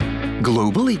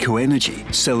Global Eco Energy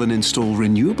sell and install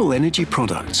renewable energy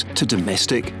products to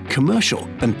domestic, commercial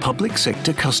and public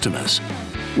sector customers.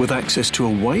 With access to a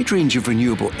wide range of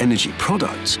renewable energy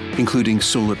products, including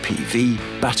solar PV,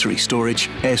 battery storage,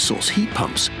 air source heat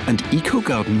pumps and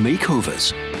eco-garden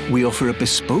makeovers, we offer a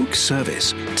bespoke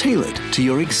service tailored to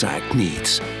your exact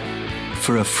needs.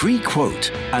 For a free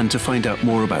quote and to find out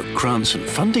more about grants and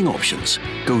funding options,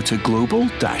 go to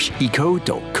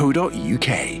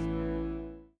global-eco.co.uk.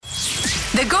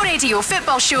 The Go Radio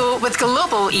Football Show with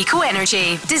Global Eco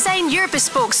Energy. Design your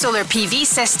bespoke solar PV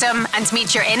system and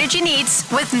meet your energy needs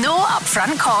with no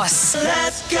upfront costs.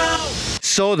 Let's go!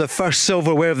 So the first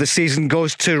silverware of the season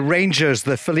goes to Rangers.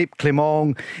 The Philippe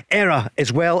Clement era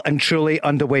is well and truly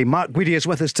underway. Mark Guidi is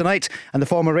with us tonight, and the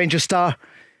former Rangers star,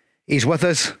 he's with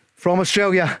us from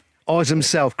Australia, Oz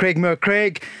himself. Craig Moore.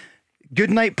 Craig,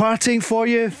 good night partying for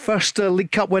you. First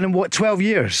League Cup win in what, 12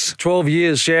 years? 12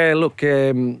 years, yeah. Look,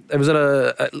 it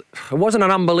wasn't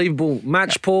an unbelievable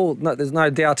match, Paul. No, there's no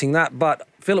doubting that. But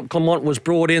Philippe Clement was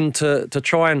brought in to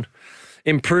try and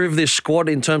improve this squad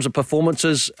in terms of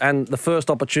performances. And the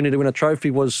first opportunity to win a trophy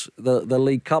was the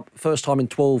League Cup, first time in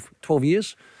 12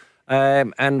 years.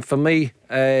 And for me,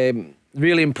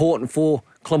 really important for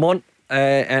Clement.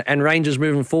 And Rangers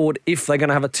moving forward, if they're going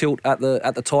to have a tilt at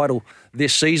the title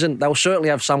this season, they'll certainly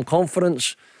have some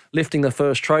confidence lifting the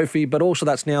first trophy. But also,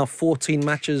 that's now 14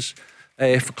 matches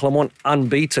for Clement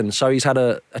unbeaten. So he's had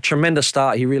a tremendous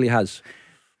start. He really has.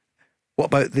 What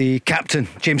about the captain,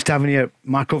 James Tavernier?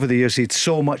 Mark, over the years, he had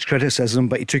so much criticism,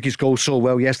 but he took his goal so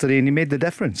well yesterday and he made the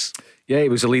difference. Yeah, he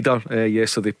was a leader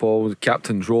yesterday, Paul. The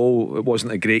captain's role, it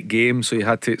wasn't a great game, so he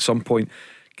had to, at some point,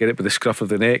 get it by the scruff of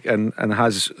the neck, and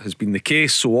has been the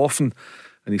case so often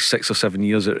in his 6 or 7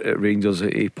 years at Rangers.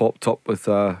 He popped up with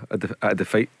a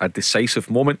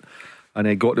decisive moment, and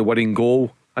he got the winning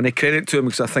goal. And I credit to him,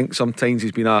 because I think sometimes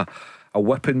he's been a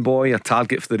whipping boy, a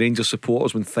target for the Rangers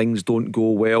supporters when things don't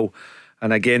go well.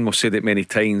 And again, we've said it many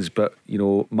times, but you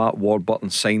know, Matt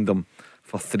Warburton signed him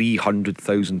for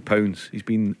 £300,000. He's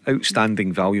been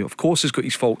outstanding value. Of course, he's got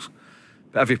his faults.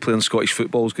 But every player in Scottish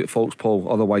football's got faults, Paul.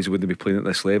 Otherwise, he wouldn't be playing at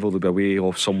this level. They'd be away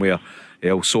off somewhere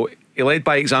else. So he led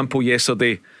by example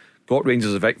yesterday, got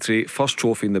Rangers a victory, first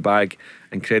trophy in the bag,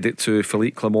 and credit to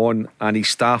Philippe Clement and his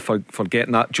staff for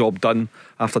getting that job done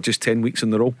after just 10 weeks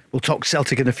in the row. We'll talk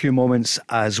Celtic in a few moments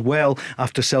as well,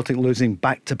 after Celtic losing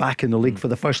back-to-back in the league for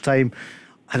the first time.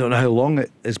 I don't know how long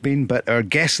it has been, but our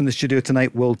guest in the studio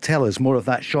tonight will tell us more of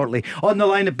that shortly. On the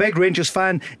line, a big Rangers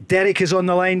fan, Derek is on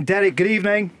the line. Derek, good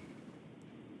evening.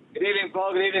 Good evening,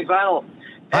 Paul. Good evening, panel.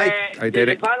 Hi,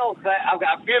 Derek. I've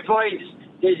got a few points.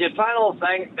 Does the panel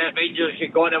think that Rangers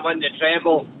should go on and win the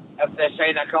treble if they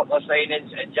sign a couple of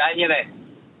signings in January?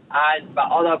 And my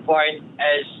other point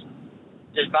is,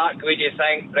 does Mark Guidi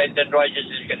think Brendan Rodgers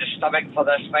has got the stomach for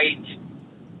this fight?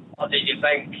 Or did you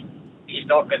think he's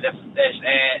not got this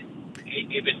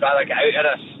he would rather get out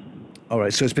of this?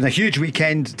 Alright, so it's been a huge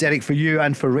weekend, Derek, for you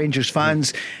and for Rangers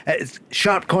fans.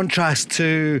 Sharp contrast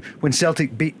to when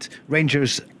Celtic beat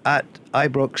Rangers at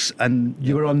Ibrox, and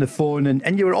you were on the phone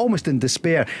and you were almost in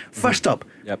despair. First up,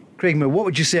 Craig Moore, what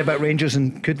would you say about Rangers,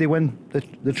 and could they win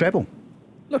the treble?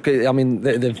 Look, I mean,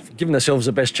 they've given themselves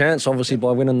the best chance, obviously,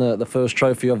 by winning the first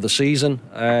trophy of the season.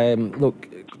 Look,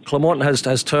 Clement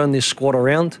has turned this squad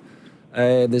around.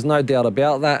 There's no doubt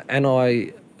about that, and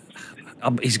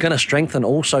he's going to strengthen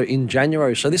also in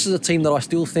January. So this is a team that I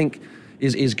still think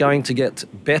is going to get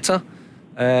better.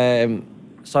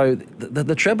 So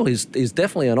the treble is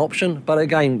definitely an option. But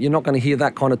again, you're not going to hear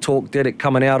that kind of talk, Derek,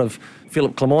 coming out of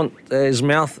Philippe Clement's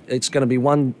mouth. It's going to be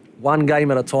one game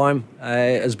at a time,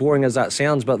 as boring as that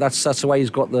sounds. But that's the way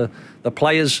he's got the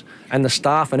players and the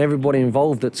staff and everybody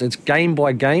involved. It's game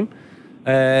by game.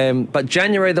 But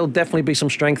January, there'll definitely be some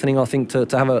strengthening, I think, to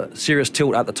have a serious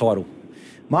tilt at the title.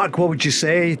 Mark, what would you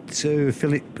say to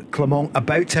Philippe Clement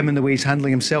about him and the way he's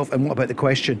handling himself? And what about the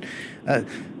question,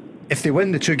 if they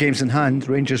win the 2 games in hand,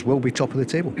 Rangers will be top of the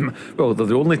table? Well, they're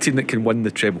the only team that can win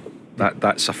the treble.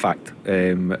 That's a fact.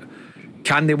 Can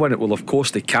they win it? Well, of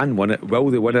course they can win it. Will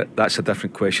they win it? That's a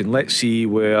different question. Let's see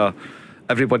where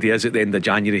everybody is at the end of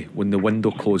January when the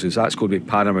window closes. That's going to be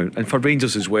paramount. And for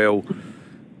Rangers as well,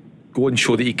 go and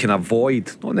show that he can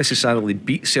avoid, not necessarily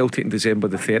beat Celtic in December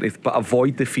the 30th, but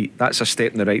avoid defeat. That's a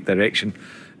step in the right direction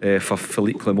for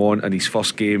Philippe Clement in his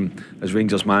first game as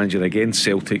Rangers manager against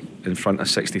Celtic in front of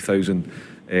 60,000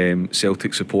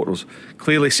 Celtic supporters.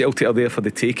 Clearly Celtic are there for the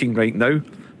taking right now,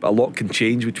 but a lot can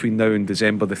change between now and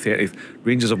December the 30th.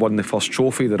 Rangers have won the first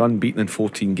trophy. They're unbeaten in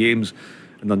 14 games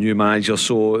and their new manager,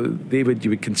 so you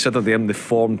would consider them the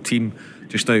form team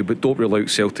just now, but don't rule out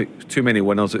Celtic. Too many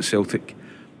winners at Celtic.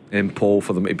 Paul,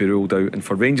 for them to be ruled out. And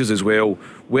for Rangers as well,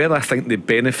 where I think the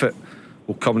benefit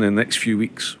will come in the next few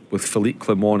weeks with Philippe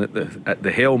Clement at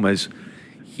the helm is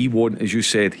he won't, as you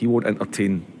said, he won't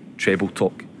entertain treble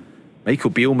talk. Michael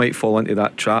Beale might fall into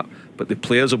that trap, but the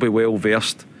players will be well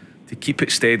versed to keep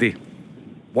it steady.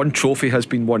 One trophy has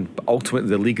been won, but ultimately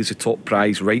the league is the top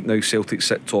prize. Right now Celtic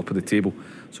sit top of the table,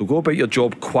 so go about your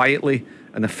job quietly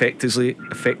and effectively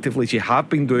as you have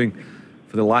been doing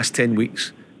for the last 10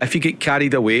 weeks. If you get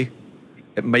carried away,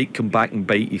 it might come back and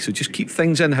bite you, so just keep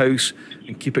things in-house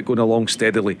and keep it going along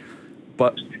steadily.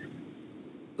 But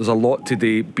there's a lot to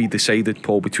be decided,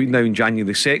 Paul, between now and January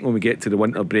the 2nd when we get to the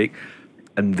winter break,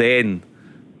 and then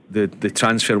the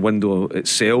transfer window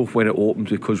itself when it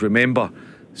opens, because remember,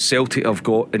 Celtic have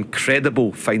got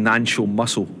incredible financial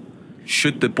muscle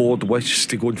should the board wish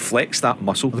to go and flex that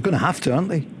muscle. They're going to have to, aren't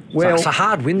they? Well, it's a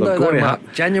hard window though,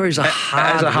 Mark. January's a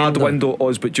hard window. It is a hard window,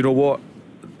 Oz, but you know what?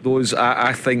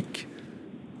 I think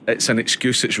it's an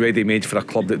excuse that's ready-made for a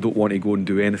club that don't want to go and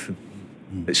do anything.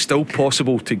 It's still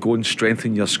possible to go and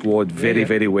strengthen your squad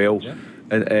very well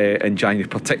in January,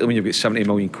 particularly when you've got 70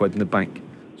 million quid in the bank.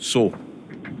 So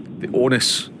the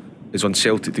onus is on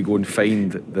Celtic to go and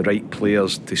find the right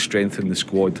players to strengthen the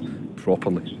squad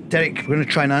properly. Derek, we're going to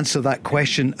try and answer that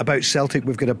question about Celtic.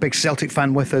 We've got a big Celtic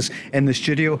fan with us in the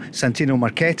studio, Santino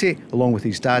Marchetti, along with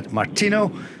his dad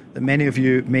Martino, that many of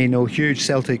you may know, huge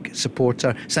Celtic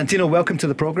supporter. Santino, welcome to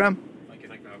the programme. Thank you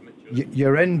for having me.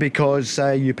 You're in because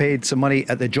you paid some money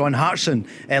at the John Hartson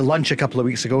lunch a couple of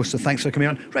weeks ago, so thanks for coming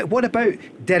on. Right, what about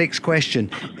Derek's question?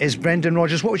 Is Brendan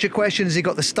Rodgers, what was your question? Has he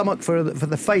got the stomach for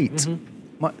the fight?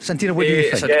 Santino, what do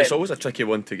you think? It's always a tricky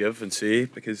one to give and say,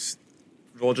 because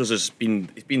Rodgers he's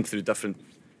been through different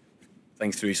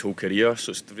things through his whole career,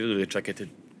 so it's really tricky to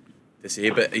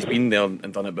say, but he's been there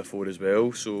and done it before as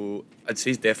well, so I'd say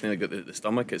he's definitely got the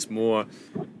stomach. It's more,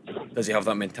 does he have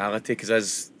that mentality?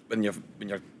 Because when you're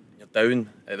down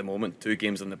at the moment, 2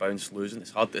 games on the bounce losing,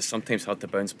 it's sometimes hard to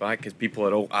bounce back because people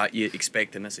are all at you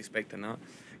expecting this, expecting that.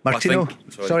 Martino,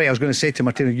 I was going to say to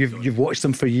Martino, you've watched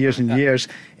them for years and years.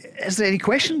 Is there any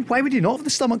question? Why would he not have the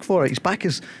stomach for it? He's back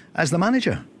as the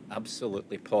manager.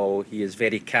 Absolutely, Paul. He is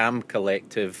very calm,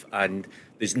 collective, and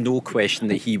there's no question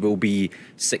that he will be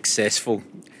successful.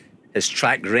 His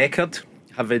track record,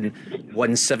 having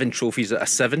won 7 trophies out of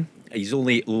 7. He's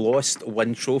only lost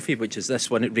 1 trophy, which is this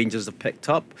one that Rangers have picked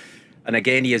up. And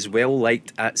again, he is well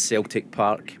liked at Celtic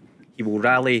Park. He will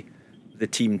rally the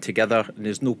team together, and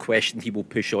there's no question he will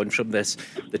push on from this.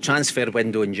 The transfer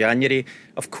window in January,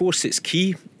 of course it's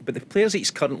key, but the players that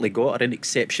he's currently got are an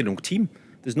exceptional team.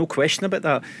 There's no question about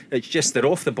that. It's just they're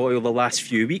off the boil the last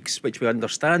few weeks, which we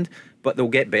understand, but they'll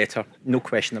get better. No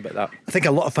question about that. I think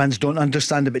a lot of fans don't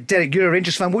understand it, but Derek, you're a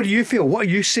Rangers fan. What do you feel? What are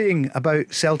you saying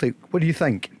about Celtic? What do you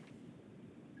think?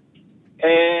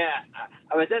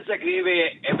 I would disagree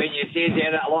with you when you say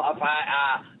there that a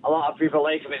lot of people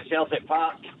like him at Celtic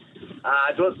Park.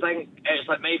 I don't think it's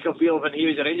like Michael Beale when he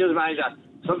was a Rangers manager.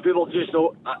 Some people just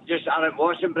aren't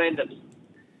watching Brendan,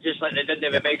 just like they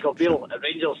didn't with Michael Beale at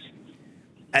Rangers.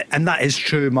 And that is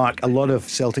true, Mark. A lot of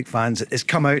Celtic fans, it's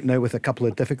come out now with a couple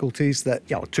of difficulties, that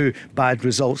 2 bad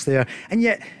results there, and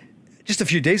yet just a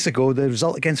few days ago the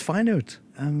result against Feyenoord,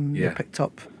 they picked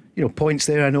up points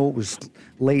there. I know it was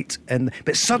late,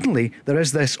 but suddenly there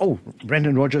is this,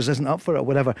 Brendan Rodgers isn't up for it or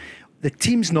whatever. The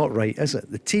team's not right, is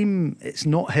it? The team, it's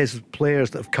not his players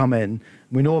that have come in.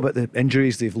 We know about the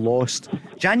injuries they've lost.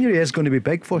 January is going to be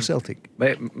big for Celtic.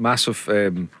 Massive,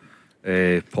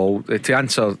 Paul. To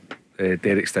answer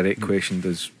Derek's direct question,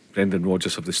 does Brendan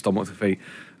Rodgers have the stomach to fight?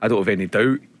 I don't have any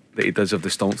doubt that he does have the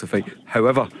stomach to fight.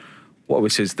 However, what I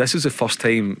would say is this is the first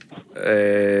time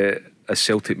as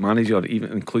Celtic manager,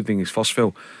 even including his first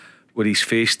spell, where he's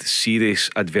faced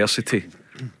serious adversity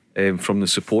from the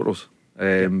supporters.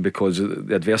 Because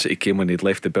the adversity came when he'd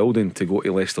left the building to go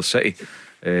to Leicester City.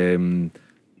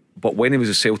 But when he was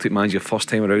a Celtic manager first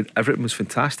time around, everything was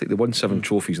fantastic. They won 7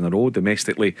 trophies in a row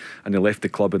domestically, and they left the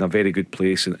club in a very good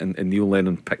place, and Neil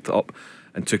Lennon picked it up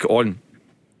and took it on.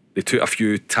 They took a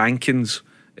few tankings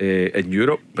in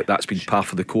Europe, but that's been par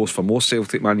for the course for most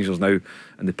Celtic managers now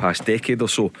in the past decade or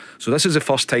so. So this is the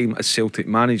first time as Celtic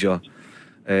manager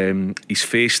he's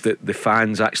faced the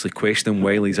fans actually question him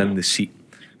while he's in the seat.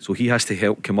 So he has to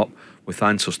help come up with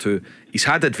answers too. He's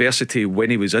had adversity when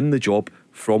he was in the job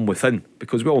from within,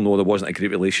 because we all know there wasn't a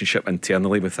great relationship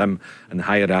internally with him and the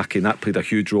hierarchy, and that played a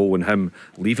huge role in him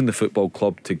leaving the football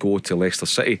club to go to Leicester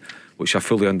City, which I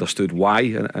fully understood why,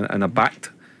 and I backed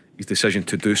his decision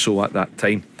to do so at that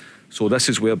time. So this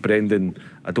is where Brendan,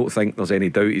 I don't think there's any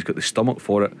doubt he's got the stomach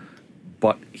for it,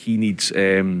 but he needs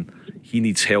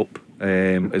help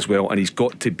as well, and he's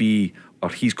got to be or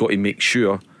he's got to make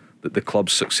sure that the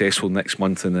club's successful next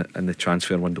month in the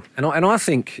transfer window. And I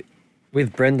think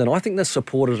with Brendan, I think the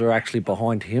supporters are actually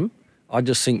behind him. I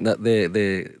just think that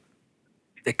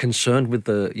they're concerned with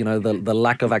the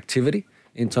lack of activity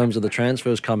in terms of the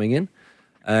transfers coming in.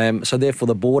 So therefore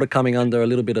the board are coming under a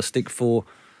little bit of stick for,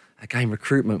 again,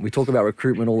 recruitment. We talk about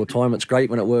recruitment all the time. It's great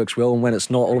when it works well, and when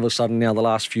it's not, all of a sudden now the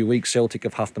last few weeks Celtic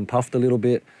have huffed and puffed a little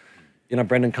bit. You know,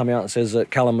 Brendan come out and says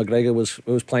that Callum McGregor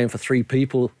was playing for 3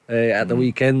 people at the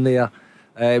weekend there.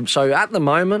 So at the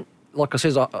moment, like I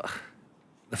says,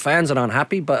 the fans are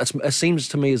unhappy, but it seems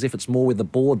to me as if it's more with the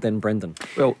board than Brendan.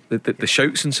 Well, the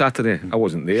shouts on Saturday, I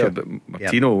wasn't there, but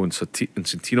Martino and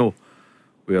Santino,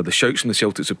 where the shouts from the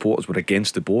Celtic supporters were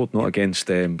against the board, not against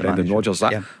Brendan Rodgers.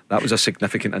 That was a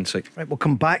significant insight. Right, we'll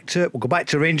come back to it. We'll go back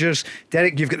to Rangers.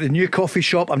 Derek, you've got the new coffee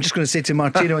shop. I'm just going to say to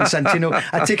Martino and Santino,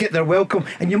 I take it they're welcome.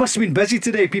 And you must have been busy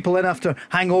today, people in after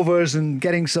hangovers and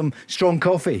getting some strong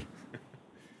coffee.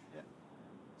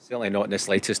 Certainly not in the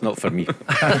slightest, not for me.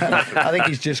 I think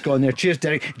he's just gone there. Cheers,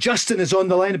 Derek. Justin is on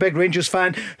the line, a big Rangers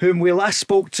fan, whom we last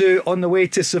spoke to on the way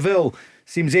to Seville.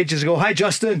 Seems ages ago. Hi,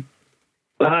 Justin.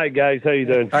 Hi guys, how you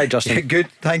doing? Hi, Justin. Good,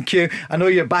 thank you. I know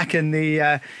you're back in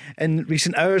the in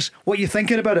recent hours. What are you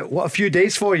thinking about it? What a few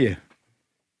days for you?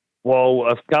 Well,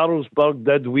 if Carlsberg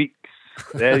did weeks,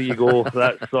 there you go.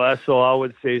 That's all I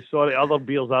would say. Sorry, other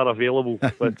beers are available,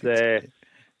 but that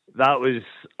was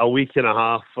a week and a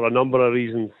half for a number of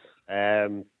reasons.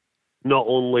 Not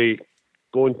only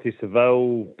going to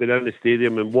Seville, being in the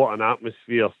stadium, and what an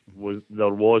atmosphere there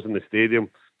was in the stadium.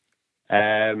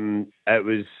 It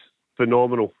was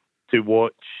phenomenal to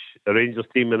watch a Rangers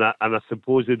team and a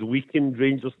supposed weakened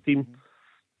Rangers team.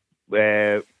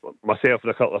 Myself and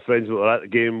a couple of friends that were at the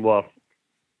game were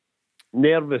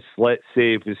nervous, let's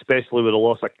say, especially with the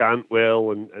loss of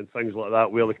Cantwell and things like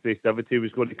that, where the creativity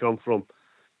was going to come from.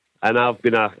 And I've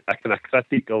been a kind of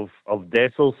critic of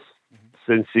Dessers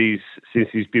since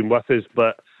he's been with us,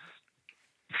 but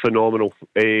phenomenal.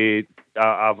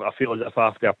 I feel as if I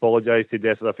have to apologise to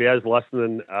Dessers. If he is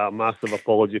listening, a massive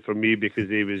apology from me, because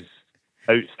he was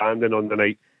outstanding on the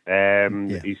night.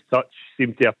 His touch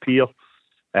seemed to appear,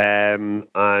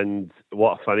 and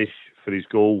what a finish for his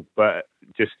goal. But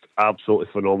just absolutely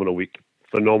phenomenal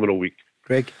week.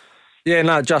 Craig? Yeah,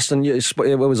 no, Justin, it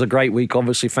was a great week.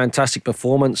 Obviously, fantastic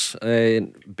performance.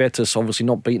 Betis obviously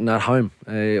not beaten at home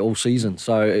all season.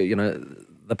 So,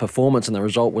 the performance and the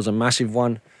result was a massive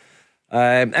one.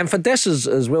 And for Des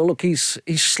as well, look, he's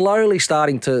slowly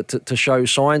starting to show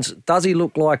signs. Does he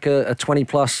look like a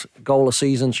 20-plus goal a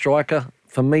season striker?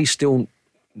 For me, still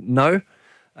no.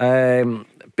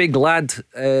 Big lad.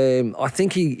 I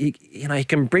think he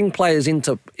can bring players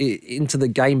into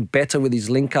the game better with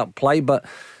his link-up play, but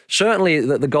certainly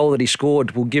the goal that he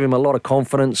scored will give him a lot of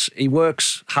confidence. He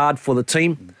works hard for the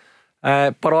team.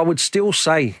 But I would still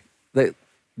say that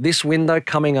this window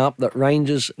coming up, that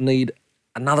Rangers need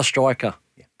another striker.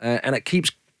 And it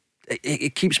keeps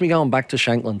me going back to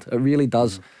Shankland. It really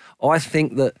does. I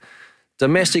think that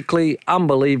domestically,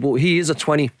 unbelievable. He is a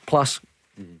 20-plus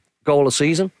goal a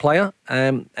season player.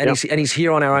 And he's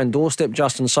here on our own doorstep,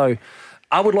 Justin. So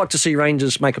I would like to see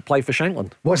Rangers make a play for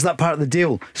Shankland. What's that part of the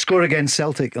deal? Score against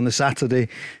Celtic on the Saturday.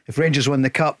 If Rangers win the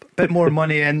cup, a bit more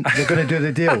money in, they're going to do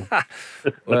the deal.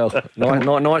 Well,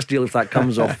 nice deal if that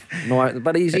comes off.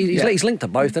 But he's linked to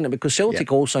both, isn't it? Because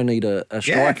Celtic also need a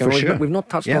striker. For sure. We've not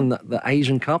touched on the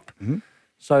Asian Cup. Mm-hmm.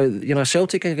 So,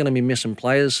 Celtic are going to be missing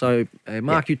players. So,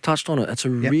 Mark, you touched on it. It's a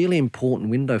really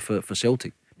important window for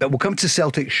Celtic. But we'll come to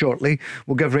Celtic shortly.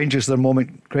 We'll give Rangers their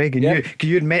moment, Craig. And can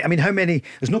you admit, I mean, how many,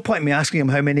 there's no point in me asking him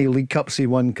how many League Cups he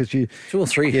won, because you... Two or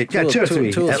three. Two or three,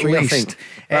 at least. I think.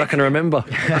 I can remember.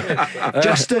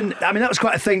 Justin, I mean, that was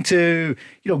quite a thing to,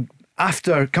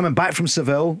 after coming back from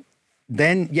Seville,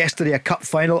 then yesterday a cup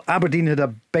final. Aberdeen had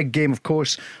a big game, of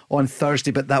course, on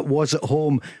Thursday, but that was at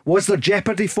home. Was there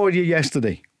jeopardy for you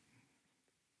yesterday?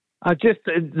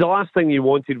 The last thing you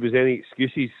wanted was any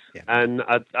excuses. And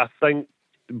I think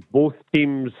both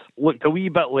teams looked a wee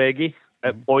bit leggy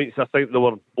at points. I think they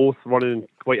were both running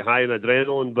quite high in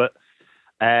adrenaline, but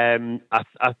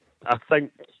I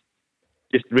think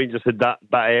just Rangers had that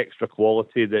bit of extra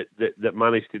quality that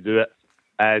managed to do it.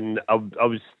 And I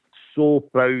was so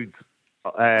proud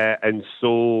and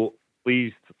so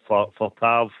pleased for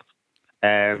Tav,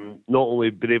 not only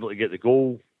being able to get the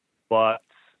goal, but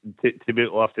to be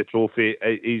able to lift the trophy.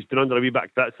 He's been under a wee bit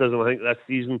of criticism, I think, this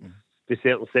season, to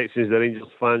certain sections of the Rangers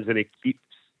fans, and he keeps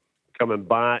coming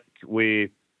back with...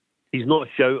 He's not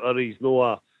a shouter, he's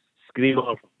not a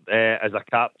screamer as a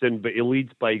captain, but he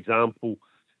leads by example.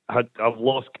 I've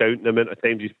lost count the amount of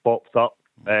times he's popped up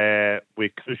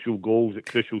with crucial goals at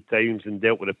crucial times and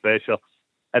dealt with the pressure.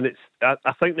 And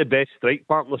I think the best strike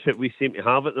partnership we seem to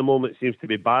have at the moment seems to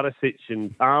be Barisic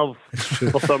and Tav.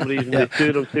 For some reason, the two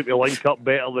of them seem to link up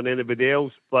better than anybody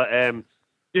else. But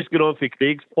just going on for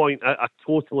Craig's point, I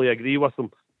totally agree with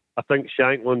him. I think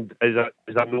Shankland is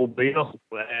a no-brainer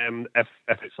if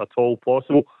it's at all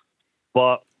possible.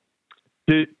 But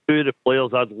two of the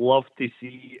players I'd love to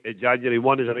see in January.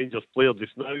 One is a Rangers player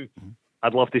just now.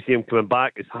 I'd love to see him coming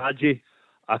back. Is Hadji.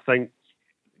 I think,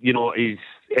 he's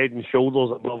head and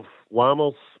shoulders above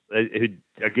Lammers, who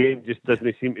again just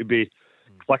doesn't seem to be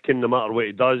clicking no matter what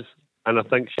he does. And I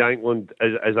think Shankland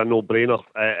is a no-brainer.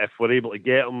 If we're able to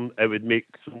get him, it would make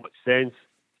so much sense.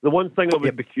 The one thing I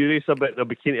would be curious about, and I'll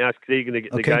be keen to ask Craig and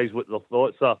the guys what their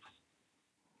thoughts are.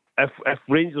 If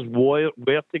Rangers were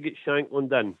to get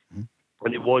Shankland in,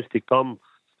 and it was to come,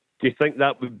 do you think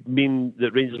that would mean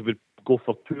that Rangers would go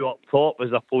for two up top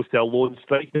as opposed to a lone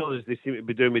striker, as they seem to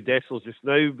be doing with Dessers just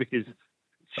now? Because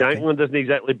Shankland isn't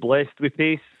exactly blessed with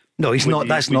pace. No, he's not.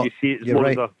 You're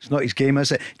right. It's not his game,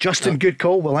 is it? Justin, good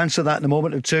call. We'll answer that in a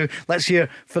moment or two. Let's hear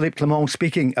Philippe Clement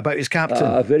speaking about his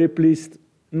captain. Very pleased,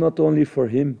 not only for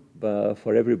him, but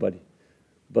for everybody.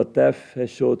 But Tef has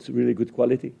showed really good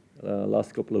quality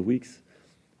last couple of weeks.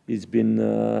 He's been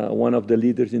one of the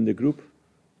leaders in the group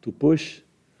to push,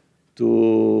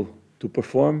 to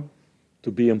perform, to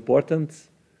be important,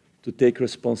 to take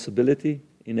responsibility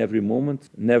in every moment.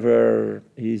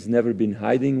 He's never been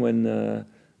hiding when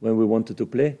we wanted to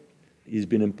play. He's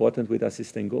been important with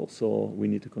assist and goals, so we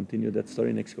need to continue that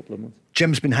story next couple of months.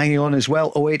 Jim's been hanging on as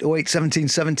well. 0808 17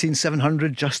 17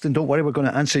 700. Justin, don't worry, we're going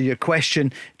to answer your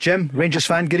question. Jim, Rangers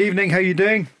fan, good evening. How are you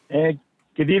doing?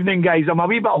 Good evening, guys. I'm a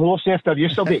wee bit hoarse after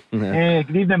yesterday.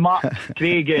 Good evening, Mark,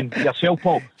 Craig, and yourself,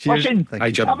 Paul. Cheers. Listen,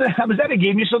 Hi, Jim. I was at a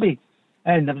game yesterday,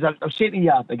 and I was saying to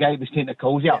you, the guy who was taking the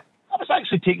calls here, I was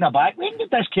actually taken aback. When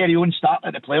did this carry on start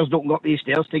that the players don't go up these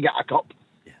stairs to get a cup?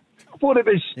 I thought it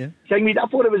was Kingmead. I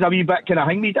thought it was a wee bit kind of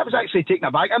Hingmead. I was actually taken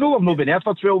aback. I know I've not been there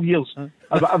for 12 years, or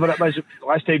whatever it was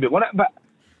last time we won it, but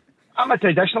I'm a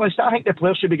traditionalist. I think the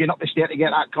players should be going up the stair to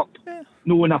get that cup.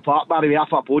 No in a park bar away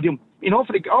off a podium. Off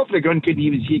the ground couldn't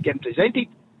even see it getting presented.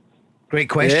 Great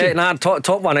question. Yeah,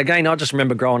 top one again. I just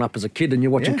remember growing up as a kid and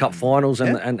you're watching cup finals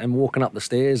and walking up the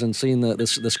stairs and seeing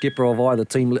the skipper of either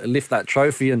team lift that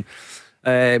trophy and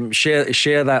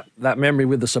share that memory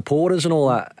with the supporters and all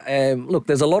that. Look,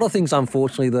 there's a lot of things,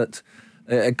 unfortunately, that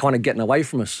are kind of getting away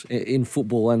from us in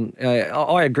football. And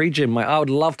I agree, Jim, mate. I would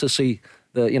love to see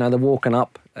the walking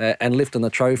up and lifting the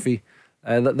trophy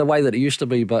the way that it used to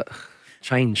be, but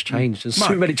change. There's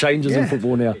so many changes in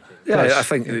football now. Yeah, I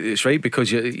think it's right,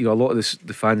 because a lot of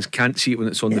the fans can't see it when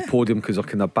it's on the podium because they're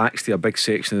kind of backs to a big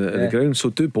section of the ground.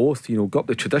 So do both. Go up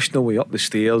the traditional way, up the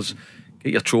stairs,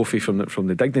 get your trophy from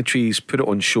the dignitaries, put it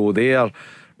on show there,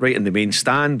 right in the main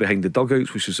stand behind the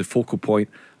dugouts, which is the focal point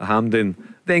of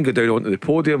Hampden. Then go down onto the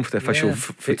podium for the official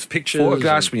pictures,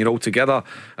 photographs when you're all together,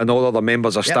 and all other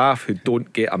members of staff who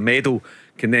don't get a medal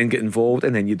can then get involved,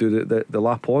 and then you do the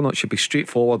lap on. It should be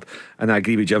straightforward, and I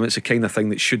agree with Jim, it's the kind of thing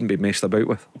that shouldn't be messed about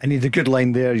with. And he had a good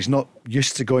line there. He's not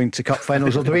used to going to cup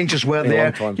finals. The Rangers were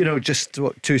there, just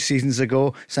 2 seasons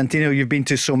ago. Santino, you've been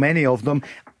to so many of them.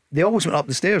 They always went up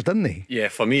the stairs, didn't they? Yeah,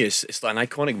 for me, it's an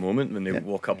iconic moment when they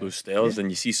walk up those stairs, and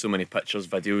you see so many pictures,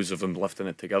 videos of them lifting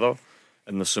it together,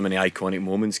 and there's so many iconic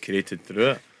moments created through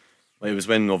it. Like, it was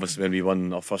when we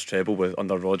won our first treble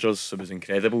under Rodgers. It was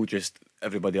incredible, just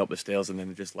everybody up the stairs and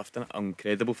then just lifting it.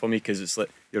 Incredible for me, because it's like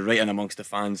you're right in amongst the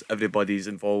fans, everybody's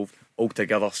involved, all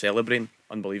together celebrating.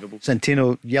 Unbelievable.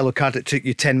 Santino, yellow card. It took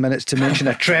you 10 minutes to mention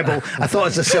a treble. I thought,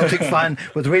 as a Celtic fan,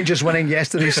 with Rangers winning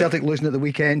yesterday, Celtic losing at the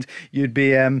weekend, you'd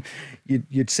be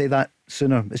you'd say that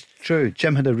sooner. It's true.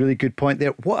 Jim had a really good point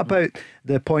there. What about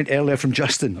the point earlier from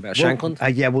Justin about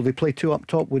Shankland? Will they play two up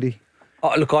top? Would he?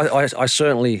 Look, I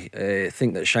certainly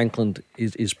think that Shankland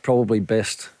is probably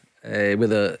best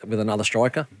with another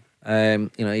striker.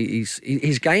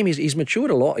 His game he's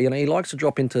matured a lot. He likes to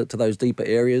drop into those deeper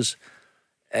areas,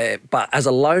 but as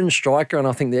a lone striker, and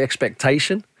I think the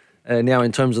expectation now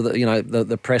in terms of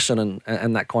the pressing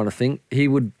and that kind of thing, he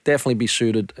would definitely be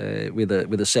suited with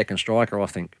a second striker, I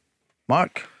think.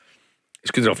 Mark? It's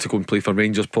good enough to go and play for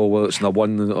Rangers, Paul, whether it's in a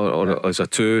 1 or as a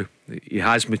 2. He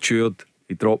has matured.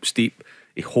 He drops deep.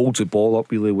 He holds the ball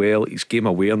up really well. His game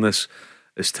awareness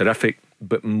is terrific.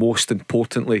 But most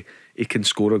importantly, he can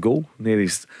score a goal. And there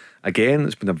he's, again,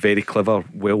 it's been a very clever,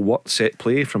 well-worked set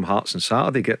play from Hearts on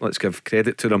Saturday. Let's give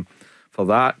credit to them for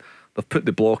that. They've put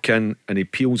the block in and he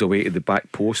peels away to the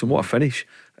back post. And what a finish.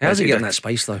 How's he getting that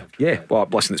space, though? Yeah, well,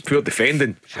 listen, it's poor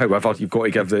defending. However, you've got to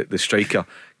give the striker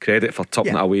credit for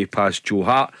tucking it away past Joe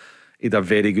Hart. He had a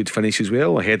very good finish as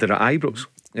well, a header at Ibrox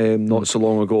not so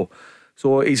long ago.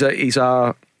 So he's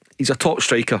a top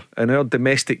striker in our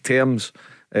domestic terms.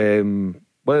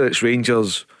 Whether it's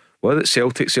Rangers, whether it's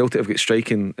Celtic have got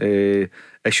striking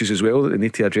issues as well that they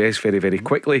need to address very, very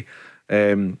quickly.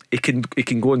 He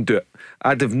can go and do it.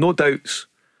 I'd have no doubts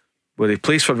whether he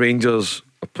plays for Rangers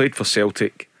or played for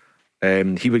Celtic,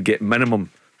 he would get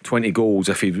minimum 20 goals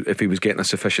if he was getting a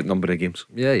sufficient number of games.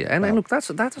 Yeah. And look, that's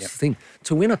the thing.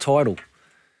 To win a title,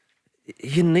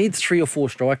 you need 3 or 4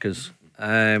 strikers.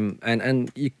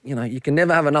 And you can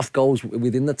never have enough goals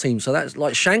within the team. So that's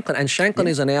like Shanklin, and Shanklin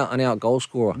is an out goal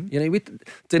scorer. With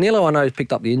Danilo, I know he's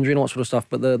picked up the injury and all that sort of stuff,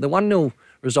 but the 1-0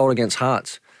 result against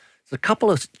Hearts, there's a couple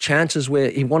of chances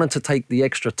where he wanted to take the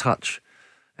extra touch.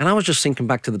 And I was just thinking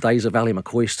back to the days of Ali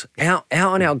McCoist, out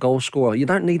and out goal scorer. You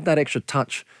don't need that extra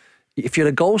touch. If you're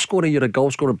a goal scorer, you're a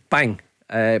goal scorer, bang.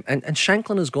 And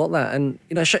Shanklin has got that. And,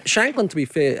 Shanklin, to be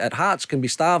fair, at Hearts can be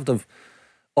starved of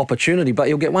opportunity, but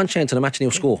he'll get one chance in a match and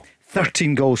he'll score.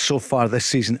 13 goals so far this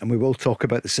season, and we will talk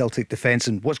about the Celtic defence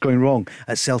and what's going wrong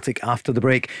at Celtic after the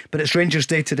break. But it's Rangers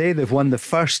Day today. They've won the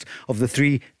first of the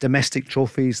 3 domestic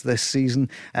trophies this season,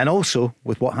 and also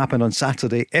with what happened on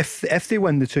Saturday, if they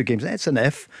win the 2 games, it's an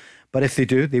if, but if they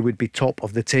do, they would be top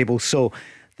of the table. So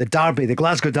the derby, the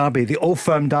Glasgow derby, the Old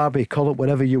Firm derby, call it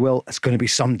whatever you will, it's going to be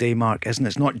some day, Mark, isn't it?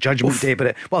 It's not Judgment Day,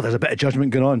 but there's a bit of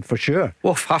judgment going on for sure.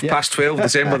 Half past 12,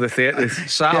 December the 30th,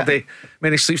 Saturday.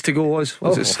 Many sleeps to go was it?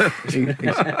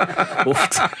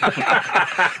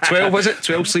 12, was it?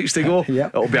 12 sleeps to go. Yeah.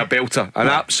 It'll be a belter, an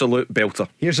absolute belter.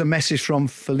 Here's a message from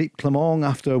Philippe Clement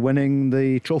after winning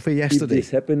the trophy yesterday. Keep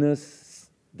this happiness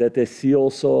that they see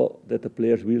also that the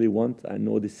players really want. I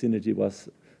know the synergy was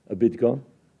a bit gone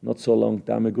not so long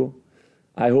time ago.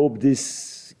 I hope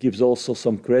this gives also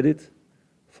some credit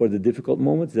for the difficult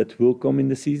moments that will come in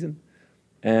the season.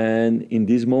 And in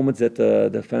these moments that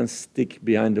the fans stick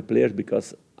behind the players,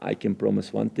 because I can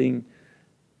promise one thing,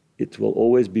 it will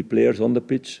always be players on the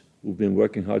pitch who've been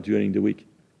working hard during the week.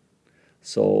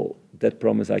 So that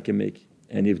promise I can make.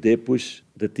 And if they push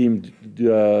the team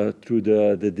through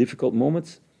the difficult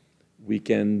moments, we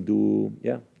can do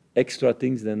extra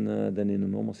things than in a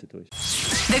normal situation.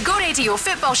 The Go Radio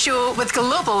Football Show with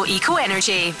Global Eco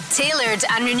Energy. Tailored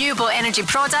and renewable energy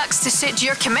products to suit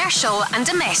your commercial and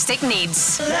domestic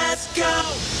needs. Let's go!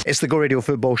 It's the Go Radio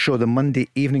Football Show, the Monday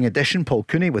evening edition. Paul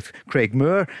Cooney with Craig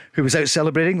Moore, who was out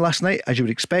celebrating last night, as you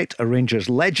would expect. A Rangers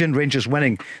legend. Rangers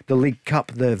winning the League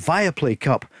Cup, the Viaplay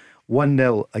Cup,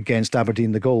 1-0 against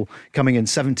Aberdeen. The goal coming in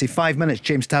 75 minutes.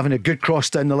 James Tavernier, good cross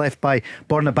down the left by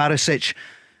Borna Barisic.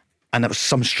 And it was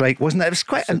some strike, wasn't it? It was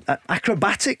quite an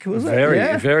acrobatic, wasn't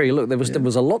it? Very. Look, there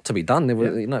was a lot to be done. There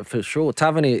was, for sure.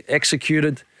 Tavernier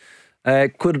executed.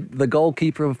 Could the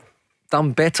goalkeeper have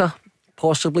done better?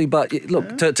 Possibly. But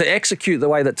look, to execute the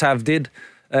way that Tav did,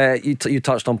 you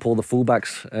touched on Paul, the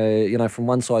fullbacks, from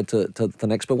one side to the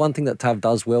next. But one thing that Tav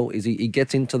does well is he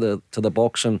gets into the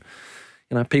box, and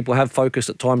people have focused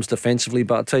at times defensively.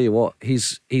 But I tell you what,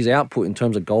 his output in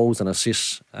terms of goals and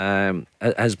assists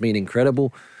has been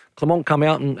incredible. Clement come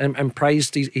out and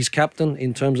praised his captain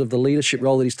in terms of the leadership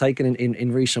role that he's taken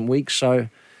in recent weeks. So,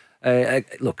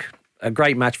 look, a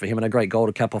great match for him and a great goal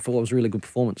to cap off. It was a really good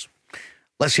performance.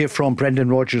 Let's hear from Brendan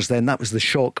Rodgers then. That was the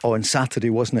shock on Saturday,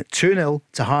 wasn't it? 2-0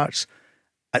 to Hearts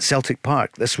at Celtic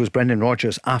Park. This was Brendan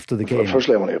Rodgers after the game.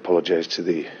 Firstly, I want to apologise to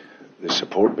the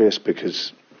support base,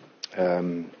 because I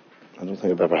don't think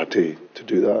I've ever had to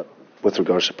do that with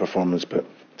regards to performance, but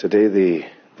today they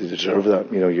deserve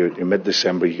that. You're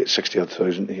mid-December, you get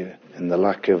 60,000 here, and the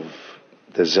lack of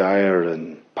desire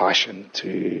and passion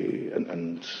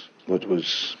and what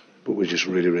was just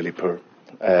really, really poor.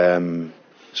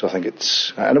 So I think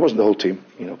and it wasn't the whole team.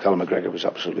 Callum McGregor was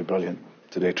absolutely brilliant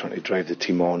today, trying to drive the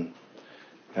team on.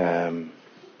 One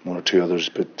or two others,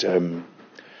 but I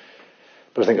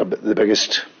think the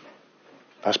biggest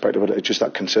aspect of it is just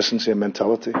that consistency and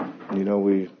mentality.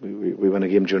 We win a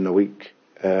game during the week.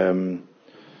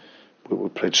 We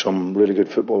played some really good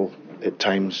football at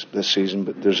times this season,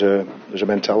 but there's a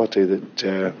mentality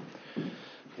that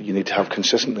you need to have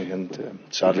consistently, and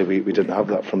sadly we didn't have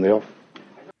that from the off.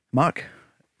 Mark,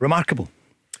 remarkable.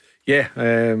 Yeah,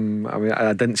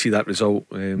 I didn't see that result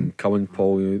coming,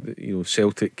 Paul.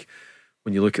 Celtic,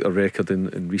 when you look at their record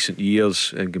in recent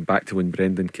years and going back to when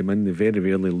Brendan came in, they very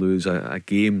rarely lose a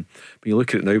game. But you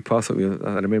look at it now, Path, I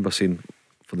remember saying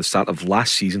for the start of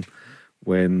last season,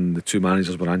 when the two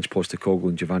managers were Ange Postecoglou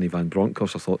and Giovanni Van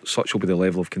Bronckhorst, I thought such will be the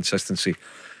level of consistency.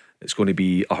 It's going to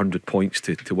be 100 points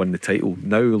to win the title.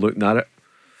 Now looking at it,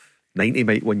 90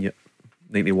 might win you.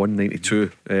 91,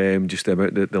 92, just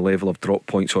about the level of drop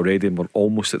points already, and we're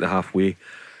almost at the halfway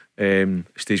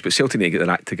stage. But Celtic need to get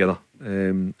their act together.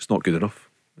 It's not good enough.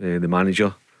 The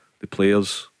manager, the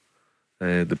players,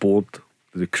 the board,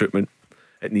 the recruitment,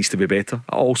 it needs to be better.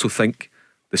 I also think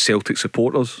the Celtic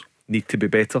supporters need to be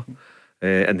better.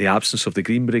 In the absence of the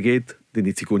Green Brigade, they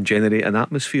need to go and generate an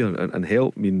atmosphere and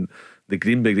help. I mean, the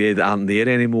Green Brigade aren't there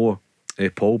anymore,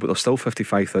 Paul, but there's still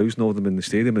 55,000 of them in the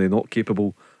stadium, and they're not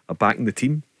capable of backing the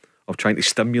team, of trying to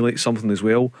stimulate something as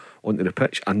well onto the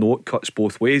pitch. I know it cuts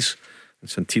both ways, and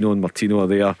Santino and Martino are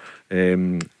there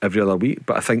every other week,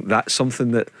 but I think that's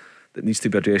something that needs to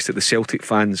be addressed, that the Celtic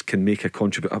fans can make a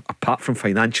contribution, apart from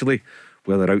financially,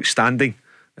 where they're outstanding.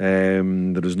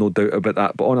 There is no doubt about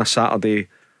that. But on a Saturday,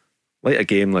 like a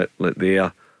game like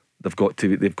there, they've got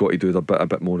to do a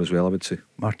bit more as well, I would say.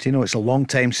 Martino, it's a long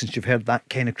time since you've heard that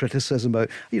kind of criticism about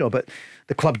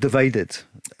the club divided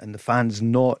and the fans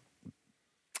not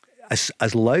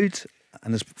as loud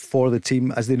and as for the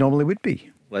team as they normally would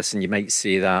be. Listen, you might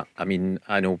say that. I mean,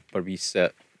 I know where we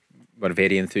sit, we're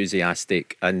very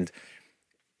enthusiastic, and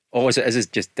all it is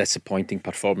just disappointing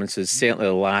performances. Certainly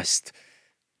the last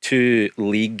 2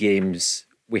 league games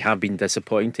we have been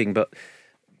disappointing, but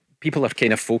people are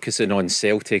kind of focusing on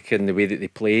Celtic and the way that they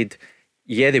played.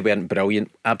 Yeah, they weren't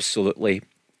brilliant, absolutely.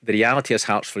 The reality is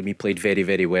Hearts for me played very,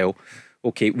 very well.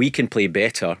 Okay, we can play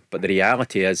better, but the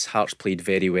reality is Hearts played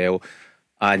very well,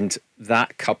 and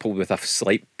that coupled with a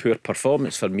slight poor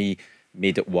performance for me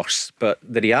made it worse. But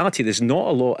the reality, there's not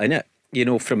a lot in it. You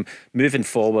know, from moving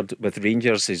forward with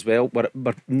Rangers as well,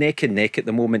 we're neck and neck at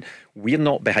the moment. We're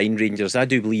not behind Rangers. I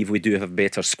do believe we do have a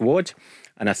better squad,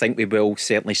 and I think we will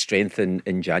certainly strengthen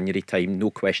in January time,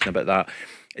 no question about that.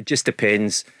 It just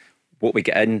depends what we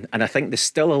get in, and I think there's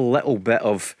still a little bit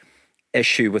of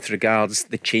issue with regards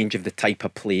the change of the type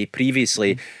of play.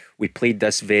 Previously we played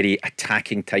this very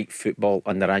attacking type football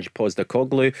under Ange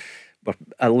Postecoglou. We're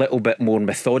a little bit more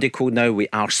methodical now. We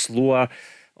are slower.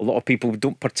 A lot of people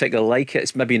don't particularly like it.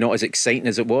 It's maybe not as exciting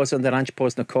as it was under Ange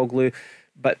Postecoglou,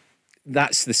 but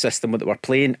that's the system that we're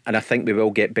playing, and I think we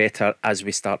will get better as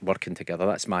we start working together.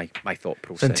 That's my thought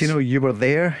process. Santino, you were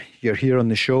there. You're here on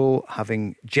the show,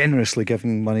 having generously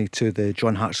given money to the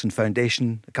John Hartson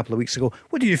Foundation a couple of weeks ago.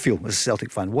 What do you feel as a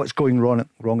Celtic fan? What's going wrong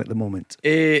at the moment?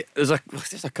 There's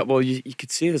a couple. You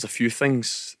could say there's a few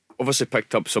things. Obviously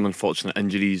picked up some unfortunate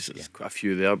injuries. There's quite a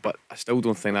few there, but I still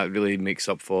don't think that really makes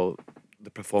up for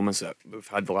the performance that we've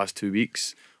had the last 2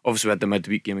 weeks. Obviously we had the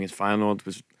midweek game against Feyenoord,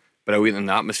 was brilliant, and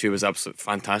the atmosphere was absolutely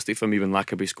fantastic for me when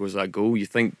Lackaby scores that goal. You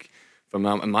think, in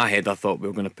my head, I thought we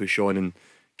were going to push on and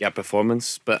get a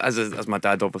performance, but as my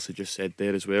dad obviously just said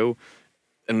there as well,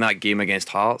 in that game against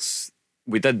Hearts,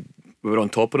 we were on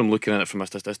top of them, looking at it from a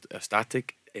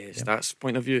stats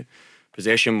point of view,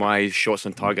 possession wise, shots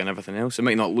on target and everything else. It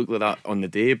might not look like that on the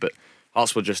day, but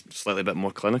Hearts were just slightly a bit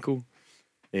more clinical.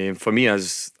 For me,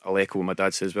 as I'll echo what my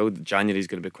dad says, well, January is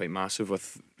going to be quite massive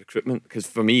with recruitment, because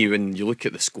for me, when you look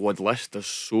at the squad list, there's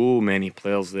so many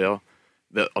players there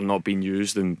that are not being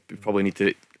used, and we probably need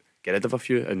to get rid of a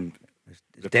few and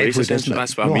replace them.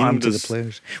 That's what I mean. Harm to the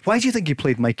players. Why do you think you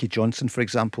played Mikey Johnson, for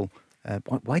example?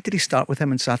 Why did he start with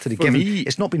him on Saturday? Given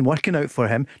it's not been working out for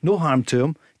him, no harm to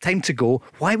him, time to go.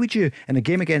 Why would you, in a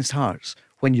game against Hearts,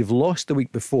 when you've lost the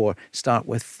week before, start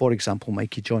with, for example,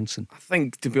 Mikey Johnson? I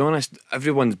think, to be honest,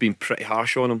 everyone's been pretty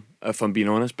harsh on him, if I'm being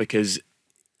honest, because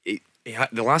the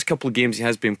last couple of games he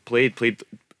has been played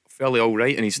fairly all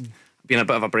right, and he's been a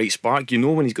bit of a bright spark. You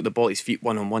know, when he's got the ball at his feet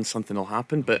one-on-one, something will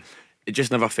happen, but it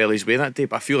just never fell his way that day.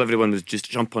 But I feel everyone was just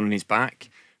jumping on his back,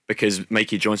 because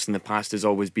Mikey Johnson in the past has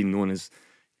always been known as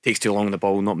takes too long on the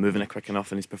ball, not moving it quick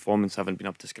enough, and his performance haven't been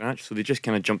up to scratch. So they just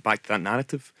kind of jumped back to that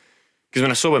narrative. Because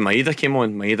when I saw when Maeda came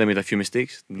on, Maeda made a few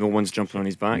mistakes. No one's jumping on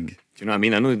his back. Do you know what I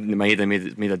mean? I know Maeda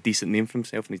made a decent name for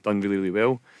himself, and he's done really, really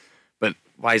well. But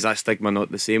why is that stigma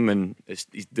not the same when he's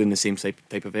doing the same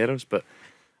type of errors? But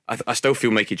I still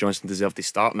feel Mikey Johnson deserved to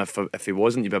start, and if he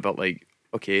wasn't, you'd be a bit like,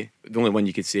 okay, the only one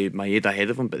you could say Maeda ahead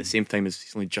of him, but at the same time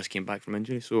he's only just came back from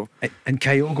injury. So and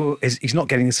Kyogo he's not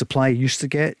getting the supply he used to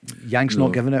get. Yang's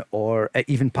not giving it, or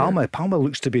even Palma. Palma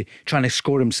looks to be trying to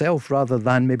score himself rather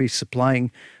than maybe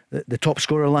supplying the top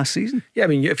scorer last season. Yeah, I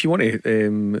mean, if you want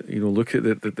to look at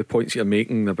the points you're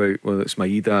making about whether it's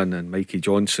Maeda and Mikey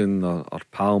Johnson or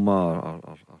Palma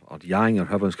or Yang or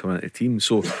whoever's coming into the team,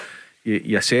 so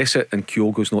you assess it, and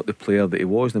Kyogo's not the player that he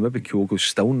was. Now maybe Kyogo's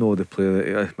still not the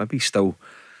player, maybe he's still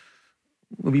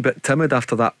a wee bit timid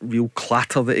after that real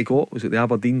clatter that he got. Was it the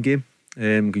Aberdeen game?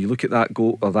 You look at that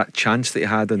goal, or that chance that he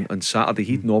had on Saturday,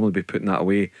 he'd normally be putting that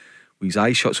away with his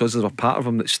eyes shut. So is there a part of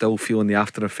him that's still feeling the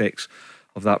after effects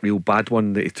of that real bad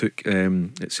one that he took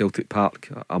at Celtic Park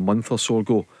a month or so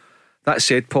ago? That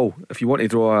said, Paul, if you want to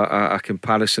draw a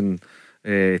comparison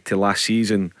to last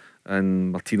season.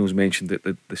 And Martino's mentioned that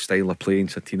the style of playing,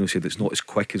 Martino said it's not as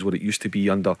quick as what it used to be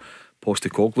under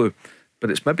Postecoglou. But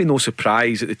it's maybe no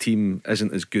surprise that the team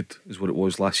isn't as good as what it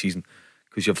was last season,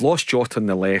 because you've lost Jota on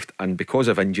the left, and because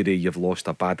of injury you've lost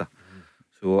Abada.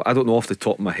 So I don't know off the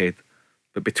top of my head,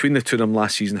 but between the two of them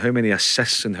last season, how many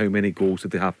assists and how many goals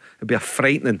did they have? It'd be a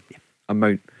frightening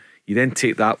amount. You then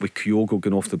take that with Kyogo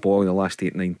going off the ball in the last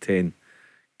 8, 9, 10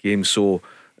 games. So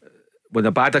when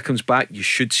Abada comes back, you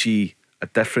should see a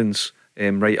difference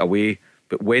right away.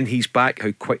 But when he's back,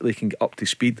 how quickly he can get up to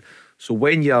speed. So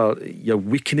when you're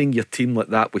weakening your team like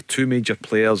that with two major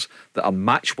players that are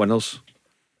match winners,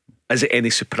 is it any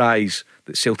surprise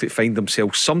that Celtic find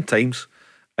themselves sometimes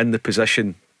in the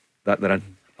position that they're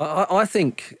in? I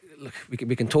think, look,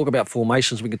 we can talk about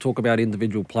formations, we can talk about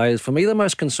individual players. For me, the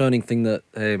most concerning thing that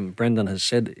Brendan has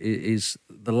said is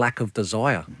the lack of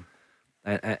desire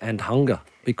and hunger,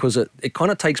 because it kind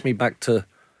of takes me back to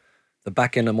the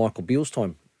back end of Michael Beale's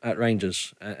time at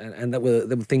Rangers, and there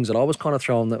were things that I was kind of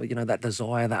throwing, that, you know, that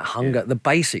desire, that hunger, the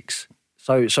basics.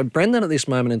 So Brendan at this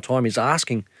moment in time is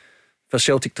asking for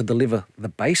Celtic to deliver the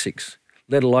basics,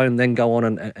 let alone then go on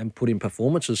and put in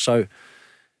performances. So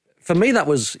for me, that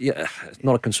was it's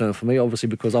not a concern for me, obviously,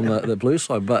 because I'm the blue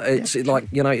side. But it's like,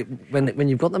 you know, when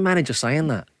you've got the manager saying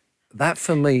that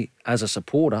for me as a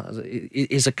supporter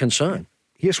is a concern.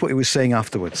 Here's what he was saying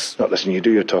afterwards. No, listen, you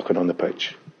do your talking on the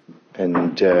pitch,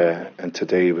 and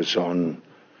today was on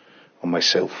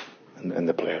myself and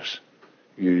the players.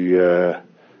 You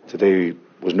today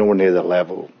was nowhere near the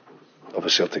level of a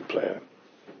Celtic player,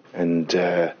 and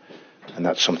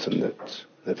that's something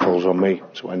that falls on me.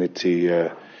 So I need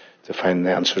to find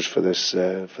the answers for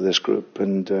this group,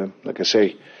 and like I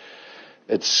say,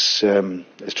 it's trying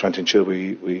to ensure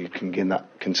we can gain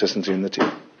that consistency in the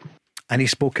team. And he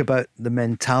spoke about the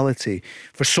mentality.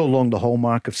 For so long, the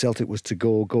hallmark of Celtic was to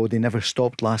go. They never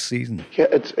stopped last season. Yeah,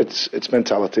 it's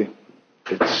mentality.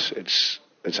 It's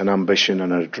an ambition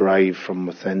and a drive from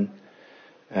within,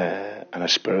 and a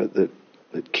spirit that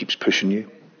keeps pushing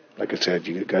you. Like I said,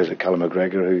 you get guys like Callum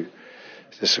McGregor who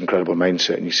has this incredible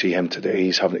mindset, and you see him today.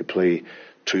 He's having to play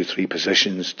 2-3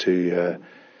 positions to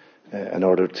in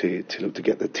order to look to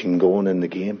get the team going in the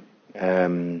game.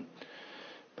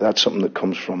 But that's something that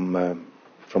comes from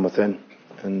within,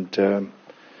 and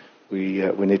we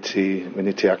need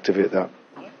to activate that.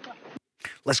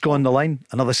 Let's go on the line.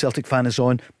 Another Celtic fan is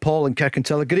on. Paul in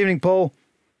Kirkintilloch. Good evening, Paul.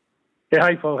 Yeah,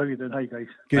 hi Paul, how you doing? Hi guys.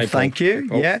 Good, hi, thank you.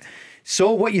 Yeah.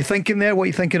 So what are you thinking there? What are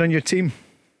you thinking on your team?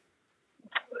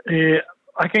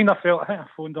 I kind of felt, I think I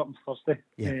phoned up on Thursday,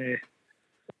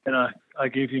 and I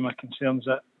gave you my concerns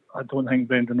that I don't think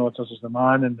Brendan Rodgers is the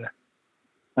man, and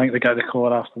I think they got the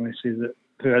caller after me say that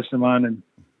who is the man, and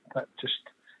that just,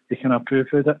 they kind of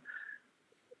poo-pooed it.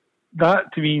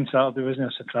 That to me on Saturday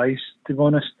wasn't a surprise, to be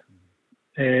honest.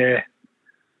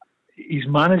 His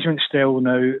management style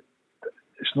now,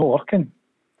 it's not working.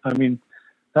 I mean,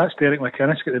 that's Derek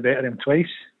McInnes got the better of him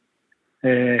twice.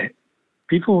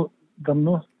 People,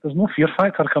 there's no fear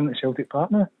factor coming to Celtic Park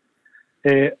now.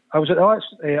 I was at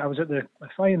the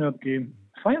Feyenoord game.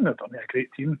 Feyenoord aren't a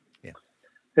great team. Yeah.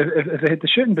 If they had the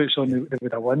shooting boots on, they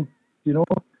would have won. You know,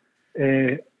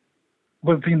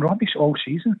 we've been rubbish all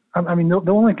season. I mean,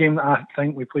 the only game that I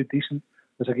think we played decent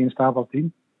was against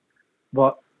Aberdeen.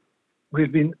 But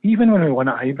we've been, even when we won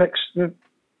at Ibrox,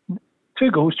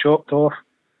 2 goals chopped off.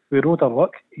 We rode our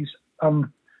luck. I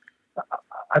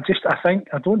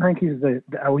don't think he's the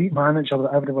elite manager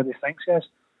that everybody thinks he is,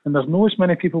 and there's not as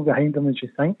many people behind him as you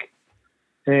think.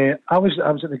 I was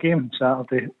at the game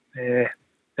Saturday,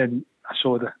 and I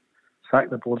saw the sack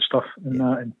the board stuff and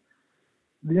that, and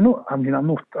you know, I mean, I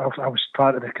was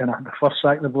part of the first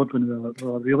sack the board when we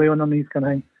were really underneath kind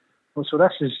of thing. Well, so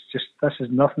this is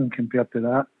nothing compared to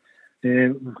that.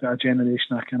 We've got a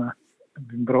generation that kind of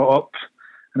been brought up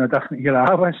in a different era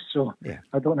I was, so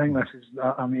I don't think this is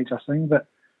a major thing. But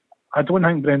I don't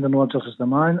think Brendan Rodgers is the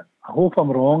man. I hope I'm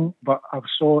wrong, but I've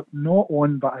saw not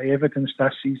one but evidence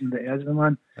this season that he is the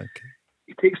man. Okay.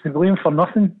 He takes the blame for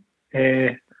nothing.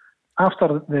 After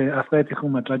the Atletico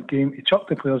Madrid game, he chucked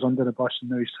the players under the bus, and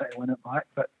now he's trying to win it back.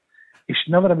 But he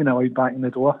should never have been allowed back in the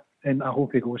door, and I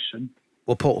hope he goes soon.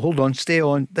 Well, Paul, hold on, stay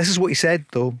on. This is what he said,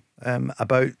 though,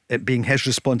 about it being his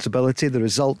responsibility, the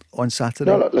result on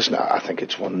Saturday. No, listen, I think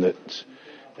it's one that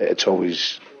it's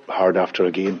always hard after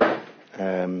a game.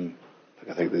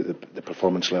 I think the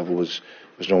performance level was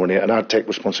nowhere near, and I'd take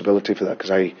responsibility for that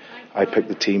because I picked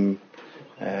the team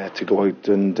to go out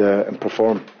and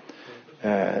perform.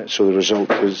 So the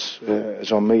result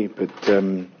is on me, but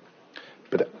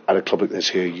at a club like this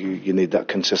here, you need that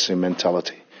consistent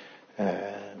mentality.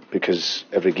 because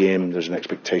every game there's an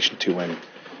expectation to win.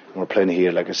 And we're playing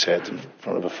here, like I said, in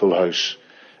front of a full house,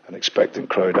 an expectant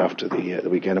crowd after the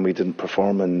weekend, and we didn't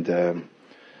perform, and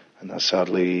that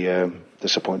sadly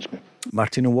disappoints me.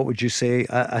 Martino, what would you say?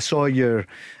 I saw your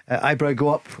eyebrow go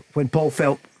up when Paul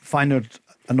felt Feyenoord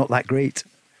are not that great.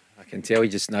 I can tell you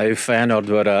just now, Feyenoord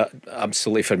were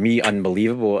absolutely, for me,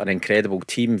 unbelievable, an incredible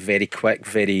team, very quick,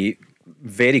 very,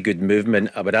 very good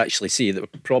movement. I would actually say they were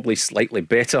probably slightly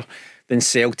better than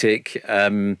Celtic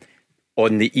on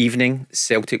the evening.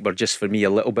 Celtic were just, for me, a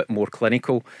little bit more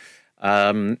clinical.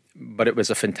 But it was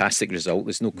a fantastic result.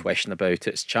 There's no question about it.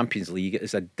 It's Champions League. It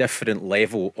is a different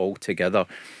level altogether.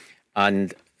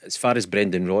 And as far as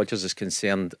Brendan Rodgers is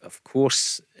concerned, of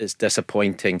course, it's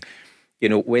disappointing. You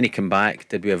know, when he came back,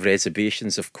 did we have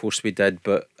reservations? Of course we did.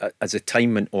 But as the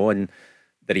time went on,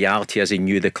 the reality is he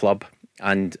knew the club.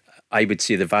 And I would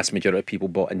say the vast majority of people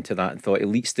bought into that and thought at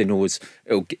least he knows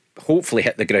it'll hopefully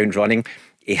hit the ground running.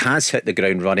 He has hit the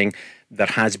ground running. There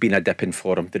has been a dip in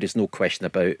form. There is no question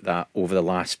about that over the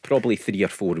last probably 3 or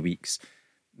 4 weeks.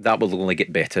 That will only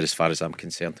get better as far as I'm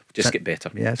concerned. Just get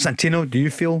better. Yeah, Santino, do you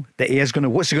feel that he is going to,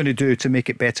 what's he going to do to make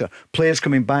it better? Players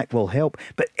coming back will help,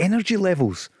 but energy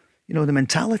levels, you know, the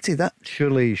mentality, that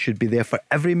surely should be there for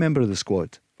every member of the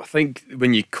squad. I think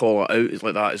when you call it out, it's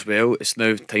like that as well. It's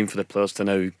now time for the players to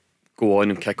now go on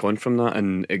and kick on from that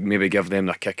and maybe give them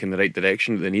a kick in the right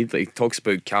direction that they need. Like he talks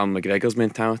about Callum McGregor's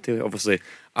mentality. Obviously,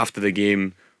 after the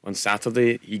game on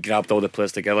Saturday, he grabbed all the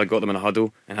players together, got them in a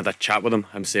huddle and had a chat with them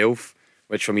himself,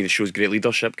 which for me shows great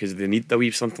leadership because they need to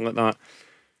weave something like that.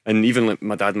 And even like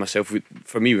my dad and myself,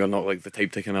 for me, we're not like the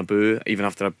type to kind of boo even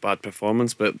after a bad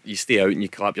performance, but you stay out and you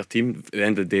clap your team. At the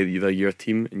end of the day, they're your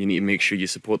team and you need to make sure you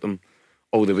support them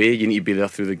all the way. You need to be there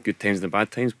through the good times and the bad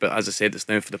times. But as I said, it's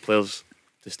now for the players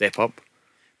to step up.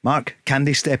 Mark, can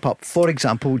they step up? For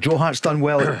example, Joe Hart's done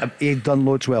well, he'd done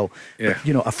loads well. Yeah. But,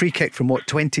 you know, a free kick from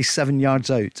 27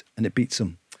 yards out and it beats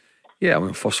him. Yeah, I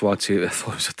mean, first of all, I'd say I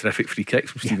thought it was a terrific free kick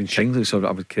from Stephen Kingsley, so I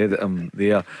would credit him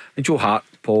there. And Joe Hart,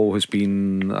 Paul, has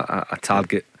been a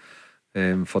target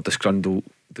for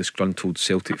disgruntled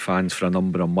Celtic fans for a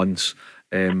number of months.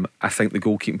 I think the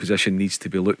goalkeeping position needs to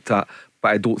be looked at,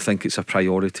 but I don't think it's a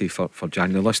priority for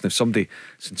January. Listen, if somebody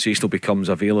sensational becomes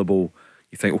available,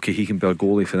 you think, okay, he can be our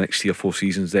goalie for the next 3 or 4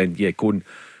 seasons, then yeah, go and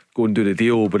do the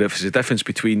deal. But if it's a difference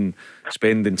between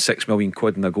spending £6 million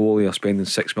on a goalie or spending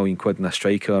 £6 million on a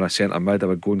striker or a centre mid, I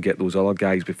would go and get those other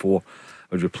guys before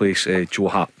I would replace Joe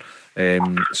Hart.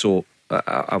 So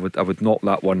I would knock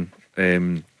that one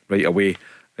right away.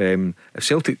 If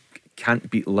Celtic can't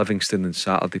beat Livingston on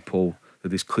Saturday, Paul,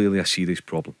 there is clearly a serious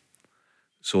problem.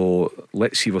 So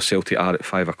let's see where Celtic are at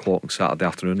 5 o'clock on Saturday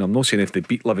afternoon. I'm not saying if they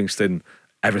beat Livingston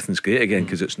everything's great again,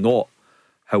 because it's not.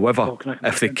 However,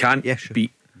 if they can't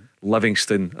beat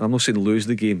Livingston, and I'm not saying lose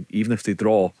the game, even if they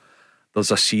draw,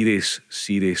 there's a serious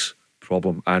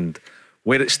problem. And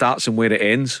where it starts and where it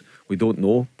ends, we don't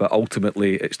know. But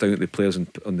ultimately, it's down to the players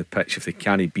on the pitch if they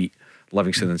can't beat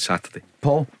Livingston on Saturday.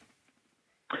 Paul?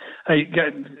 Sorry,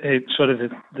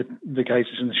 the guys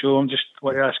that's in the show, I'm just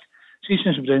want to ask, see,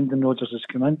 since Brendan Rodgers has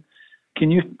come in,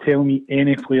 can you tell me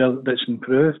any player that's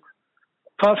improved?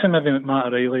 Apart from maybe Matt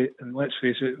O'Reilly, and let's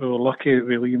face it, we were lucky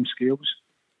with Liam Scales,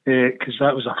 because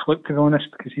that was a fluke, to be honest,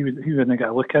 because he wouldn't get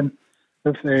a look in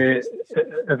if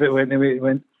it went the way it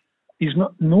went.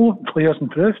 No players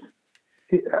improved.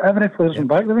 Every player's been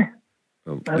back the way.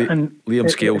 Well,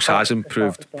 Liam Scales has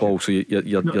improved, Paul. So you're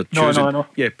choosing. No.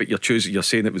 Yeah, but you're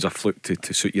saying it was a fluke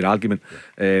to suit your argument.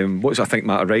 I think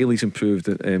Matt O'Reilly's improved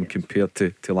compared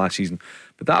to last season.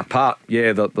 But that apart,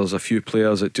 yeah, there's a few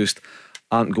players that just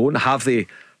aren't going. Have they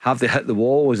hit the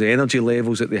wall? Was the energy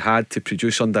levels that they had to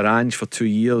produce under Ange for 2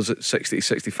 years at 60 to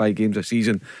 65 games a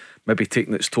season maybe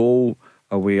taking its toll?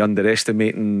 Are we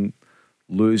underestimating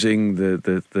losing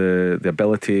the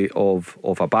ability of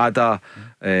Abada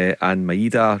and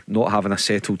Maeda, not having a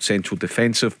settled central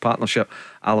defensive partnership?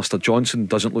 Alistair Johnson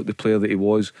doesn't look the player that he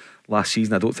was last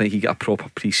season. I don't think he got a proper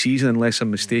pre-season unless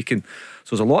I'm mistaken.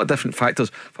 So there's a lot of different factors.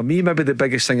 For me, maybe the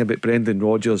biggest thing about Brendan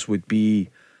Rodgers would be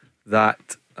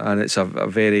that, and it's a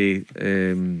very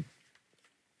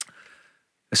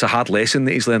it's a hard lesson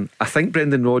that he's learned. I think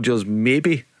Brendan Rodgers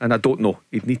maybe, and I don't know,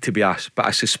 he'd need to be asked, but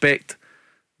I suspect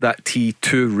that he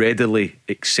too readily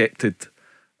accepted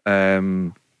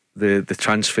the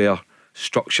transfer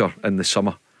structure in the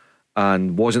summer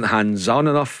and wasn't hands-on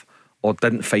enough or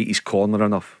didn't fight his corner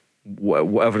enough,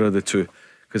 whatever of the two.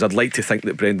 Because I'd like to think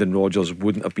that Brendan Rodgers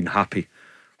wouldn't have been happy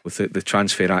with the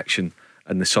transfer action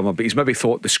in the summer, but he's maybe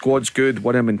thought the squad's good,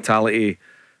 winning mentality,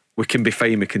 we can be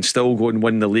fine, we can still go and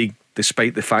win the league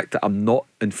despite the fact that I'm not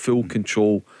in full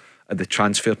control of the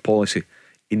transfer policy.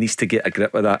 He needs to get a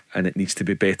grip of that, and it needs to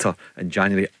be better in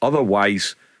January.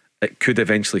 Otherwise, it could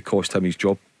eventually cost him his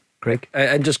job. Craig?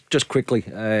 And just quickly,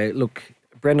 look,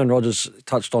 Brendan Rodgers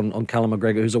touched on Callum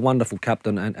McGregor, who's a wonderful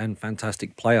captain and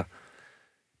fantastic player.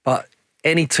 But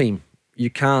any team, you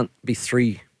can't be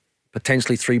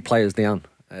potentially three players down,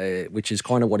 which is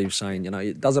kind of what he was saying. You know,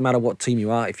 it doesn't matter what team you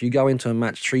are. If you go into a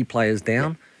match 3 players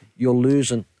down, you're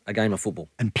losing a game of football.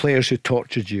 And players who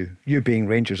tortured you being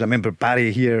Rangers. I remember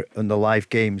Barry here on the live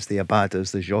games, the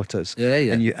Abadas, the Jotas. Yeah.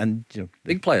 And you know,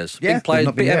 big players, and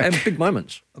big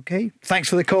moments. Okay, thanks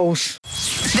for the calls.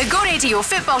 The Go Radio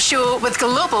Football Show with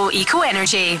Global Eco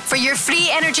Energy. For your free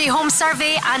energy home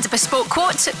survey and bespoke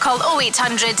quote, call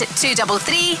 0800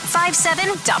 233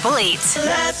 5788.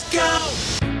 Let's go!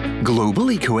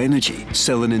 Global Eco Energy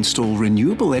sell and install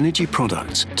renewable energy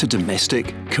products to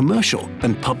domestic, commercial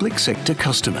and public sector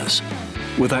customers.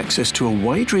 With access to a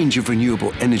wide range of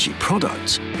renewable energy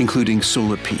products, including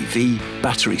solar PV,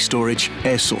 battery storage,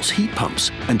 air source heat pumps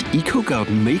and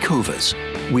eco-garden makeovers,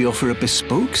 we offer a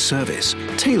bespoke service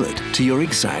tailored to your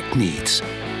exact needs.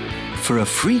 For a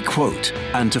free quote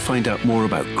and to find out more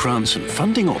about grants and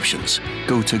funding options,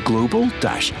 go to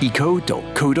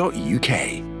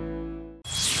global-eco.co.uk.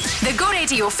 The Go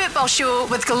Radio Football Show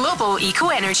with Global Eco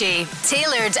Energy.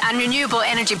 Tailored and renewable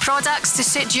energy products to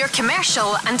suit your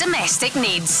commercial and domestic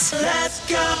needs. Let's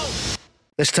go!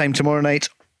 This time tomorrow night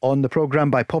on the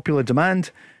programme by popular demand,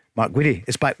 Mark Guidi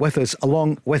is back with us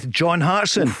along with John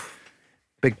Hartson.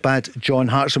 Big bad John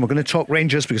Hartson. We're going to talk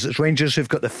Rangers because it's Rangers who've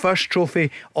got the first trophy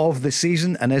of the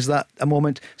season. And is that a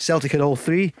moment? Celtic had all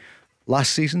 3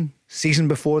 last season. Season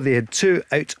before they had 2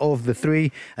 out of the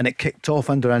 3, and it kicked off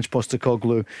under Ange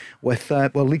Postecoglou with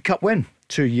League Cup win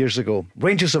 2 years ago.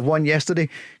 Rangers have won yesterday.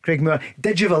 Craig Moore,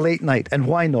 did you have a late night, and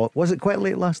why not? Was it quite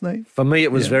late last night? For me,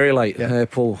 it was very late,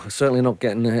 Paul. Certainly not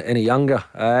getting any younger.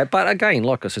 But again,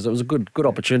 like I said, it was a good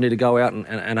opportunity to go out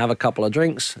and have a couple of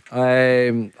drinks.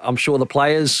 I'm sure the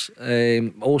players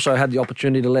also had the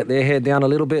opportunity to let their hair down a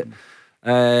little bit,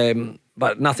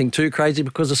 but nothing too crazy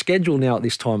because the schedule now at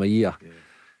this time of year.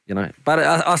 You know, but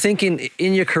I think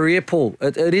in your career, Paul,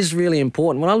 it is really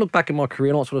important. When I look back at my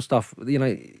career and all that sort of stuff, you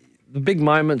know, the big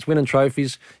moments, winning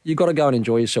trophies, you've got to go and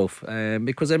enjoy yourself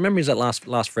because they're memories that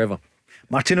last forever.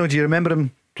 Martino, do you remember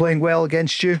him playing well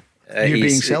against you? You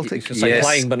being Celtic? Yes.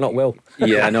 Playing, but not well.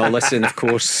 Yeah, no, listen, of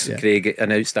course, Craig,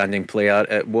 an outstanding player.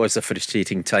 It was a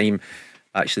frustrating time.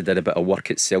 I actually did a bit of work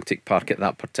at Celtic Park at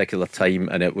that particular time,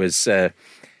 and it was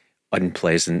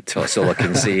unpleasant, that's all I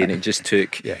can say, and it just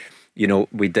took... You know,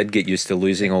 we did get used to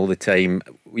losing all the time.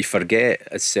 We forget,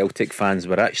 as Celtic fans,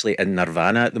 we're actually in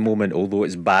nirvana at the moment, although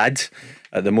it's bad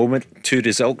at the moment. 2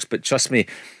 results, but trust me,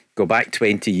 go back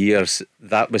 20 years,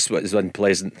 that was what was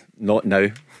unpleasant, not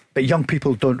now. But young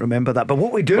people don't remember that. But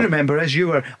what we do remember is you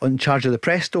were in charge of the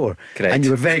press store. Correct. And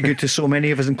you were very good to so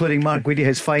many of us, including Mark Guidi,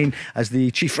 his fine as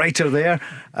the chief writer there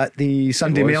at the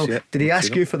Sunday Mail. Yeah. Did he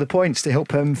ask you for the points to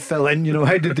help him fill in? You know,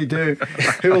 how did he do?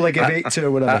 Who will I give 8 to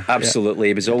or whatever? Absolutely.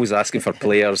 He was always asking for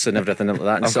players and everything like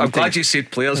that. And I'm glad you said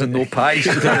players and no pies.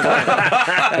 It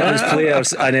was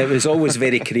players, and it was always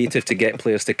very creative to get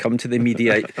players to come to the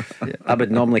media. I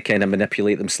would normally kind of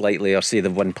manipulate them slightly or say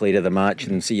they've won player of the match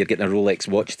and say you're getting a Rolex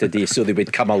watch today, so they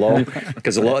would come along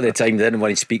because a lot of the time they didn't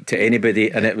want to speak to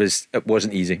anybody, and it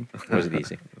wasn't easy.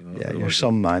 Yeah, you're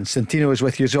some man. Santino was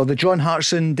with you as well. The John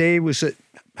Hartson day, was it?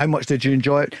 How much did you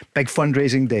enjoy it? Big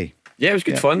fundraising day. Yeah, it was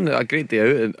good fun. A great day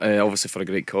out, and obviously for a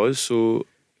great cause. So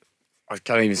I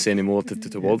can't even say any more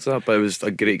towards that. But it was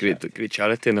a great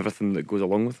charity, and everything that goes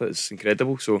along with it is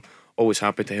incredible. So always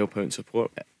happy to help out and support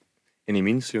any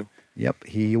means. So. Yep,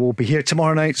 he will be here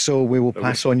tomorrow night, so we will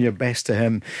pass on your best to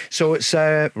him. So it's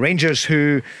Rangers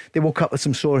who, they woke up with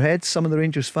some sore heads, some of the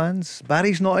Rangers fans.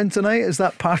 Barry's not in tonight, is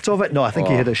that part of it? No, I think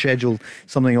he had a scheduled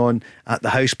something on at the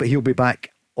house, but he'll be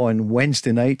back on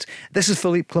Wednesday night. This is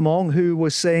Philippe Clement, who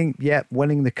was saying,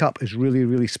 winning the cup is really,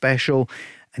 really special,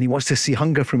 and he wants to see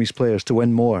hunger from his players to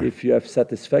win more. If you have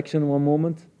satisfaction one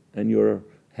moment and you're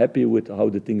happy with how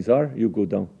the things are, you go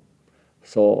down.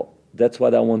 So that's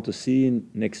what I want to see in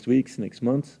next weeks, next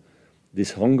months.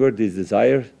 This hunger, this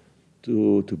desire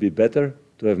to be better,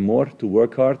 to have more, to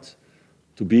work hard,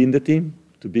 to be in the team,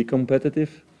 to be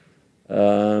competitive.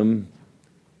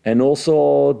 And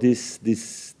also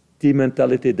this team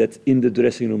mentality that's in the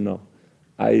dressing room now.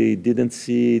 I didn't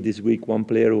see this week one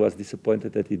player who was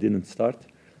disappointed that he didn't start.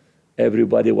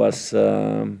 Everybody was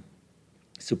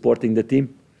supporting the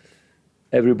team.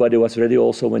 Everybody was ready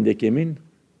also when they came in.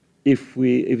 If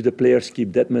the players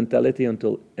keep that mentality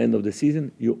until end of the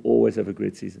season, you always have a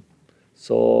great season.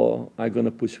 So I'm going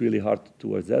to push really hard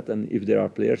towards that. And if there are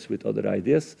players with other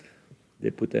ideas, they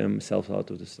put themselves out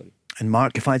of the study. And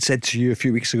Mark, if I'd said to you a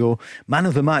few weeks ago, man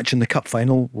of the match in the cup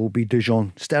final will be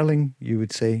Dujon Sterling, you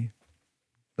would say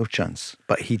no chance.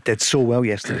 But he did so well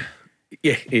yesterday.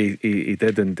 Yeah, he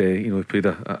did, and he played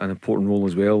an important role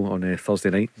as well on Thursday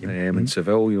night in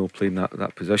Seville. Playing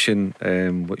that position,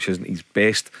 which isn't his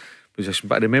best position.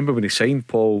 But I remember when he signed,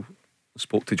 Paul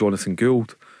spoke to Jonathan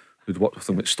Gould, who'd worked with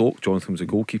him at Stoke. Jonathan was a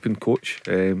goalkeeping coach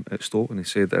at Stoke, and he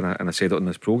said, and I said it on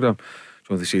this programme,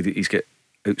 Jonathan said that he's got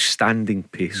outstanding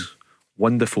pace,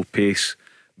 wonderful pace,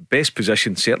 best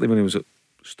position. Certainly when he was at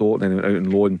Stoke and then he went out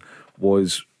on loan,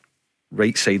 was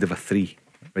right side of a three,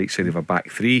 right side of a back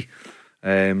three.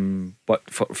 But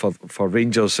for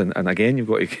Rangers, and again you've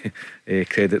got to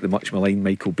credit the much maligned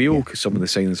Michael Beale, because some of the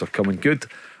signings are coming good.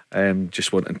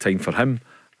 Just wanting time for him,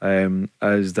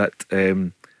 is that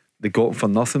they got him for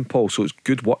nothing, Paul. So it's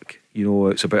good work.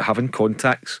 It's about having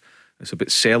contacts. It's about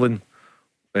selling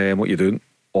what you're doing.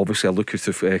 Obviously a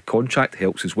lucrative contract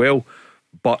helps as well.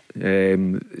 But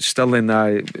still, in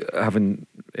having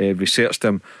researched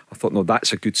him, I thought, no,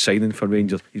 that's a good signing for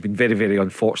Rangers. He's been very, very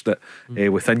unfortunate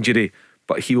with injury,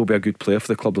 but he will be a good player for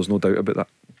the club. There's no doubt about that.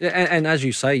 Yeah, and as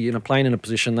you say, playing in a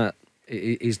position that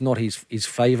is not his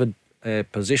favoured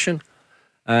position,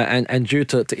 and due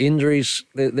to injuries,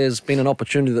 there's been an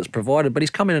opportunity that's provided. But he's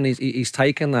come in and he's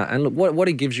taken that. And look, what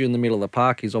he gives you in the middle of the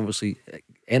park is obviously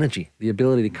energy, the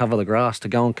ability to cover the grass, to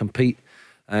go and compete.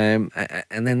 And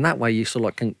then that way you sort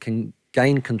of like can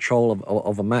gain control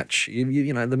of a match. The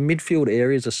midfield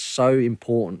areas are so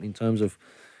important in terms of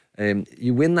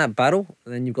you win that battle,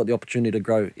 and then you've got the opportunity to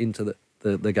grow into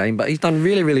the game. But he's done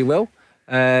really, really well.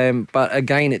 But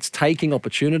again, it's taking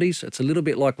opportunities. It's a little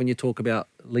bit like when you talk about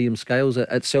Liam Scales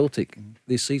at Celtic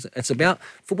this season. It's about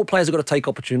football players have got to take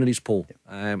opportunities, Paul.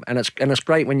 And it's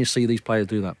great when you see these players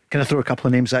do that. Can I throw a couple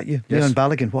of names at you? Yes. Leon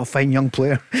Balogun, what a fine young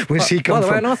player. Where's he come from? By the way,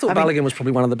 from? and I thought Balogun was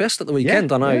probably one of the best at the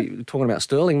weekend. I know you're talking about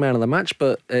Sterling, man of the match,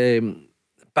 but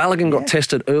Balogun got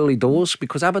tested early doors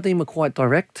because Aberdeen were quite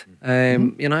direct,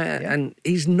 and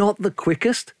he's not the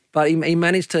quickest, but he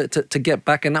managed to get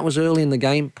back, and that was early in the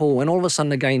game, Paul. And all of a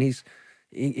sudden, again,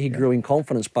 he grew in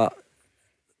confidence, but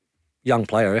young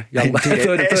player,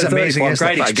 it's amazing.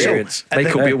 Great experience.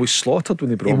 Michael Beale was slaughtered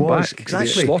when they brought him back.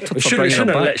 Exactly.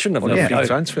 Shouldn't have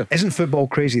transfer. Isn't football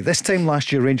crazy? This time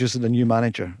last year, Rangers had a new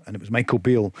manager, and it was Michael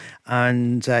Beale,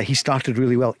 and he started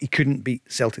really well. He couldn't beat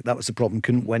Celtic. That was the problem.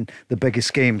 Couldn't win the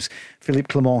biggest games. Philippe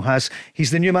Clement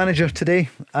he's the new manager today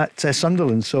at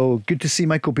Sunderland. So good to see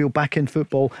Michael Beale back in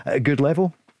football at a good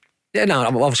level. Yeah, no,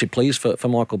 I'm obviously pleased for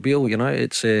Michael Beale.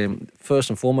 It's first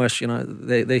and foremost,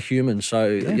 they're human.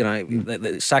 So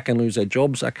they sack and lose their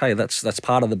jobs. Okay, that's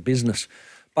part of the business.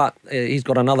 But he's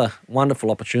got another wonderful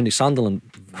opportunity. Sunderland,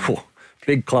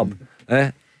 big club,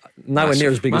 nowhere near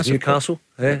as big as Newcastle.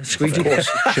 Squeegee,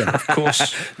 of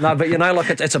course. No, but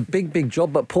it's a big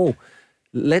job. But Paul,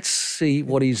 let's see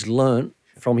what he's learnt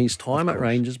from his time at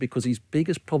Rangers, because his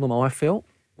biggest problem, I felt,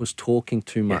 was talking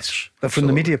too much. Yes. But from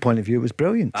the media point of view, it was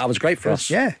brilliant. It was great for us.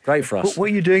 Yeah, great for us.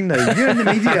 What are you doing now? You're in the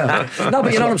media. No,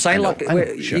 but you know what I'm saying.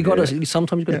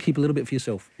 Sometimes you've got to keep a little bit for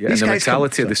yourself. Yeah, and the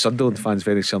mentality of the Sunderland fans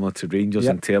very similar to Rangers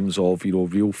in terms of real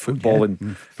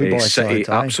footballing. City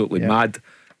absolutely mad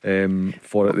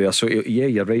for it there. So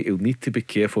you're right. He'll need to be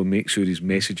careful and make sure his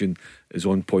messaging is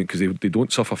on point, because they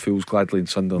don't suffer fools gladly in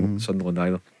Sunderland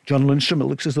either. John Lundstrom, it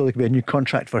looks as though there could be a new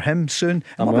contract for him soon.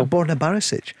 And what about Borna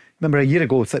Barisic? Remember a year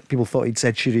ago people thought he'd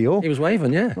said cheerio. He was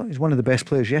waving, yeah. Well, he's one of the best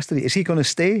players yesterday. Is he going to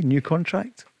stay? New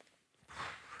contract?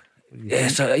 Yeah,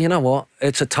 so you know what?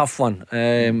 It's a tough one,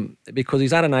 because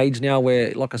he's at an age now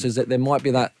where, like I said, there might be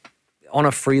that, on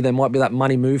a free, there might be that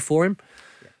money move for him.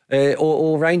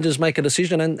 Or Rangers make a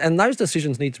decision, and those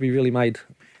decisions need to be really made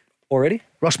already.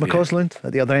 Ross McCausland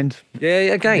at the other end. Yeah,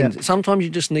 again, sometimes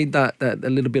you just need that a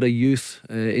little bit of youth,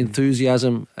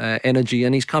 enthusiasm, energy,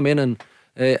 and he's come in and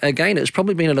again, it's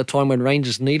probably been at a time when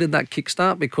Rangers needed that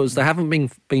kickstart, because they haven't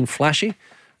been flashy,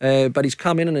 but he's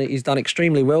come in and he's done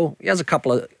extremely well. He has a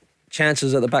couple of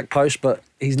chances at the back post, but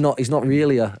he's not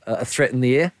really a threat in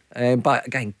the air. But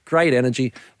again, great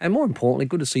energy, and more importantly,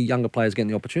 good to see younger players getting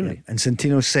the opportunity. Yeah. And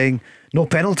Santino's saying no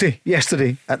penalty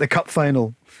yesterday at the cup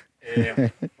final. Yeah, I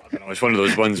don't know, it's one of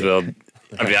those ones where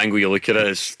every angle you look at it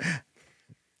is,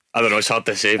 I don't know, it's hard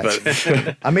to say,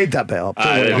 but I made that bit up.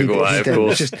 Of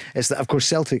course. It's that, of course,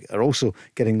 Celtic are also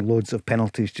getting loads of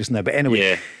penalties just now. But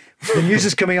anyway, the news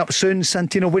is coming up soon.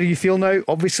 Santino, where do you feel now?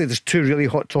 Obviously, there's two really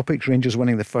hot topics: Rangers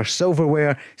winning the first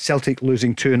silverware, Celtic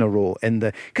losing two in a row.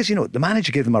 Because the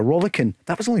manager gave them a rollicking.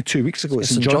 That was only 2 weeks ago at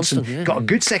St Johnstone. Got a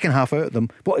good second half out of them.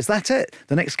 But is that it?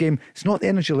 The next game, it's not the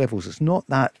energy levels. It's not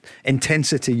that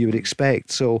intensity you would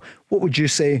expect. So, what would you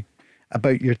say?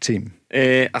 about your team?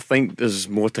 I think there's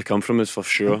more to come from us for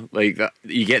sure. Like that,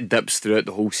 you get dips throughout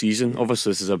the whole season.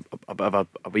 Obviously, this is a bit of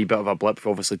a wee bit of a blip.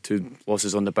 Obviously, 2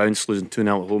 losses on the bounce, losing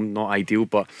 2-0 at home, not ideal,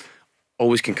 but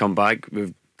always can come back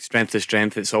with strength to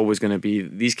strength. It's always going to be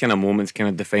these kind of moments kind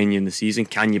of define you in the season.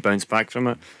 Can you bounce back from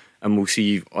it? And we'll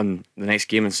see on the next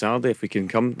game on Saturday if we can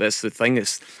come. That's the thing.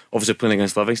 It's obviously playing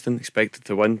against Livingston, expected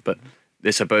to win, but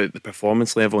it's about the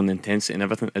performance level and the intensity and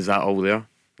everything. Is that all there?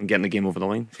 And getting the game over the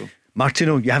line. So,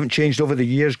 Martino, you haven't changed over the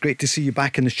years. Great to see you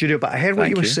back in the studio. But I heard what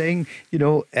you were saying. You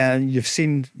know, and you've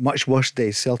seen much worse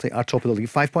days. Celtic are top of the league,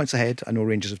 5 points ahead. I know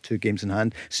Rangers have 2 games in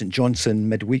hand. St Johnstone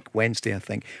midweek Wednesday, I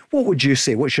think. What would you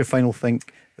say? What's your final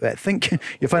your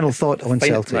final thought on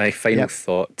Celtic? My final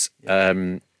thought.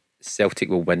 Celtic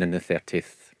will win on the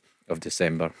 30th of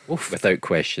December. Without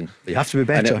question. They have to be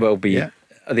better. And it will be.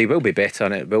 They will be better,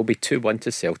 and it will be 2-1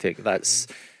 to Celtic. That's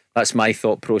my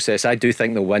thought process. I do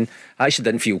think they'll win. I actually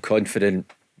didn't feel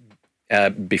confident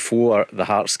before the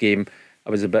Hearts game.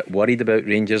 I was a bit worried about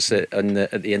Rangers at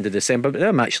the end of December, but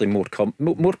I'm actually more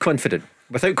confident,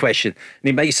 without question. And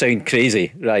it might sound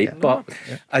crazy, right? But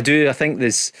I think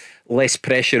there's less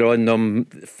pressure on them.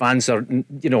 Fans are,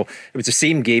 it was the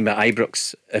same game at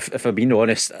Ibrox. If I'm being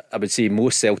honest, I would say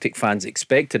most Celtic fans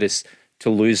expected us to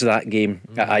lose that game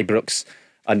at Ibrox.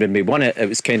 And when we won it, it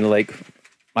was kind of like,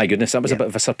 my goodness, that was a bit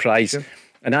of a surprise. Sure.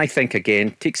 And I think,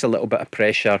 again, takes a little bit of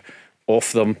pressure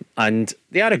off them. And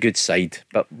they are a good side.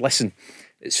 But listen,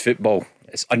 it's football.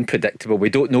 It's unpredictable.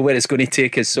 We don't know where it's going to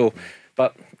take us.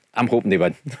 But I'm hoping they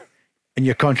win. In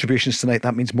your contributions tonight,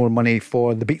 that means more money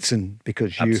for the Beatson,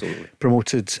 because you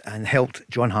promoted and helped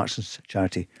John Hartson's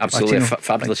charity. Absolutely.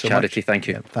 Fabulous charity. Thank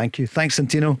you. Thank you. Thanks,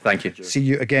 Santino. Thank you. See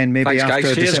you again maybe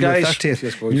after December 30th.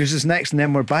 Cheers, News is next, and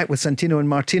then we're back with Santino and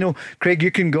Martino. Craig,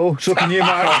 you can go. So can you,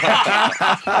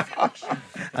 Mark.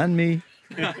 And me.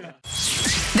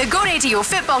 The Go Radio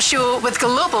Football Show with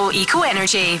Global Eco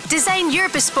Energy. Design your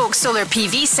bespoke solar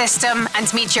PV system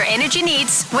and meet your energy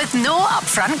needs with no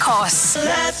upfront costs.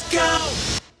 Let's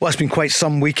go! Well, it's been quite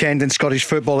some weekend in Scottish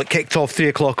football. It kicked off 3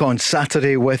 o'clock on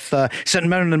Saturday with St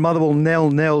Mirren and Motherwell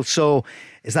 0-0. So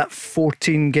is that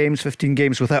 15 games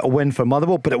without a win for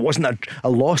Motherwell? But it wasn't a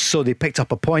loss, so they picked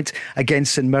up a point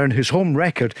against St Mirren, whose home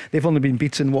record, they've only been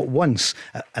beaten once,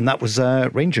 and that was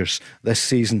Rangers this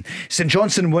season. St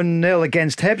Johnstone 1-0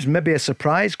 against Hibs, maybe a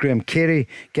surprise. Graham Carey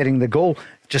getting the goal,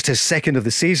 just his second of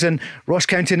the season. Ross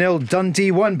County 0, Dundee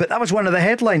 1, but that was one of the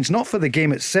headlines, not for the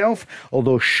game itself,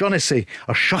 although Shaughnessy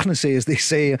as they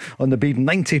say on the beat,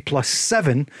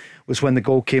 90+7 was when the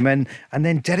goal came in. And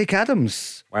then Derek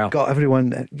Adams got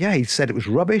everyone, he said it was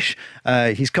rubbish.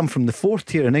 He's come from the 4th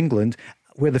tier in England,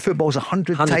 where the football's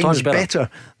 100 times better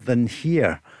than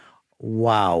here.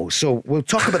 Wow. So we'll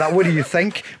talk about that. What do you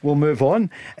think? We'll move on.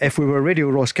 If we were Radio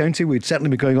Ross County, we'd certainly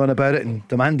be going on about it and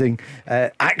demanding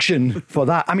action for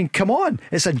that. I mean, come on.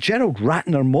 It's a Gerald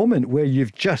Ratner moment where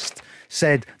you've just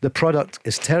said the product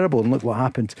is terrible, and look what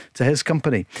happened to his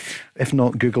company. If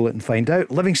not, Google it and find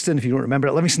out. Livingston, if you don't remember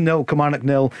it, Livingston 0, Kilmarnock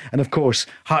 0, and of course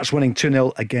Hearts winning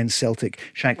 2-0 against Celtic.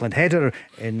 Shankland header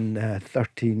in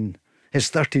his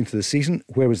 13th of the season.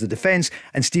 Where was the defence?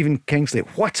 And Stephen Kingsley,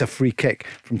 what a free kick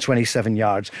from 27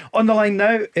 yards. On the line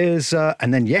now is,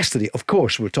 and then yesterday, of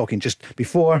course, we were talking just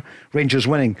before, Rangers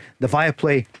winning the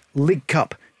Viaplay League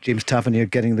Cup. James Tavernier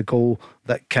getting the goal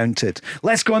that counted.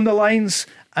 Let's go on the lines,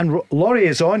 and Laurie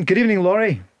is on. Good evening,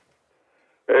 Laurie.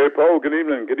 Hey, Paul, good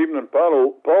evening. Good evening,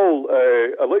 panel. Paul,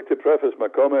 I'd like to preface my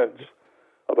comments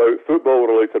about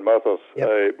football-related matters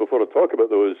before I talk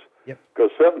about those, because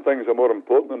certain things are more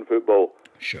important than football.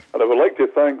 Sure. And I would like to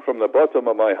thank from the bottom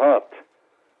of my heart,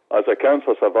 as a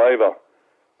cancer survivor,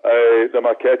 the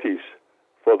Marchettis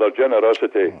for their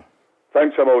generosity.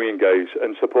 Thanks a million, guys,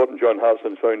 in supporting John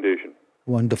Hartson's Foundation.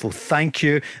 Wonderful, thank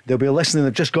you. They'll be listening.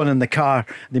 They've just gone in the car.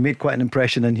 They made quite an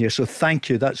impression in here, so thank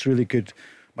you. That's really good.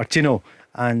 Martino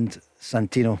and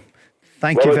Santino,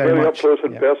 thank you very much. Very up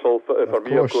close and personal for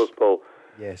me, of course, Paul.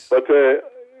 Yes. But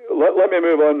let me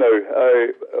move on now.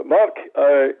 Mark,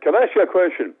 can I ask you a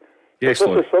question? Yes, this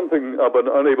Lord. is something I've been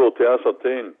unable to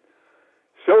ascertain.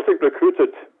 Celtic recruited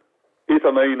 8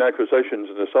 or 9 acquisitions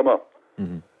in the summer.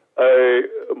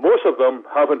 Mm-hmm. Most of them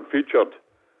haven't featured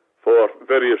for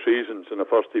various reasons in the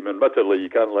first team. Admittedly, you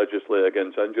can't legislate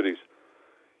against injuries.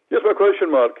 Here's my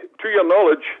question, Mark. To your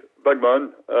knowledge, big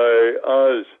man,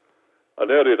 as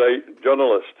an erudite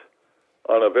journalist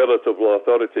and a veritable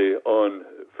authority on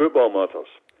football matters,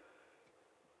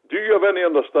 do you have any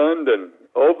understanding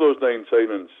of those 9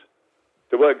 signings?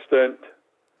 To what extent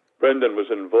Brendan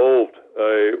was involved?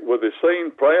 Were they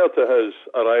signed prior to his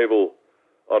arrival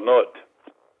or not?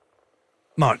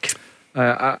 Mark?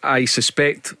 I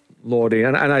suspect Laurie,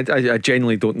 and I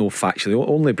genuinely don't know factually.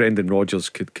 Only Brendan Rodgers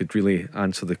could really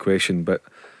answer the question, but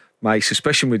my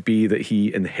suspicion would be that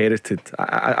he inherited.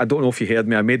 I don't know if you heard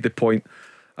me. I made the point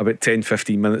about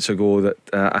 10-15 minutes ago that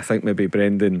I think maybe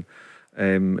Brendan,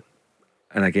 and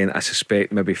again I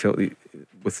suspect maybe felt that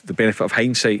with the benefit of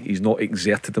hindsight he's not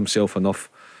exerted himself enough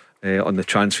on the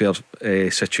transfer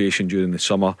situation during the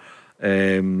summer.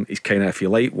 He's kind of, if you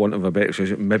like, want of a better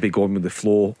expression, maybe gone with the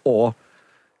flow, or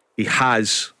he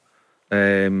has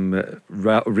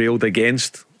railed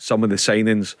against some of the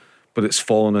signings, but it's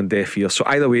fallen on deaf ears. So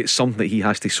either way, it's something that he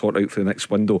has to sort out for the next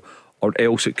window, or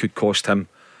else it could cost him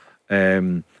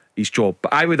his job.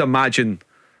 But I would imagine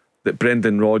that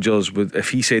Brendan Rodgers would, if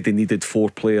he said they needed 4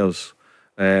 players,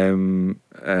 would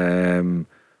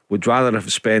rather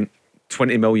have spent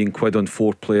 20 million quid on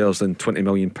 4 players than 20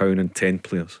 million pound on 10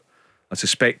 players. I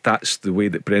suspect that's the way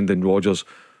that Brendan Rodgers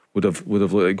would have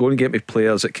looked at. Go and get me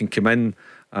players that can come in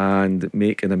and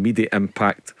make an immediate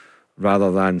impact,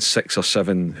 rather than 6 or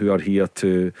 7 who are here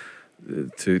to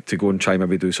go and try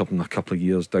maybe do something a couple of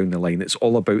years down the line. It's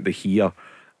all about the here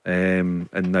and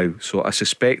now. So I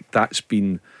suspect that's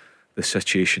been the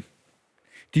situation.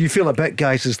 Do you feel a bit,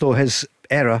 guys, as though his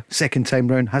era, second time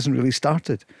round, hasn't really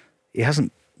started? He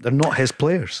hasn't. They're not his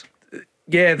players.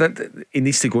 Yeah, that he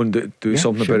needs to go and do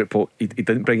something about it. But he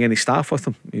didn't bring any staff with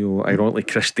him. Ironically,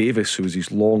 Chris Davis, who was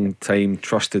his long time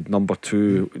trusted number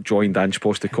 2, joined Ange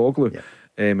Postecoglou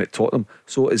at Tottenham.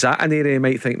 So is that an area you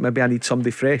might think maybe I need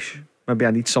somebody fresh? Maybe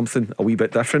I need something a wee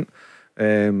bit different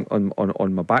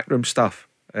on my backroom stuff.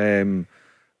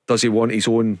 Does he want his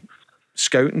own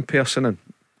scouting person in?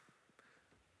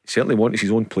 He certainly wants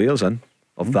his own players in.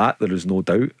 Of that there is no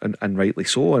doubt, and rightly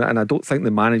so. And I don't think the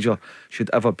manager should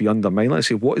ever be undermined. Let's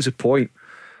say, what is the point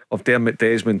of Dermot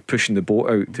Desmond pushing the boat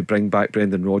out to bring back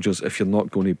Brendan Rodgers if you're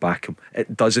not going to back him?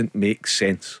 It doesn't make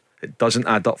sense. It doesn't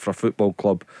add up for a football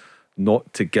club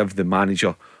not to give the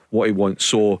manager what he wants.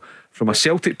 So from a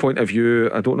Celtic point of view,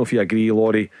 I don't know if you agree,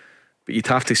 Laurie, but you'd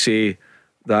have to say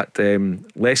that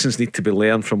lessons need to be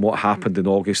learned from what happened in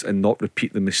August and not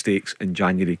repeat the mistakes in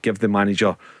January. Give the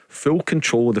manager full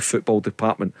control of the football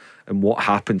department and what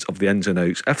happens of the ins and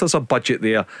outs. If there's a budget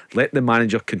there, let the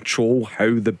manager control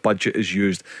how the budget is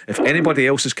used. If anybody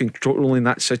else is controlling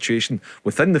that situation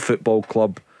within the football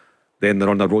club, then they're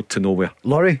on the road to nowhere.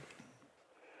 Laurie?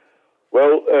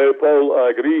 Well, Paul, I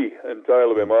agree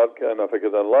entirely with Mark, and if I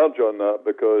could enlarge on that,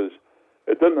 because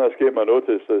it didn't escape my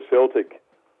notice that Celtic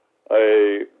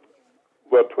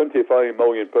were £25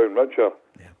 million richer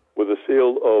with the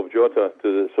sale of Jota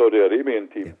to the Saudi Arabian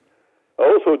team. I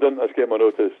also didn't escape my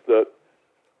notice that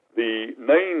the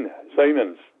 9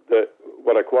 signings that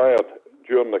were acquired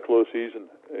during the close season,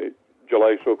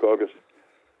 July/August,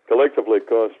 collectively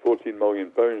cost £14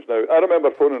 million. Now, I remember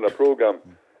phoning a programme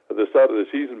at the start of the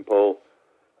season, Paul,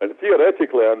 and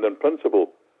theoretically and in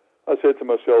principle, I said to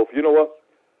myself, you know what,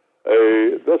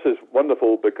 this is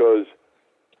wonderful, because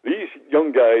these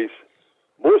young guys,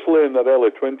 mostly in their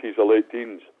early 20s or late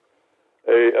teens,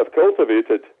 have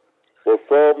cultivated or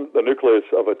formed the nucleus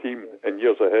of a team in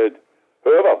years ahead.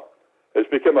 However, it's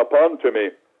become apparent to me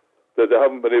that they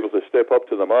haven't been able to step up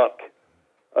to the mark.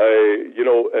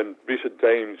 In recent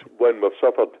times when we've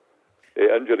suffered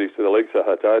injuries to the likes of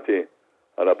Hatate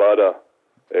and Abada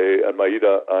and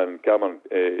Maeda and Cameron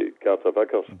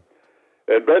Carter-Vickers.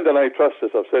 And Brendan, I trust,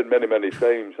 as I've said many, many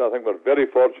times, I think we're very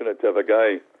fortunate to have a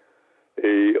guy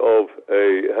of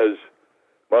his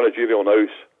managerial nous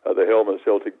at the helm at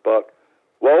Celtic Park.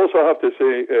 Well, I also have to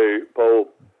say, Paul,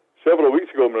 several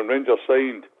weeks ago when Rangers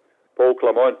signed Paul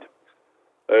Clement,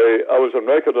 I was on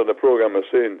record on the programme as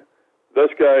saying, this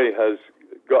guy has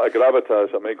got a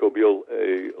gravitas that Michael Beale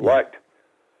lacked.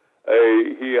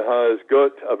 He has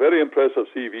got a very impressive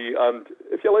CV and,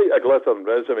 if you like, a glittering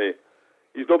resume.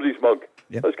 He's nobody's mug.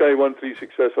 Yep. This guy won 3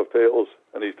 successive titles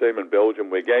in his time in Belgium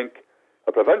with Genk,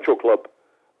 a provincial club,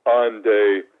 and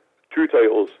 2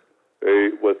 titles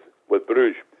with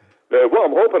Bruges. Now, what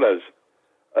I'm hoping is,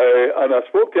 and I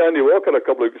spoke to Andy Walker a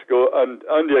couple of weeks ago, and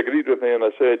Andy agreed with me, and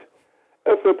I said,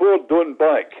 if the board don't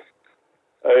back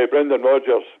Brendan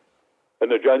Rodgers in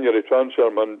the January transfer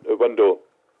window,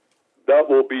 that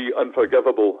will be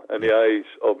unforgivable in the eyes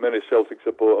of many Celtic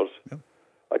supporters. Yep.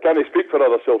 I can't speak for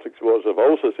other Celtic supporters. I've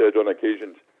also said on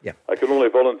occasions, I can only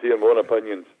volunteer my own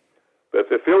opinions. But if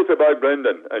they fail to buy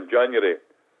Brendan in January,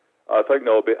 I think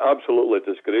that will be absolutely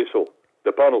disgraceful.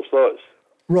 The panel's thoughts.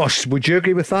 Ross, would you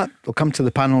agree with that? We'll come to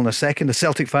the panel in a second. The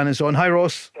Celtic fan is on. Hi,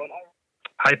 Ross.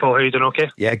 Hi, Paul. How are you doing? Okay?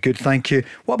 Yeah, good, thank you.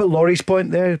 What about Laurie's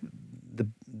point there?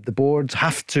 The boards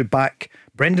have to back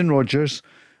Brendan Rodgers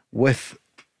with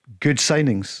good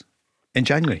signings. in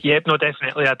January? Yep, no,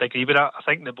 definitely, I'd agree with that. I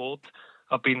think the board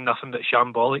have been nothing but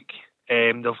shambolic.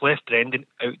 They've left Brendan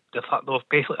out. They've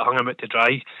basically hung him out to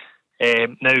dry.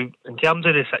 Now, in terms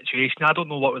of the situation, I don't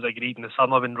know what was agreed in the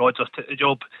summer when Rodgers took the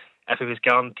job, if he was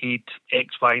guaranteed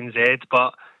X, Y and Z,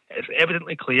 but it's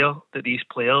evidently clear that these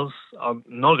players are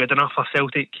not good enough for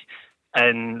Celtic,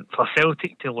 and for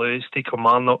Celtic to lose to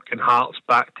Kilmarnock and Hearts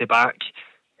back to back,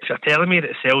 if you're telling me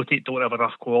that Celtic don't have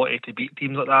enough quality to beat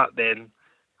teams like that, then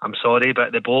I'm sorry,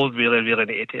 but the board really need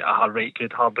to take a right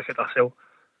good hard look at themselves.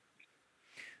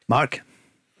 Mark?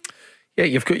 Yeah,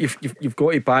 you've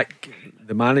got to back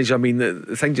the manager. I mean,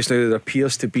 the thing just now, there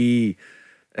appears to be,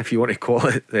 if you want to call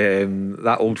it,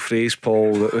 that old phrase,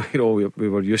 Paul, that we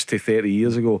were used to 30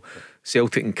 years ago,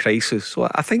 Celtic in crisis. So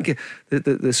I think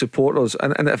the supporters,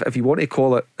 and if you want to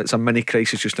call it, it's a mini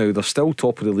crisis just now. They're still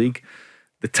top of the league.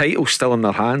 The title's still in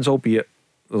their hands, albeit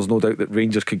there's no doubt that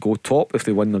Rangers could go top if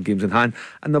they win their games in hand,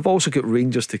 and they've also got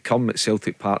Rangers to come at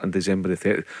Celtic Park on December the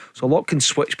 30th. So a lot can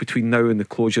switch between now and the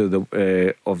closure of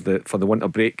the for the winter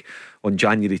break on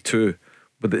January 2.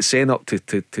 But it's saying up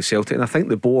to Celtic, and I think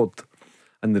the board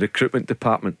and the recruitment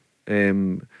department,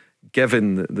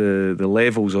 given the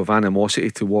levels of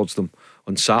animosity towards them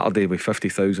on Saturday with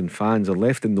 50,000 fans, are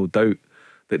left in no doubt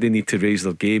that they need to raise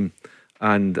their game.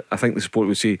 And I think the support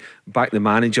would say, back the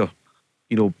manager.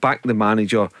 Back the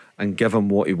manager and give him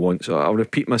what he wants. I'll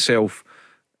repeat myself.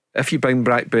 If you bring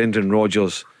back Brendan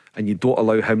Rodgers and you don't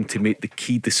allow him to make the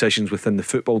key decisions within the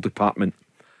football department,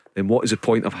 then what is the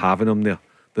point of having him there?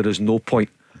 There is no point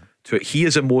to it. He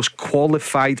is the most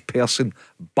qualified person,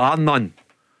 bar none,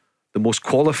 the most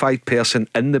qualified person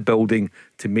in the building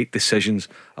to make decisions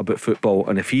about football.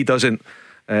 And if he doesn't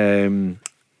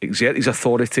exert his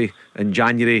authority in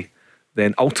January,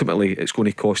 then ultimately it's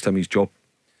going to cost him his job.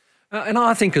 And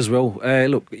I think as well,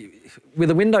 look, with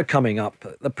the window coming up,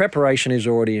 the preparation is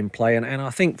already in play. And I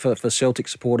think for Celtic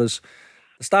supporters,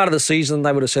 the start of the season,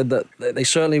 they would have said that they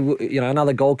certainly,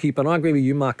 another goalkeeper. And I agree with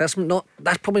you, Mark. That's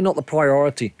probably not the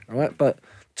priority, all right? But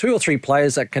 2 or 3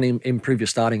 players that can improve your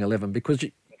starting 11, because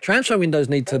transfer windows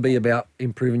need to be about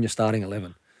improving your starting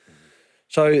 11.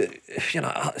 So,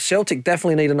 Celtic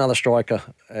definitely need another striker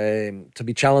to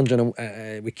be challenging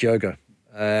with Kyogo.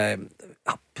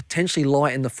 Potentially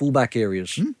light in the fullback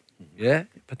areas. Yeah,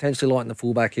 potentially light in the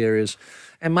fullback areas.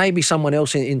 And maybe someone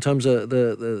else in terms of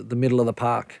the middle of the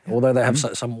park, although they have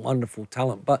some wonderful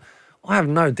talent. But I have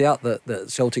no doubt that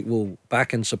Celtic will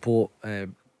back and support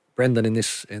Brendan in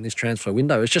this transfer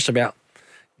window. It's just about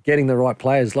getting the right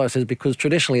players, like I said, because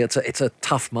traditionally it's a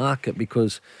tough market,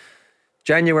 because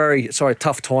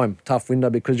tough window,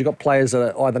 because you've got players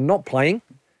that are either not playing,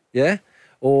 yeah,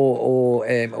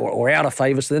 or out of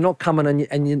favour, so they're not coming,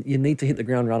 and you need to hit the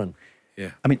ground running.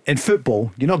 Yeah, I mean, in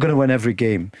football, you're not going to win every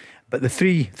game, but the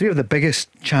three of the biggest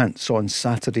chants on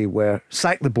Saturday were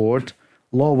sack the board,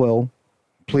 Lawwell,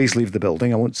 please leave the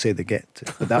building. I won't say they get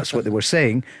to, but that's what they were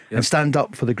saying, and stand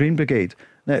up for the Green Brigade.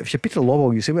 Now, if you're Peter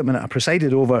Lawwell, you say, wait a minute, I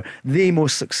presided over the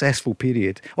most successful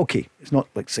period. Okay, it's not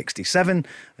like 67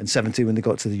 and 70 when they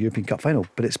got to the European Cup final,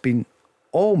 but it's been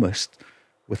almost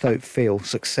without fail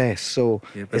success. So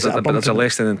but there's a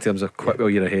lesson in terms of quit while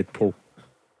you're ahead, Paul.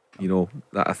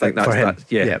 I think that's for him.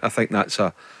 I think that's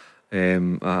a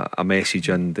message,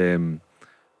 and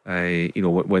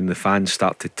when the fans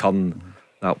start to turn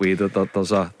that way,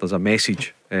 there's a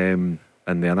message in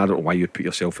there, and I don't know why you put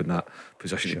yourself in that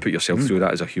position. You put yourself through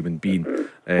that as a human being.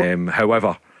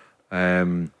 However,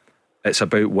 it's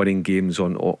about winning games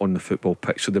on the football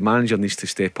pitch. So the manager needs to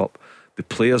step up. The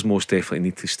players most definitely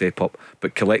need to step up,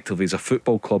 but collectively as a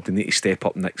football club they need to step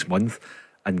up next month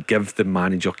and give the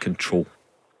manager control.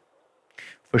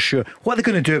 For sure. What are they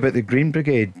going to do about the Green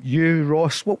Brigade? You,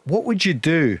 Ross, what would you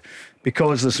do?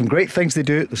 Because there's some great things they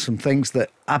do, there's some things that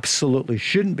absolutely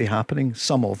shouldn't be happening,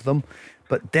 some of them,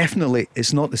 but definitely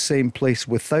it's not the same place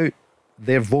without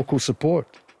their vocal support.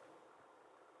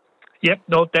 Yep,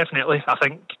 no, definitely. I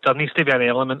think there needs to be an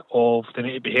element of they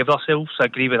need to behave themselves. I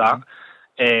agree with that.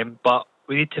 But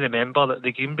we need to remember that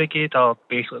the Green Brigade are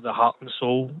basically the heart and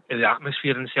soul of the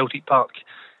atmosphere in Celtic Park,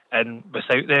 and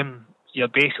without them, you're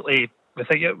basically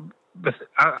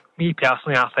me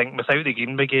personally, I think without the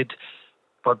Green Brigade,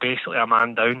 we're basically a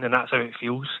man down, and that's how it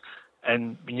feels.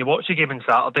 And when you watch the game on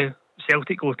Saturday,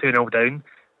 Celtic go 2-0 down.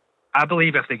 I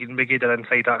believe if the Green Brigade are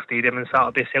inside that stadium on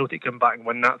Saturday, Celtic come back and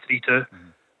win that 3-2.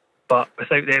 But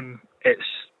without them, it's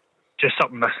just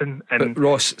something missing. And but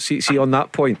Ross, see on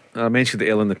that point, I mentioned it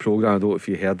earlier in the programme, I don't know if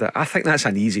you heard that, I think that's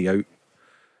an easy out.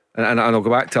 And I'll go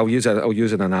back to, I'll use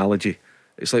an analogy.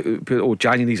 It's like, oh,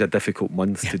 January's a difficult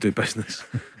month to do business.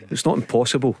 It's not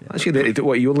impossible. Actually,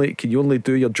 can you only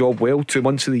do your job well 2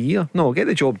 months of the year? No, get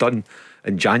the job done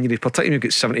in January, particularly if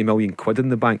you've got 70 million quid in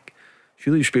the bank.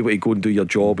 Surely you should be able to go and do your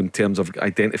job in terms of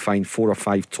identifying 4 or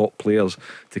 5 top players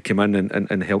to come in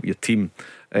and help your team.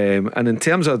 And in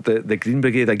terms of the Green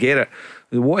Brigade, I get it.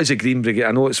 What is a Green Brigade?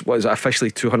 I know it's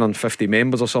officially 250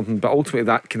 members or something, but ultimately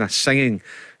that kind of singing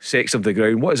sex of the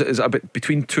ground, what is it? Is it about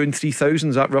between 2,000 and 3,000?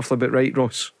 Is that roughly about right,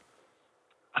 Ross?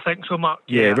 I think so, Mark.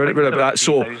 Yeah, right about that.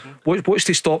 So, 3,000. what's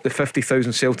to stop the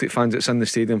 50,000 Celtic fans that's in the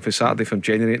stadium for Saturday from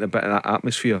generating a bit of that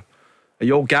atmosphere? Are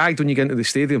you all gagged when you get into the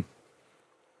stadium?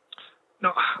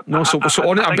 No,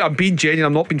 I'm being genuine.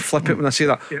 I'm not being flippant when I say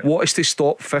that. Yeah. What is to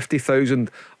stop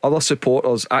 50,000 other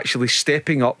supporters actually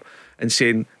stepping up and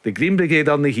saying the Green Brigade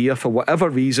aren't here for whatever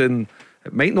reason?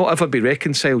 It might not ever be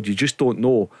reconciled, you just don't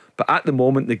know. But at the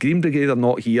moment, the Green Brigade are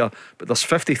not here, but there's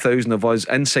 50,000 of us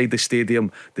inside the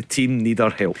stadium. The team need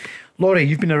our help. Laurie,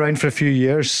 you've been around for a few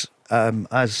years,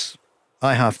 as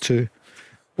I have too.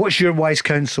 What's your wise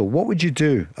counsel? What would you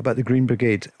do about the Green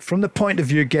Brigade from the point of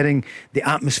view getting the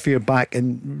atmosphere back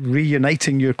and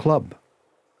reuniting your club?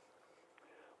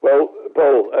 Well,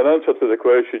 Paul, in answer to the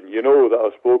question, you know that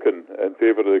I've spoken in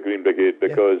favour of the Green Brigade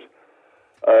because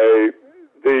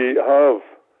they have,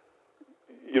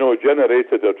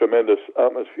 generated a tremendous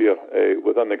atmosphere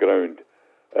within the ground.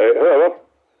 However,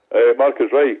 Mark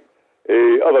is right.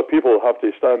 Other people have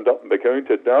to stand up and be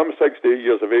counted. Now, I'm 68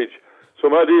 years of age, so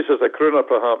my days as a crooner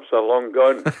perhaps are long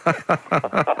gone.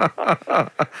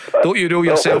 Don't you know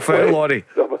yourself out, Laurie?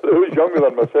 Who's younger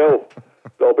than myself,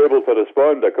 they'll be able to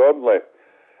respond accordingly.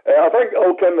 I think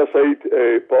all kidding aside,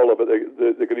 Paul, about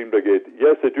the Green Brigade,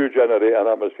 yes, they do generate an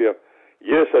atmosphere.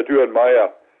 Yes, I do admire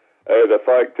the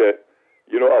fact that,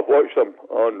 I've watched them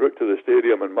en route to the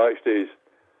stadium and match days,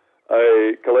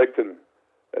 collecting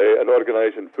and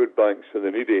organising food banks for the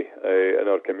needy in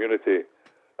our community.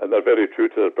 And they're very true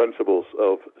to their principles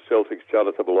of Celtic's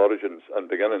charitable origins and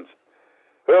beginnings.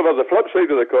 However, the flip side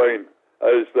of the coin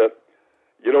is that,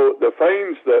 the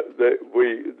fines that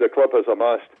the club has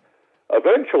amassed,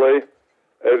 eventually,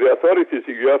 the authorities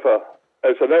at UEFA,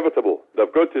 it's inevitable.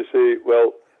 They've got to say,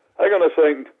 well, hang on a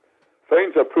second,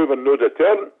 fines have proven no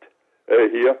deterrent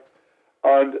here.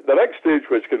 And the next stage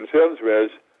which concerns me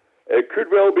is, it could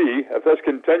well be, if this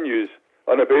continues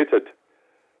unabated,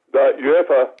 that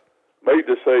UEFA might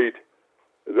decide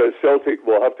that Celtic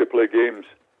will have to play games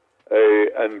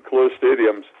in closed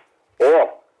stadiums or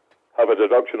have a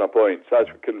deduction of points. That's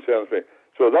what concerns me.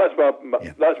 So that's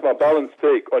my balanced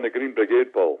take on the Green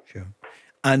Brigade, Paul. Sure.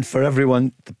 And for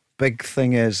everyone, the big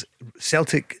thing is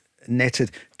Celtic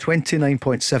netted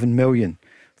 29.7 million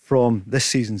from this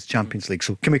season's Champions League.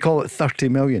 So can we call it 30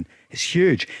 million? It's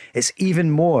huge. It's even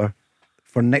more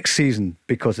for next season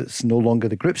because it's no longer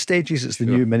the group stages, it's the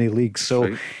new mini leagues. So,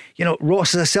 right.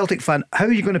 Ross, as a Celtic fan, how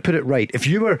are you going to put it right? If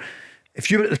you were at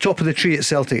the top of the tree at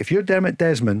Celtic, if you're Dermot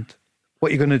Desmond,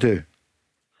 what are you going to do?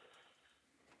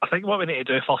 I think what we need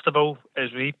to do, first of all,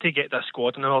 is we need to get this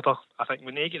squad in order. I think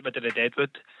we need to get rid of the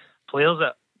deadwood. Players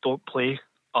that don't play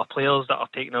or players that are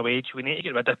taking a wage. We need to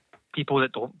get rid of people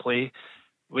that don't play.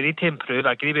 We need to improve.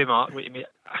 I agree with Mark.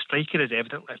 A striker is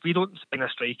evident. If we don't sign a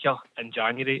striker in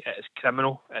January, it is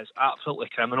criminal. It is absolutely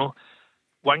criminal.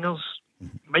 Wingers,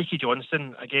 Mikey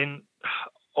Johnston, again,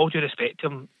 all due respect to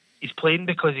him, he's playing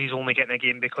because he's only getting a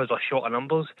game because they're short of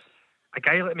numbers. A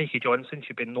guy like Mikey Johnston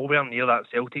should be nowhere near that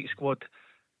Celtic squad.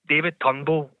 David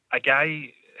Turnbull, a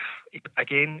guy,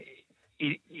 again,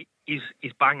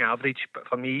 he's bang average, but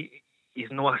for me, he's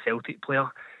not a Celtic player.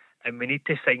 And we need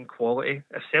to sign quality.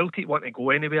 If Celtic want to go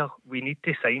anywhere, we need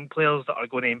to sign players that are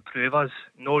going to improve us,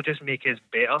 not just make us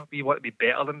better. We want to be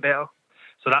better than better.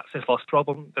 So that's the first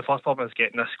problem. The first problem is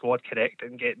getting the squad correct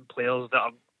and getting players that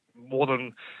are more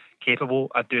than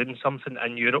capable of doing something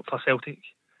in Europe for Celtic.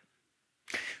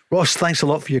 Ross, thanks a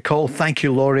lot for your call. Thank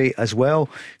you, Laurie, as well.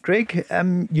 Craig,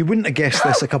 you wouldn't have guessed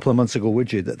this a couple of months ago,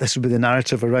 would you? That this would be the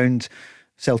narrative around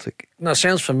Celtic. No, it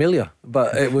sounds familiar,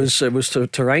 but it was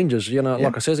to Rangers.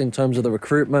 Like I said, in terms of the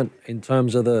recruitment, in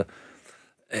terms of the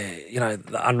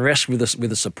the unrest with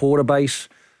the supporter base.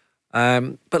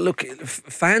 But look,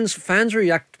 fans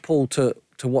react, Paul, to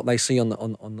what they see on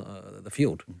the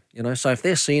field. So if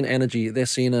they're seeing energy, they're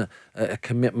seeing a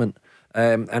commitment.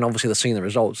 And obviously they're seeing the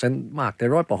results, and Mark,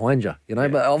 they're right behind you,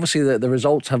 But obviously the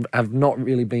results have not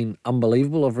really been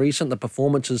unbelievable of recent. The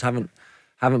performances haven't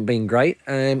been great,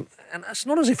 and it's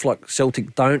not as if like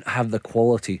Celtic don't have the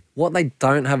quality. What they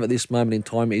don't have at this moment in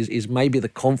time is maybe the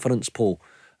confidence, Paul,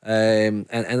 and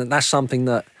that's something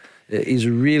that is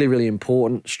really, really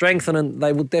important. Strengthening,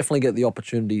 they will definitely get the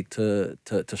opportunity to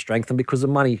strengthen because the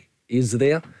money is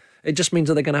there. It just means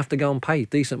that they're going to have to go and pay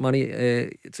decent money.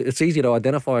 It's easy to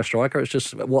identify a striker. It's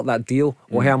just what that deal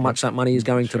or how much that money is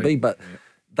going to be. But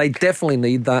they definitely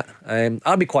need that.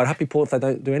 I'd be quite happy, Paul, if they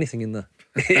don't do anything in the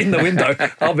window.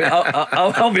 I'll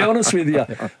be honest with you.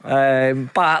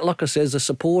 But like I says, the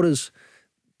supporters,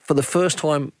 for the first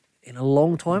time in a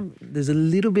long time, there's a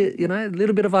little bit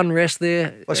of unrest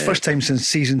there. Well, it's first time since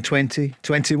season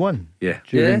 2021. Yeah.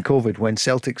 During COVID, when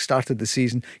Celtic started the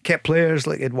season, kept players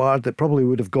like Edouard that probably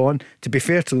would have gone. To be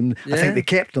fair to them, I think they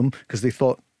kept them because they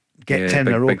thought get 10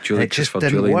 in a row. Big Julian, it just for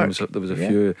didn't Julian, work. there was a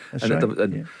few.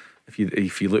 Right.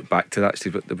 If you look back to that,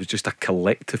 Steve, there was just a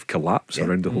collective collapse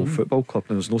around the whole football club.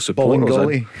 There was no supporters.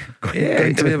 Bolingoli. We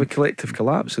have a collective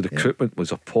collapse. The recruitment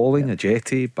was appalling.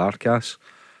 Ajeti, Barkas,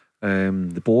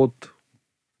 the board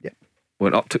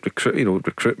went up to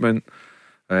recruitment.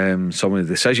 Some of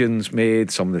the decisions made,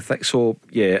 some of the things. So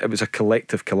it was a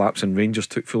collective collapse, and Rangers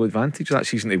took full advantage of that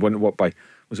season. They won by,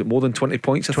 was it more than 20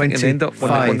 points? I think, and ended up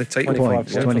won the title.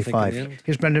 25.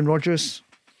 Here's Brendan Rodgers.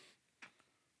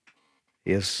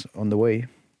 He is on the way.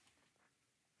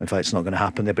 In fact, it's not going to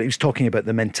happen there. But he was talking about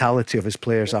the mentality of his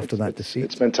players after that defeat.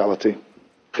 It's mentality.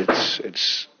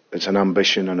 It's an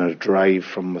ambition and a drive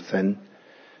from within,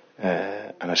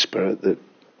 and a spirit that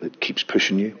keeps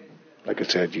pushing you. Like I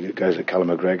said, you get guys like Callum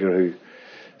McGregor who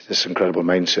has this incredible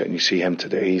mindset, and you see him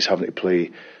today. He's having to play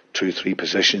 2-3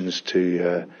 positions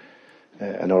to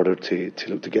in order to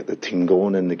look to get the team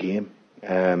going in the game.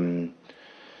 But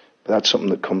that's something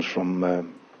that comes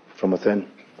from within,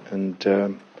 and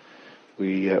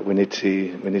we need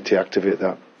to activate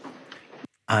that.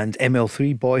 And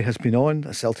ML3 Boy has been on.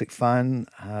 A Celtic fan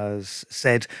has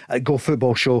said at Go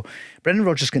Football Show, Brendan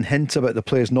Rodgers can hint about the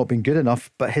players not being good enough,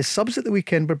 but his subs at the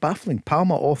weekend were baffling.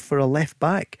 Palma off for a left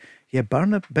back. Yeah,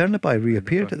 Bernaby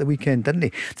reappeared at the weekend, didn't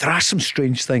he? There are some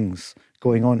strange things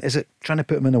going on. Is it trying to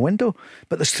put him in a window?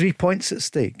 But there's 3 points at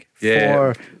stake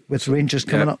with Rangers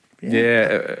coming up.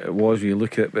 Yeah, it was. When you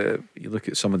look at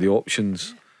some of the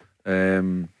options.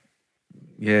 It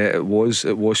was.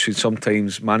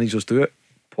 Sometimes managers do it.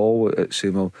 Paul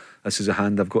saying, well, this is a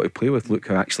hand I've got to play with. Look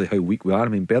how weak we are. I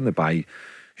mean, Bernaby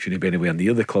shouldn't be anywhere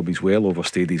near the club. He's well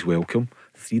overstayed his welcome.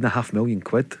 £3.5 million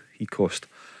he cost.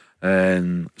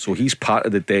 So he's part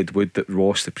of the dead wood that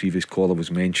Ross, the previous caller, was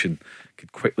mentioned,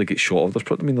 could quickly get shot of.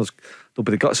 There'll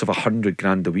be the guts of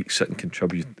 $100,000 a week sitting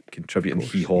contributing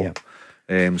hee-haw.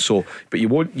 But you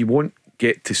won't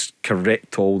get to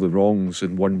correct all the wrongs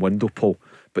in one window, Paul.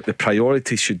 But the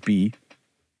priority should be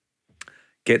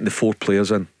getting the 4 players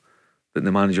in that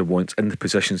the manager wants in the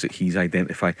positions that he's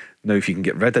identified. Now, if you can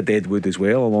get rid of Deadwood as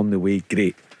well along the way,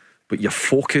 great. But your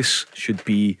focus should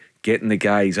be getting the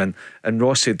guys in. And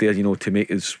Ross said there, to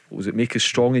make us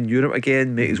strong in Europe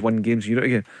again, make us win games in Europe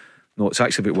again. No, it's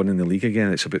actually about winning the league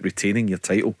again. It's about retaining your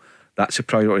title. That's a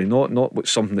priority, not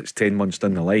something that's 10 months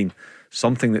down the line.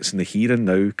 Something that's in the here and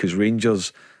now, because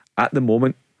Rangers at the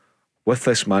moment with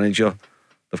this manager,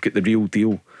 they've got the real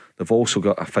deal. They've also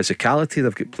got a physicality.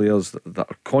 They've got players that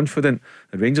are confident.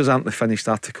 The Rangers aren't the finished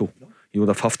article.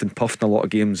 They've huffed and puffed in a lot of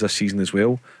games this season as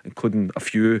well, including a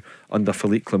few under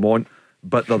Philippe Clement,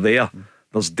 but they're there.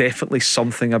 There's definitely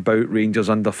something about Rangers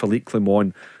under Philippe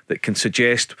Clement that can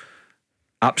suggest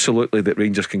absolutely that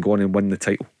Rangers can go on and win the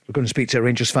title. We're going to speak to a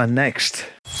Rangers fan next.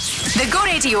 The Go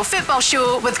Radio Football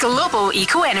Show with Global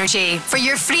Eco Energy. For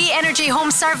your free energy home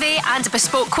survey and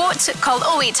bespoke quote,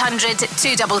 call 0800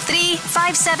 233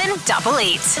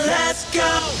 5788. Let's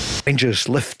go! Rangers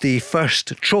lift the first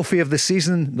trophy of the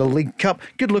season, the League Cup.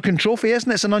 Good looking trophy,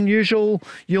 isn't it? It's an unusual,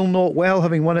 you'll know it well,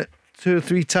 having won it 2 or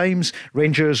 3 times.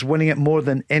 Rangers winning it more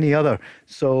than any other.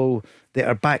 So they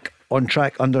are back on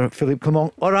track under Philippe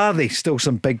Clement, or are they still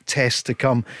some big tests to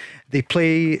come? They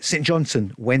play St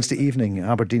Johnstone Wednesday evening,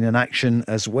 Aberdeen in action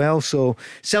as well. So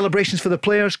celebrations for the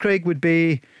players, Craig, would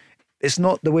be, it's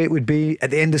not the way it would be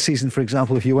at the end of the season, for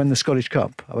example, if you win the Scottish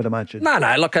Cup, I would imagine. No,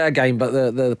 look at a game, but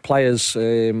the players,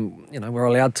 were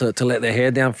allowed to let their hair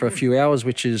down for a few hours,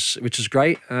 which is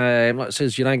great. Like it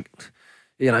says, in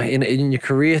your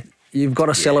career, you've got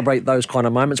to celebrate those kind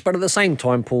of moments. But at the same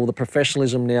time, Paul, the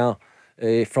professionalism now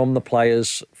from the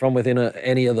players, from within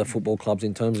any of the football clubs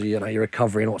in terms of your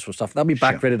recovery and all that sort of stuff, they'll be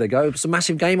back ready to go. It's a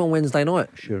massive game on Wednesday night.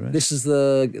 Sure is. This is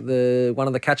the one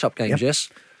of the catch-up games, yes?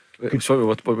 Sorry,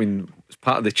 as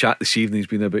part of the chat this evening has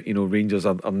been about, Rangers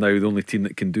are now the only team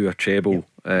that can do a treble.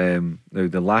 Now,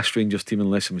 the last Rangers team,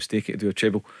 unless I'm mistaken, to do a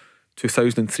treble,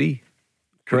 2003.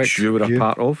 Correct. Which you were a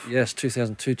part of. Yes,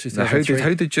 2002, 2003. Now,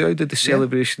 how did the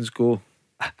celebrations go?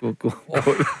 Go.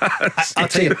 I'll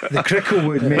tell you, the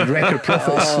Cricklewood made record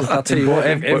profits. I'll tell you what,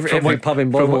 every pub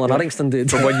in Bothwell and Uddingston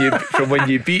did. From when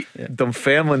you beat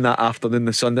Dunfermline that afternoon,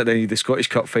 the Sunday, then you the Scottish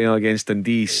Cup final against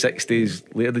Dundee 6 days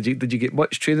later. Did you get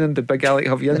much training? Did Big Alec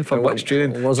have you in for much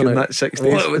training during that 6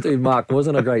 days? Mark,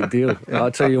 wasn't a great deal.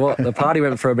 I'll tell you what, the party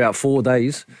went for about 4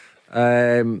 days.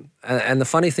 And the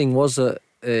funny thing was that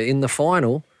in the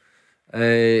final,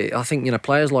 I think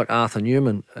players like Arthur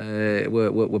Newman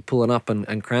were pulling up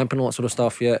and cramping all that sort of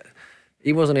stuff. Yet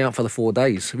he wasn't out for the 4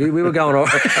 days. We were going all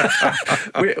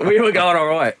right. we were going all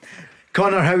right.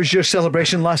 Connor, how was your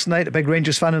celebration last night? A big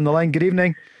Rangers fan on the line. Good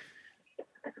evening.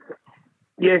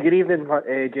 Yeah, good evening,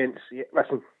 gents. Yeah,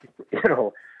 listen,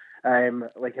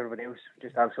 like everybody else,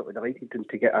 just absolutely delighted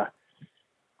to get a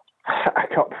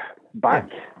cup back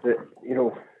that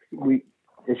we,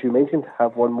 as you mentioned,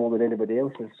 have won more than anybody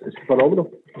else. It's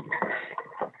phenomenal.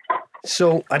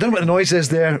 So I don't know what the noise is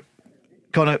there,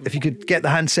 Connor. If you could get the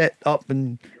handset up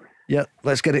and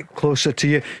let's get it closer to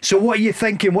you. So what are you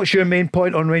thinking? What's your main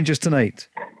point on Rangers tonight?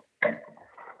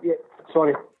 Yeah,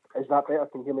 sorry, is that better?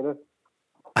 Can you hear me now?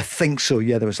 I think so.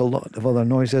 Yeah, there was a lot of other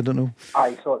noise. I don't know.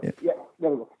 Aye, sorry. Yeah,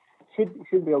 there we go.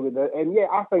 Should be all good now.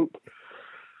 I think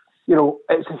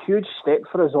it's a huge step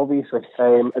for us, obviously,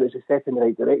 and it's a step in the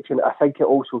right direction. I think it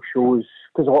also shows,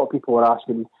 because a lot of people are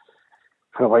asking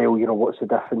for a while, what's the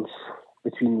difference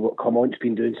between what Clemont's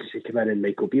been doing since he came in and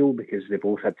Michael Beale, because they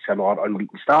both had similar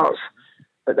unbeaten starts.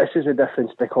 But this is a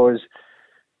difference because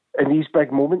in these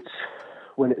big moments,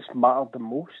 when it's mattered the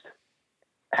most,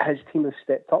 his team has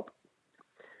stepped up.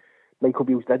 Michael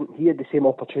Beale's didn't. He had the same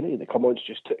opportunity that Clemont's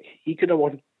just took. He could have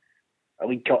won a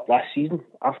League Cup last season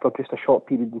after just a short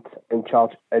period in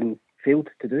charge and failed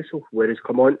to do so, whereas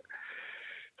Clement,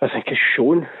 I think, has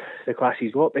shown the class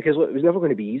he's got, because look, it was never going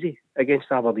to be easy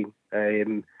against Aberdeen.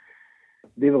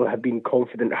 They will have been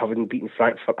confident having beaten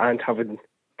Frankfurt and having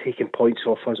taken points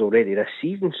off us already this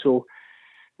season, so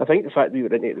I think the fact that we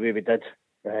were in it the way we did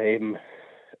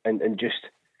and just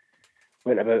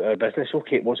went about our business,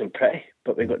 okay, it wasn't pretty,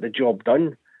 but we got the job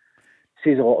done,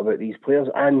 says a lot about these players.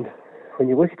 And when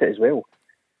you look at it as well,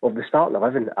 of the starting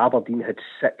 11, Aberdeen had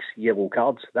 6 yellow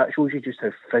cards. That shows you just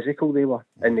how physical they were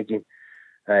in the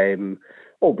game.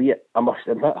 Albeit, I must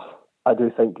admit, I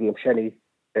do think Graham Shinnie,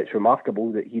 it's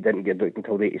remarkable that he didn't get booked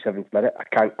until the 87th minute. I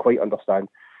can't quite understand.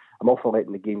 I'm all for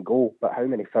letting the game go, but how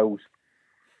many fouls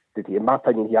did he? In my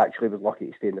opinion, he actually was lucky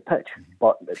to stay in the pitch,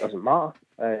 but it doesn't matter.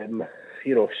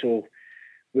 So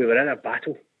we were in a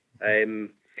battle.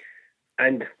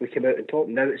 And we came out on top.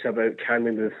 Now it's about, can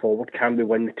we move forward? Can we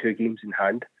win the 2 games in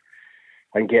hand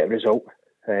and get a result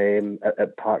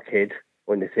at Parkhead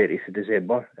on the 30th of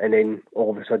December? And then all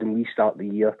of a sudden we start the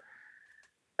year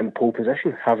in pole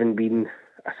position, having been,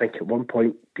 I think at one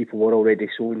point, people were already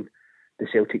sewing the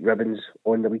Celtic ribbons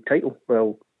on the league title.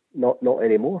 Well, not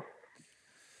anymore.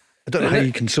 I don't know how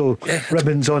you can sew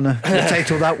ribbons on the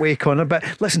title that way, Connor, but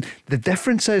listen, the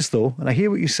difference is though, and I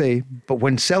hear what you say, but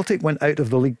when Celtic went out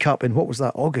of the League Cup in, what was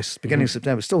that, August, beginning of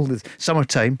September, still the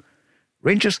summertime,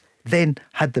 Rangers then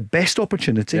had the best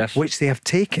opportunity, which they have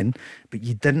taken, but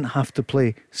you didn't have to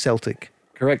play Celtic.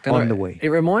 Correct. On the way. It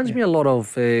reminds me a lot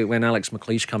of when Alex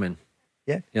McLeish come in.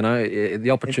 Yeah. The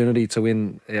opportunity to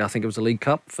win, I think it was the League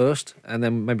Cup first, and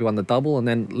then maybe won the double, and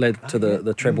then led to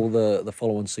the treble the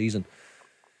following season.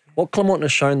 What Clement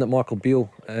has shown that Michael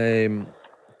Beale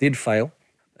did fail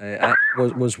at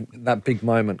was that big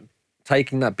moment.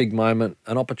 Taking that big moment,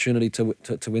 an opportunity to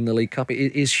win the League Cup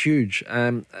is huge.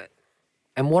 And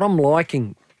what I'm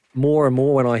liking more and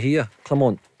more when I hear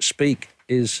Clement speak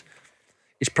is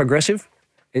progressive.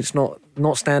 It's not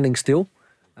standing still.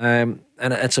 And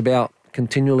it's about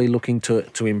continually looking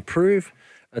to improve.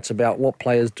 It's about what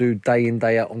players do day in,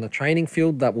 day out on the training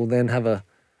field that will then have a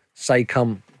say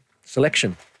come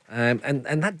selection. And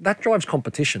that drives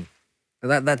competition.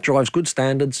 That drives good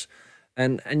standards.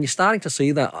 And you're starting to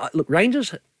see that. Look,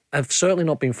 Rangers have certainly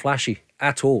not been flashy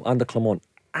at all under Clement.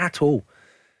 At all.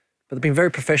 But they've been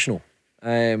very professional.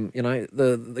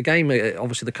 The game,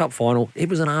 obviously the cup final, it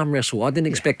was an arm wrestle. I didn't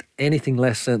expect anything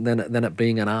less than it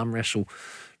being an arm wrestle.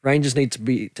 Rangers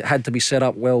had to be set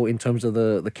up well in terms of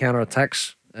the counter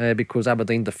attacks because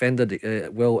Aberdeen defended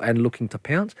well and looking to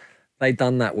pounce. They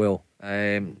done that well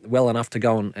enough to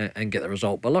go and get the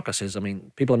result. But like I says, I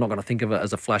mean, people are not going to think of it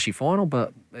as a flashy final,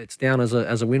 but it's down as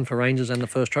a win for Rangers and the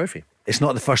first trophy. It's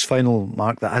not the first final,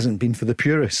 Mark, that hasn't been for the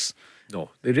purists. No,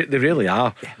 they really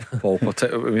are, Paul.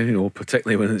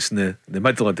 Particularly when it's in the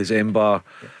middle of December.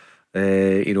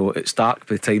 It's dark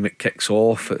by the time it kicks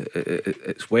off.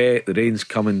 It's wet, the rain's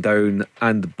coming down,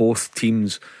 and both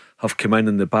teams have come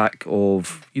in the back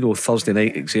of, you know, Thursday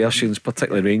night exertions,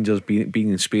 particularly Rangers being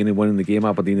in Spain and winning the game.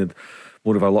 Aberdeen had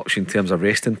more of a luxury in terms of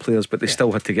resting players, but they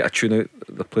still had to get a tune out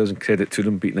the players, and credit to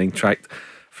them, beating Eintracht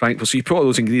Frankfurt. So you put all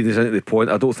those ingredients into the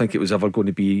point. I don't think it was ever going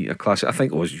to be a classic. I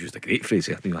think it was used a great phrase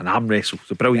here, an arm wrestle.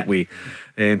 It's a brilliant way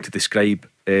to describe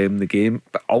the game,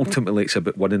 but ultimately it's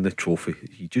about winning the trophy.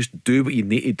 You just do what you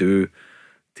need to do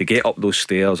to get up those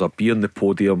stairs or be on the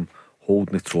podium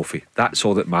holding the trophy. That's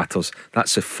all that matters.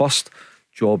 That's the first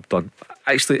job done.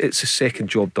 Actually, it's the second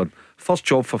job done. First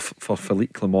job for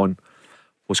Philippe Clement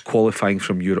was qualifying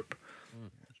from Europe.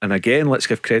 And again, let's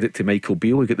give credit to Michael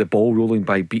Beale, who got the ball rolling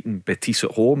by beating Betis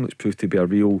at home. It's proved to be a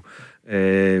real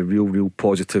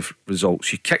positive result.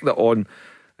 So you kick that on.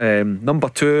 Number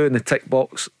 2 in the tick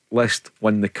box list,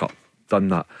 win the cup. Done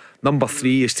that. Number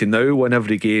 3 is to now win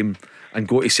every game and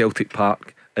go to Celtic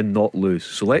Park and not lose.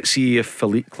 So let's see if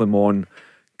Philippe Clement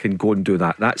can go and do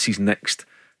that. That's his next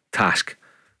task,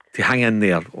 to hang in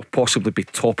there or possibly be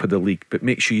top of the league, but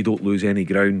make sure you don't lose any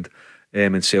ground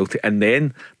in Celtic. And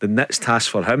then the next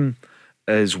task for him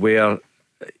is where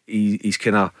he's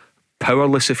kind of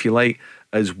powerless, if you like,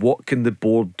 is what can the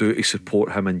board do to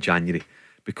support him in January,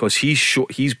 because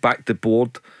he's backed the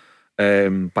board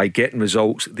by getting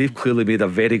results. They've clearly made a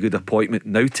very good appointment.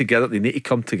 Now together they need to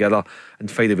come together and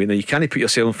find a way. Now you can't put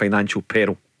yourself in financial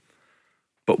peril,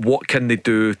 but what can they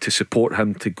do to support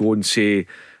him to go and say,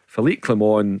 Philippe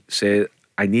Clement said,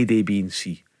 I need A, B and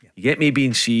C. You get me A, B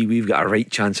and C, we've got a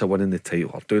right chance of winning the title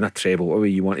or doing a treble, whatever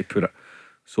you want to put it.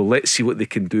 So let's see what they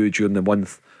can do during the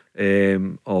month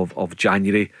of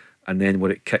January, and then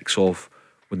when it kicks off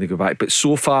when they go back. But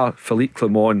so far Philippe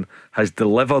Clement has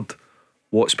delivered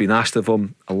what's been asked of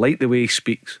him. I like the way he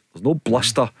speaks. There's no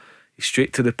bluster. He's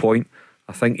straight to the point.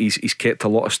 I think he's kept a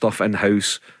lot of stuff in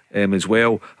house as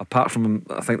well. Apart from,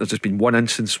 I think there's just been one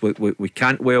instance with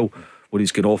Cantwell where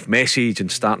he's gone off message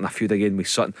and starting a feud again with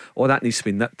Sutton. All that needs to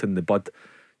be nipped in the bud.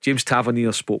 James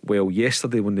Tavernier spoke well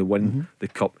yesterday when they win the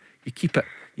cup. You keep it.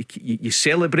 You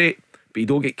celebrate, but you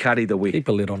don't get carried away. Keep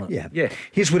a lid on it. Yeah.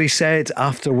 Here's what he said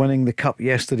after winning the cup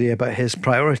yesterday about his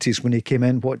priorities when he came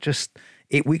in, just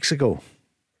 8 weeks ago.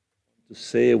 To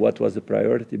say what was the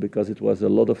priority, because it was a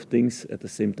lot of things at the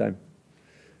same time.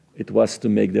 It was to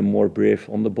make them more brave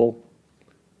on the ball,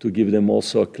 to give them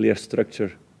also a clear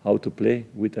structure how to play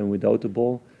with and without the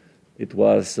ball. It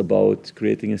was about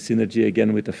creating a synergy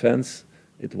again with the fans.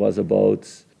 It was about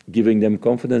giving them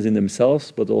confidence in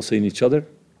themselves, but also in each other,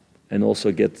 and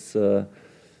also get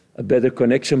a better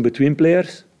connection between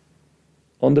players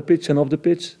on the pitch and off the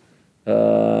pitch.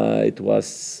 It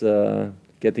was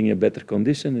getting a better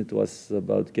condition. It was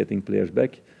about getting players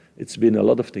back. It's been a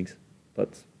lot of things,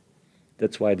 but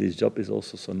that's why this job is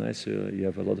also so nice. You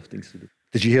have a lot of things to do.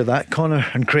 Did you hear that, Connor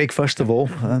and Craig? First of all,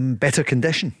 better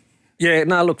condition. Yeah,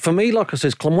 no, look, for me, like I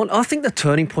said, Clement, I think the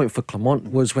turning point for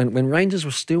Clement was when Rangers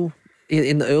were still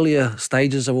in the earlier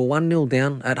stages. They were 1-0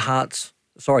 down at Hearts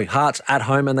at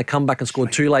home, and they come back and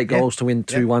scored 2 late goals to win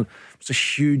 2-1. It's a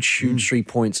huge 3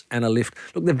 points and a lift.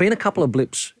 Look, there've been a couple of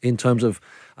blips in terms of,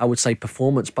 I would say,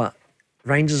 performance, but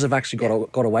Rangers have actually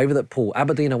got away with it, Paul.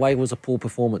 Aberdeen away was a poor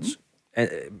performance.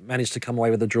 Managed to come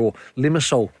away with a draw.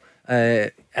 Limassol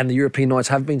and the European nights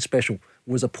have been special.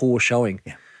 Was a poor showing.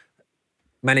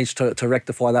 Managed to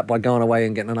rectify that by going away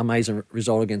and getting an amazing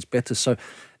result against Betis. So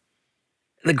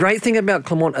the great thing about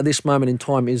Clement at this moment in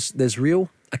time is there's real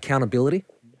accountability.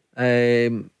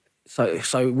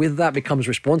 So with that becomes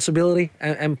responsibility,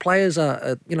 and players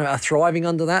are thriving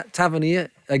under that. Tavernier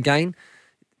again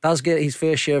does get his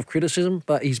fair share of criticism,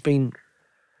 but he's been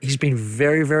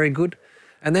very, very good.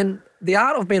 And then the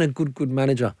art of being a good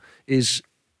manager is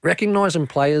recognising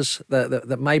players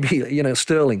that maybe,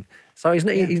 Sterling. So he's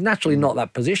naturally not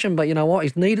that position, but you know what?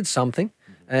 He's needed something,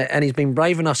 and he's been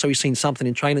brave enough, so he's seen something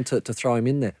in training to throw him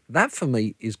in there. That, for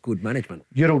me, is good management.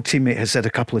 Your old teammate has said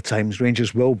a couple of times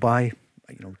Rangers will buy,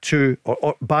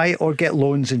 buy or get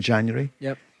loans in January.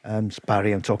 Yep. It's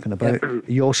Barry I'm talking about. Yep. Are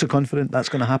you also confident that's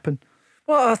going to happen?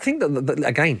 Well, I think that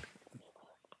again,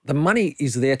 the money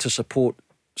is there to support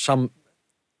some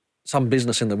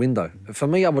business in the window. For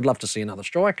me, I would love to see another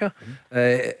striker,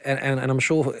 and I'm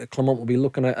sure Clement will be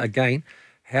looking at again,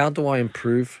 how do I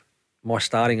improve my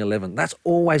starting 11? That's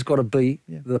always got to be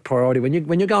the priority when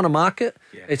you're going to market.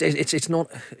 It's not.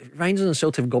 Rangers and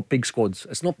Celtic have got big squads.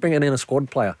 It's not bringing in a squad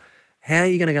player. How are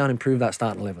you going to go and improve that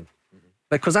starting 11?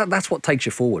 Because that's what takes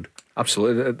you forward.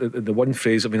 Absolutely. The one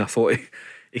phrase, I mean, I thought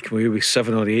he came away with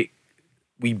 7 or 8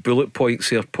 wee bullet points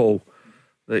here, Paul,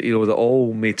 that that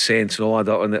all made sense and all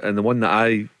that. And the one that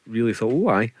I really thought,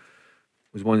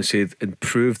 was one that said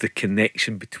improve the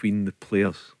connection between the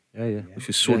players. Yeah. Which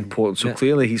is so important. So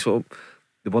clearly he's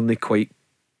they weren't quite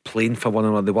playing for one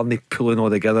another, they weren't pulling all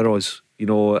together us,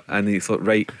 and he thought,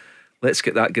 right, let's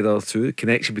get that together too, the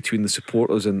connection between the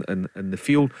supporters and the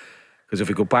field. Because if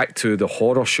we go back to the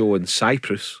horror show in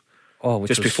Cyprus,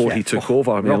 just before he took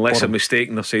over, I mean, unless I'm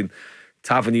mistaken, they're saying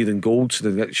Tavernier and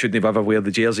Goldson shouldn't have ever wear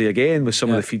the jersey again, with some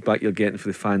of the feedback you're getting for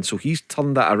the fans. So he's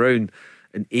turned that around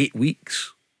in 8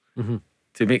 weeks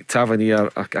to make Tavernier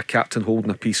a captain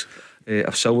holding a piece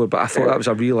of silver. But I thought that was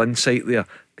a real insight there,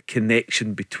 a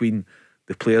connection between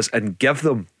the players, and give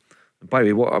them, and by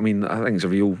the way, I think it's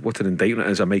what an indictment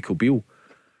is of Michael Beale.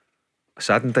 A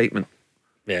sad indictment.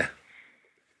 Yeah.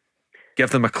 Give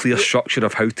them a clear structure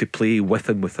of how to play with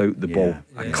and without the ball.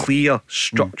 A clear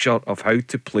structure of how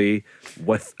to play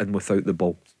with and without the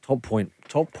ball. Top point,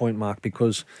 Mark,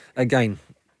 because again,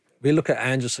 we look at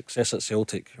Ange's success at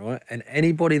Celtic, right? And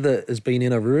anybody that has been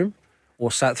in a room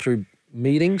or sat through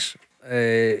meetings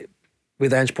with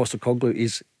Ange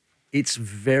Postecoglou it's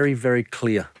very, very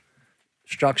clear.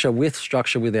 Structure with,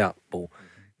 structure without ball.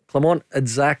 Clement,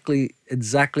 exactly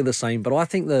the same. But I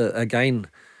think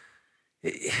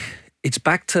it's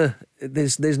back to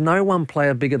there's no one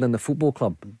player bigger than the football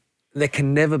club. There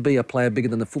can never be a player bigger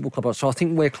than the football club. So I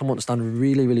think where Clement's done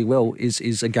really, really well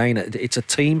is again, it's a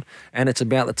team, and it's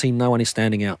about the team. No one is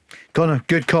standing out. Connor,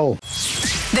 good call.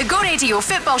 The Go Radio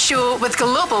Football Show with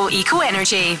Global Eco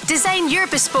Energy. Design your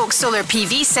bespoke solar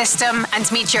PV system and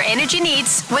meet your energy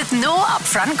needs with no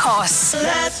upfront costs.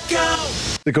 Let's go!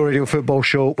 The Go Radio Football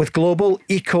Show with Global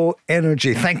Eco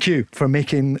Energy. Thank you for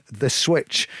making the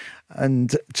switch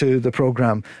and to the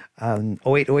programme.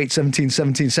 0808 17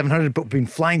 17 700, but we've been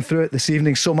flying through it this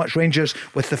evening. So much Rangers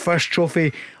with the first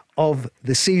trophy of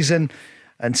the season,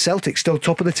 and Celtic still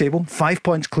top of the table, 5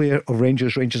 points clear of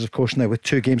Rangers. Rangers, of course, now with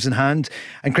 2 games in hand.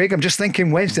 And Craig, I'm just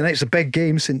thinking Wednesday night's a big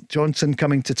game, St Johnstone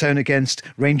coming to town against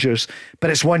Rangers,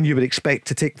 but it's one you would expect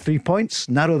to take 3 points,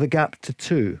 narrow the gap to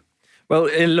 2. Well,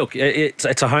 look,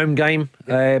 it's a home game,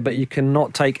 but you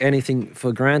cannot take anything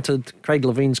for granted. Craig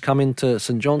Levine's come into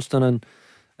St Johnstone and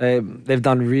they've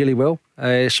done really well.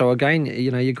 So again,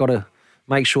 you've got to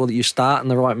make sure that you start in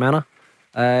the right manner.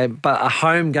 But a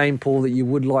home game, Paul, that you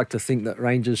would like to think that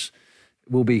Rangers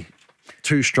will be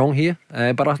too strong here.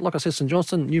 But like I said, St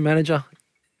Johnstone, new manager.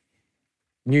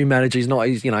 He's not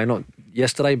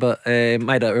yesterday, but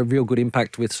made a real good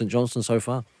impact with St Johnstone so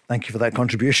far. Thank you for that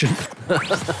contribution. GAR,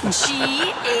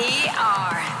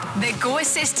 the Go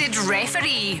Assisted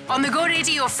Referee on the Go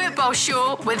Radio Football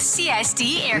Show with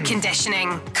CSD Air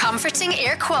Conditioning. Comforting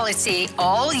air quality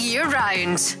all year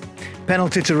round.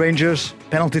 Penalty to Rangers,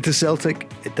 penalty to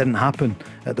Celtic. It didn't happen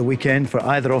at the weekend for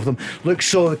either of them. Look,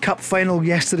 so the cup final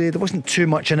yesterday, there wasn't too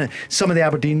much in it. Some of the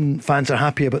Aberdeen fans are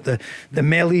happy about the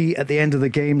melee at the end of the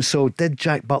game. So did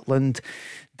Jack Butland,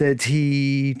 did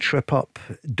he trip up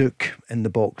Duke in the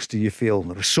box, do you feel?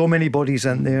 There were so many bodies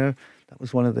in there. That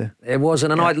was one of the... It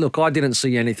wasn't, and I didn't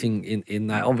see anything in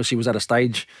that. Obviously, it was at a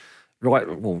stage right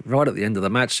at the end of the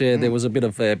match there. There was a bit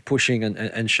of pushing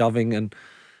and shoving, and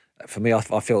for me, I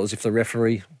felt as if the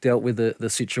referee dealt with the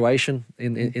situation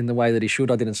in the way that he should.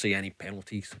 I didn't see any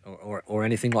penalties or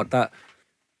anything like that.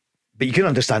 But you can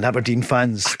understand Aberdeen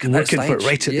fans looking for it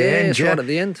right at the end. Right at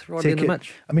the end of the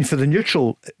match. I mean, for the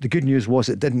neutral, the good news was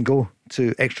it didn't go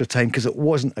to extra time because it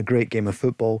wasn't a great game of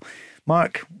football.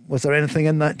 Mark, was there anything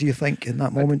in that, do you think, in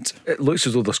that moment? It looks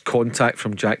as though there's contact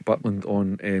from Jack Butland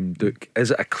on Duke.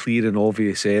 Is it a clear and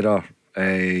obvious error?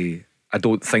 I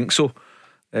don't think so.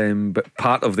 But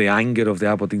part of the anger of the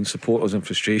Aberdeen supporters and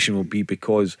frustration will be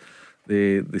because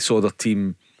they saw their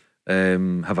team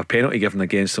have a penalty given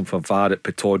against them for VAR at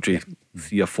Pittodrie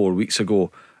 3 or 4 weeks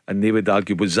ago, and they would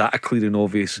argue, was that a clear and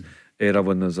obvious error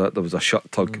when there was a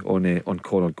shut tug on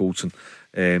Connor Goldson?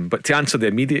 But to answer the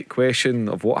immediate question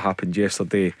of what happened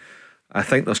yesterday, I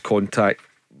think there's contact,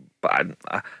 but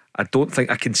I don't think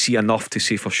I can see enough to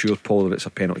say for sure, Paul, that it's a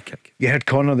penalty kick. You heard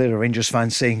Connor there, a Rangers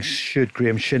fan, saying should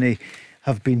Graham Shinnie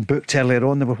have been booked earlier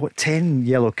on? There were 10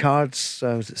 yellow cards,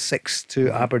 was it 6 to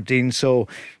Aberdeen? So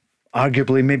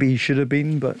arguably maybe he should have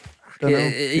been, but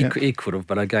he could have.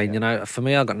 But again, for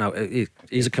me,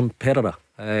 he's a competitor.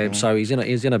 So he's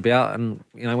in a bout, and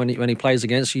when he plays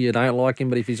against you, you don't like him,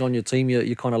 but if he's on your team,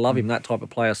 you kind of love him. That type of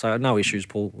player. So no issues,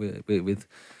 Paul, with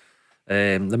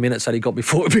the minutes that he got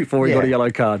before he got a yellow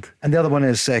card. And the other one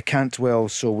is Cantwell.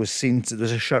 So was seen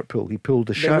there's a shirt pull. He pulled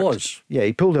the shirt. There was. Yeah,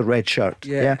 he pulled a red shirt.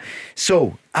 Yeah.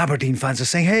 So Aberdeen fans are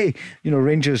saying, hey,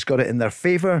 Rangers got it in their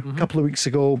favour a couple of weeks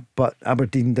ago, but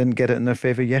Aberdeen didn't get it in their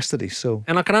favour yesterday. So,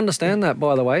 and I can understand that,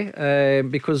 by the way,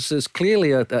 because there's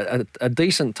clearly a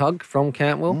decent tug from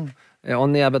Cantwell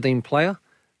on the Aberdeen player,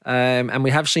 and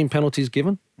we have seen penalties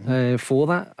given for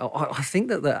that. I think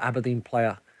that the Aberdeen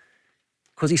player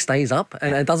because he stays up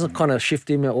and it doesn't kind of shift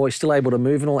him, or he's still able to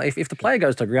move and all. If the player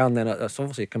goes to ground, then it's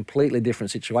obviously a completely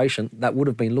different situation that would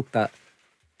have been looked at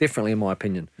differently, in my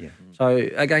opinion. Yeah. So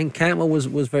again, Cantwell was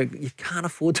very. You can't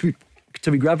afford to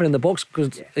be grabbing in the box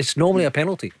because it's normally a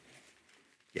penalty.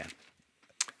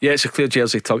 Yeah, it's a clear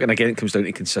jersey tug, and again, it comes down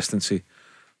to consistency.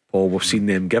 Paul, we've seen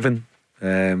them given,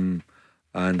 and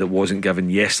it wasn't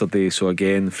given yesterday. So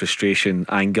again, frustration,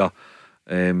 anger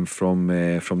from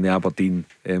the Aberdeen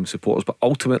supporters. But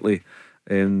ultimately,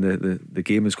 the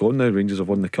game is gone now. Rangers have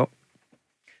won the cup.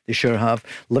 They sure have.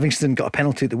 Livingston got a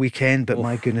penalty at the weekend, but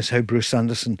my goodness, how Bruce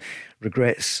Anderson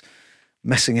regrets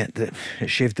missing it. That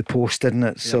it shaved the post, didn't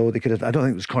it? So they could have. I don't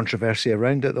think there was controversy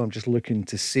around it, though. I'm just looking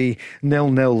to see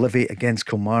 0-0 Livy against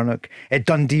Kilmarnock.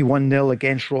 Dundee 1-0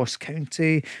 against Ross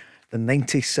County, the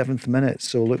 97th minute.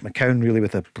 So look, McCown really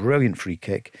with a brilliant free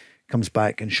kick comes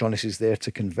back, and Shaughnessy's there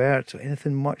to convert. So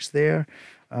anything much there?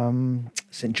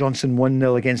 St Johnstone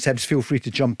 1-0 against Hibs. Feel free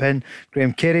to jump in.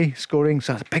 Graham Carey scoring,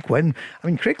 so that's a big win. I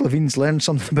mean, Craig Levine's learned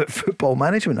something about football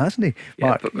management, hasn't he?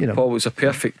 Mark, but Paul, was a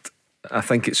perfect. I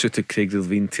think it suited Craig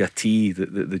Levine to a T,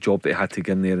 the job that he had to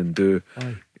get in there and do.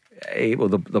 Well,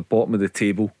 the bottom of the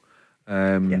table,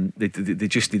 they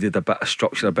just needed a bit of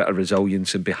structure, a bit of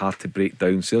resilience, and be hard to break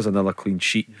down. So there's another clean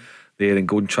sheet there, and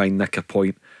go and try and nick a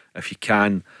point if you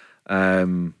can.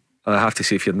 I have to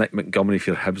say, if you're Nick Montgomery, if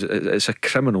you're Hibs, it's a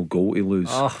criminal goal to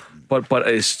lose. But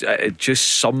it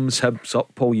just sums Hibs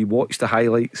up, Paul. You watch the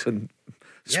highlights and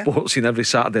sports in every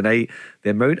Saturday night,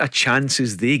 the amount of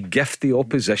chances they gift the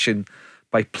opposition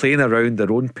by playing around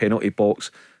their own penalty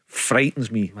box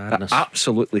frightens me. Madness. It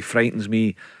absolutely frightens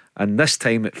me. And this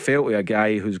time it fell to a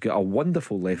guy who's got a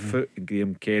wonderful left foot in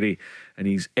Graham Carey, and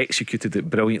he's executed it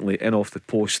brilliantly in off the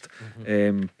post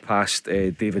past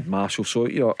David Marshall.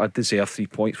 So I deserve 3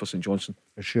 points for St Johnstone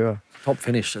for sure. Top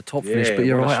finish. But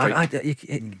you're right.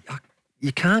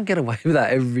 You can't get away with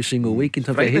that every single week in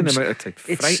terms of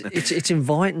Hibs. It's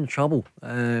inviting trouble.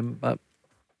 But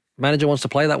manager wants to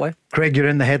play that way. Craig, you're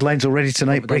in the headlines already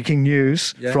tonight. Breaking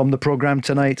news from the programme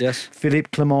tonight. Yes. Philippe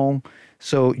Clement.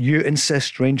 So you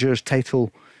insist Rangers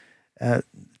title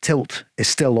tilt is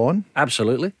still on.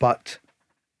 Absolutely. But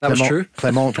that was true.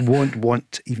 Clement won't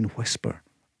want to even whisper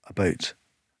about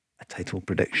a title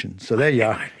prediction. So there you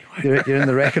are. You're in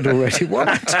the record already. What?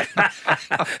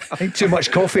 I think too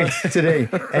much coffee today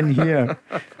in here.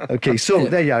 Okay, so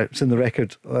there you are. It's in the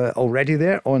record already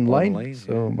there online.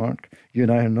 So Mark, you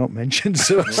and I are not mentioned.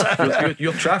 So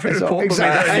your traffic report.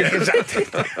 Exactly.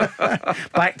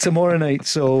 Back tomorrow night.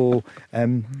 So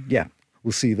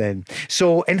we'll see then.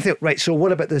 So anything right? So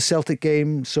what about the Celtic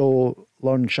game? So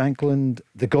Lauren Shankland,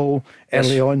 the goal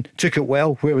early on, took it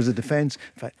well. Where was the defence?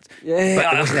 In fact,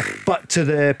 but to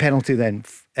the penalty then.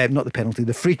 Not the penalty,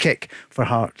 the free kick for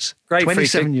Hearts. Great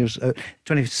 27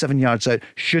 yards out.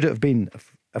 Should it have been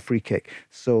a free kick?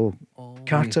 So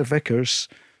Carter Vickers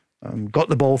got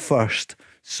the ball first.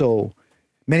 So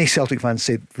many Celtic fans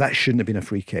say that shouldn't have been a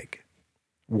free kick.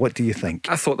 What do you think?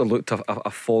 I thought there looked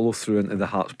a follow through into the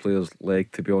Hearts player's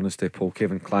leg, to be honest. Paul,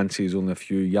 Kevin Clancy is only a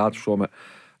few yards from it.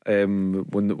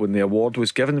 When the award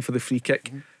was given for the free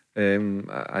kick,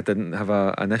 I didn't have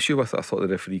an issue with it. I thought the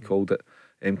referee called it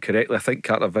correctly. I think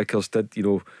Carter Vickers did,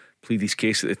 plead his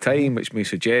case at the time, which may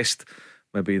suggest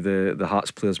maybe the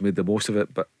Hearts players made the most of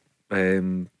it. But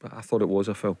I thought it was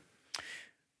a foul.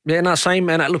 Yeah, no, same.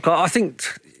 And look, I think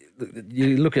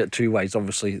you look at it two ways.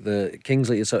 Obviously, the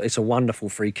Kingsley it's a wonderful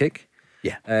free kick.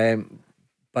 Yeah.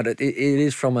 But it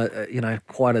is from a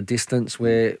quite a distance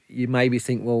where you maybe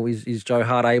think, well, is Joe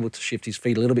Hart able to shift his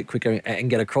feet a little bit quicker and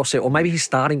get across it, or maybe his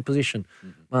starting position?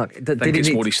 Mark, I think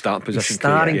it's more his starting position. His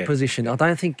starting position. I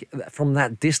don't think from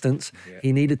that distance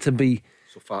he needed to be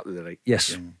so far to the right.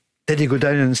 Yes. Did he go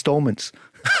down in instalments?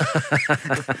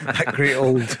 That great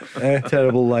old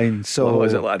terrible line. So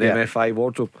was it like an MFI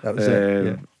wardrobe? That was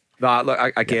it.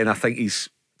 Look, again, I think he's,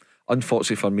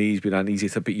 unfortunately for me, he's been uneasy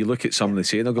to. But you look at some of the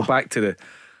saying. I'll go back to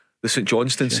the St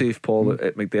Johnstone save, Paul,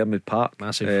 at McDermott Park.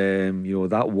 Massive.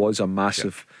 That was a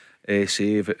massive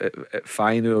save at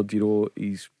Feyenoord.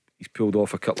 He's pulled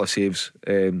off a couple of saves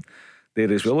there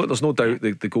as well. Look, there's no doubt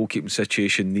the goalkeeping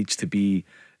situation needs to be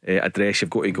addressed. You've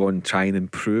got to go and try and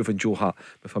improve in Joe Hart.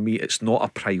 But for me, it's not a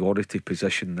priority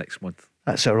position next month.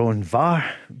 That's our own VAR,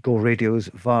 Go Radio's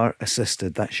VAR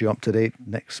assisted. That's you up to date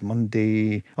next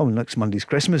Monday. Oh, next Monday's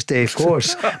Christmas Day, of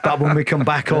course. But when we come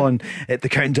back on, the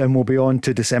countdown will be on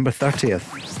to December 30th.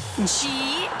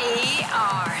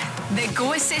 GAR, the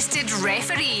Go Assisted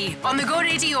referee on the Go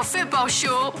Radio Football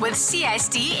Show with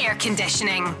CSD Air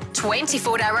Conditioning.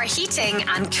 24-hour heating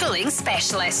and cooling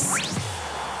specialists.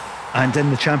 And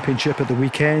in the Championship at the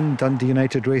weekend, Dundee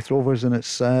United, Raith Rovers, and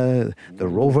it's the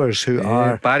Rovers who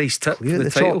are Barry's tip for clear at the the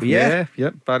title. top. Yeah.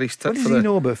 Barry's tip What does for he the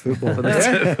know about football? for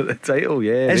the title.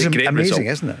 Yeah, It's great amazing,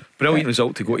 result. isn't it? Brilliant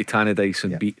result to go to Tannadice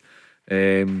and beat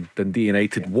Dundee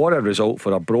United. What a result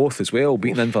for Arbroath as well,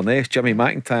 beating Inverness. Jimmy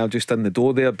McIntyre just in the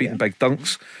door there, beating Big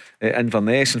Dunks,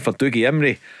 Inverness. And for Dougie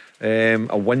Imrie,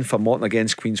 a win for Morton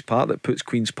against Queen's Park that puts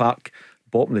Queen's Park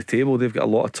bottom of the table. They've got a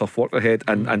lot of tough work ahead.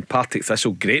 And Partick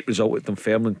Thistle, great result at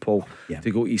Dunfermline, Paul, to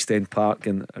go to East End Park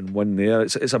and win there.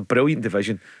 It's a brilliant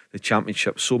division, the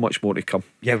Championship. So much more to come.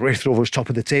 Yeah, Raith Rovers top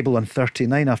of the table on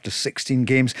 39 after 16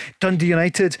 games. Dundee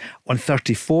United on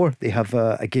 34. They have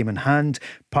a game in hand.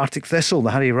 Partick Thistle,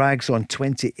 the Harry Rags, on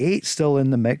 28, still in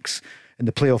the mix in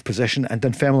the playoff position, and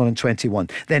Dunfermline on 21.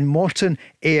 Then Morton,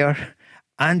 Ayr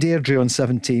and Airdrie on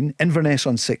 17, Inverness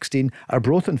on 16,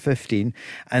 Arbroath on 15,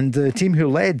 and the team who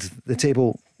led the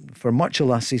table for much of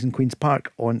last season, Queen's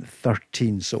Park, on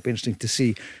 13. So it'll be interesting to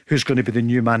see who's going to be the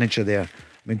new manager there.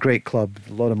 I mean, great club,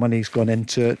 a lot of money's gone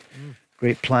into it,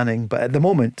 great planning, but at the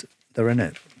moment they're in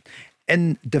it.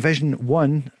 In Division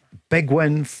 1, big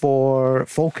win for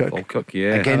Falkirk,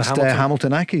 against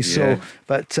Hamilton Accies. Yeah. So,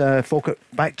 but Falkirk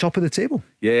back top of the table.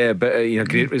 Yeah, but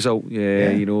great result.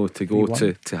 You know, to go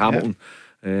to Hamilton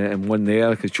and win there,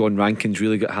 because John Rankin's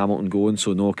really got Hamilton going.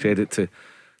 So no credit to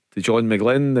John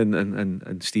McGlynn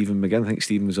and Stephen McGinn. I think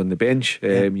Stephen was on the bench.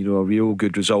 You know, a real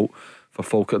good result for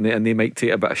Falkirk, and they might take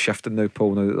a bit of shifting now,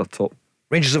 Paul, now that they're top.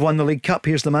 Rangers have won the League Cup.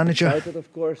 Here's the manager. Excited,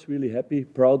 of course, really happy,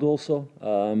 proud also.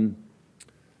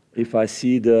 If I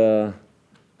see the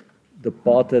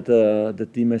part that the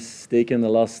team has taken the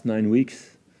last 9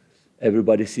 weeks,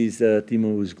 everybody sees the team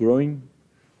who's growing.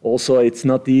 Also, it's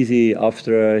not easy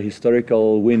after a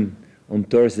historical win on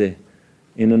Thursday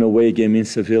in an away game in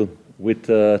Seville with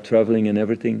traveling and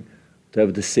everything, to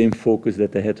have the same focus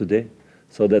that they had today.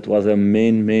 So that was a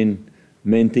main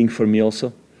thing for me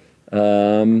also.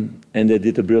 And they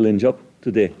did a brilliant job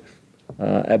today.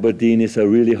 Aberdeen is a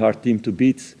really hard team to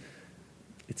beat.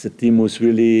 It's a team who's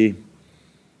really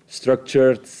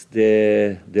structured.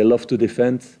 They love to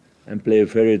defend and play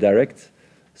very direct.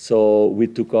 So we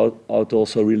took out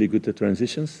also really good the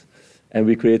transitions, and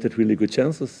we created really good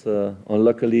chances.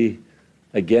 Unluckily,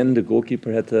 again, the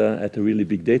goalkeeper had a really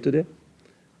big day today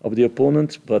of the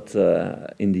opponent, but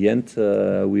in the end,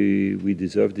 we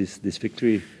deserved this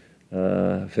victory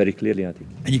very clearly, I think.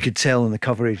 And you could tell in the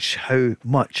coverage how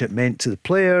much it meant to the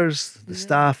players, the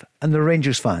staff, and the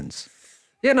Rangers fans.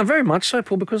 Yeah, no, very much so,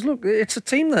 Paul, because look, it's a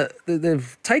team that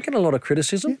they've taken a lot of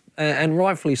criticism, and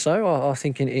rightfully so, I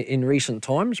think, in recent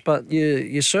times. But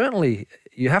you certainly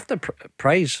have to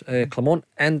praise Clement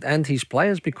and his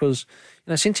players, because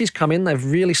since he's come in, they've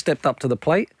really stepped up to the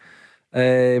plate.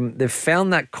 They've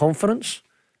found that confidence.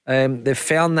 They've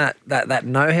found that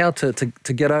know-how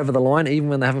to get over the line, even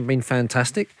when they haven't been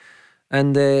fantastic.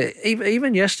 And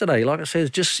even yesterday, like I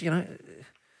said, just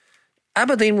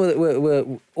Aberdeen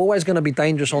were always going to be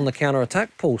dangerous on the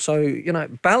counter-attack, Paul. So,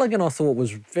 Balogun I thought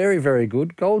was very, very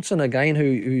good. Goldson, again,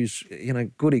 who's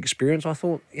good experience, I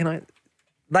thought,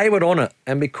 they were on it.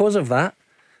 And because of that,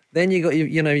 then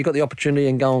you got the opportunity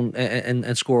and go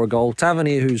and score a goal.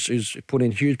 Tavernier, who's put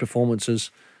in huge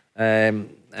performances and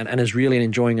is really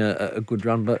enjoying a good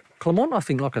run. But Clement, I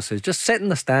think, like I said, just setting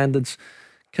the standards,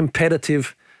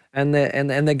 competitive, and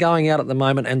they're going out at the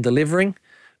moment and delivering.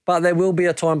 But there will be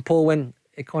a time, Paul, when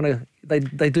it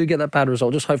they do get that bad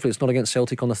result. Just hopefully it's not against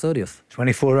Celtic on the 30th.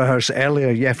 24 hours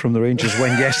earlier, from the Rangers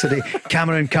win yesterday.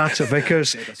 Cameron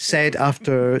Carter-Vickers said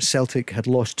after Celtic had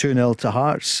lost 2-0 to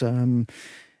Hearts,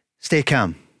 stay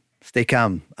calm.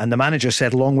 And the manager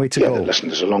said, long way to go. Listen,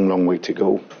 there's a long way to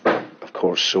go, of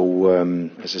course. So,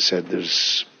 as I said,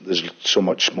 there's so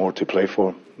much more to play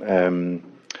for.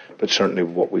 But certainly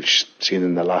what we've seen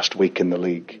in the last week in the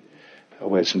league,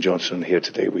 with St Johnstone here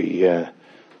today,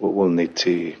 we'll need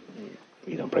to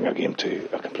bring our game to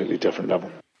a completely different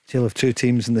level. Tale of two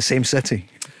teams in the same city.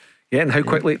 Yeah, and how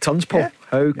quickly it turns, Paul.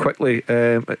 How quickly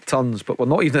it turns. But we're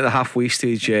not even at the halfway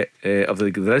stage yet of the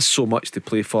league. There is so much to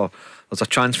play for. There's a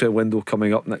transfer window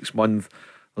coming up next month.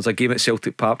 There's a game at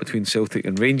Celtic Park between Celtic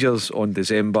and Rangers on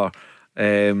December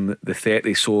the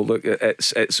 30th. So look,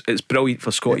 it's brilliant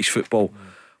for Scottish football.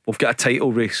 We've got a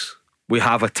title race. We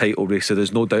have a title race, so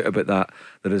there's no doubt about that.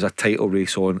 There is a title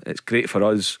race on. It's great for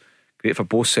us, great for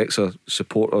both sets of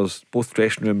supporters, both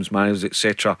dressing rooms, managers,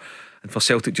 etc. And for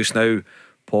Celtic just now,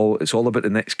 Paul, it's all about the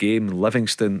next game,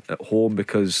 Livingston at home,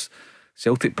 because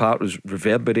Celtic Park was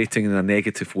reverberating in a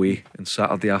negative way on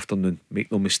Saturday afternoon.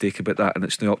 Make no mistake about that. And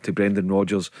it's now up to Brendan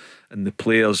Rodgers and the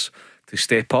players to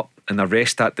step up and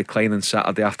arrest that decline on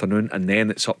Saturday afternoon, and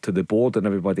then it's up to the board and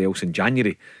everybody else in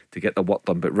January to get the work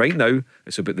done. But right now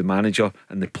it's about the manager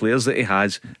and the players that he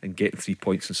has and getting 3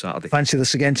 points on Saturday. Fancy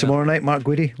this again tomorrow night, Mark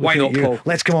Guidi? Why not, Paul?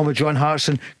 Let's come on with John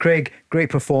Hartson. Craig, great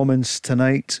performance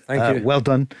tonight. Thank you. Well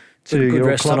done to Good your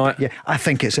rest club. tonight. Yeah, I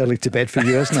think it's early to bed for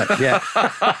you, isn't it? Yeah,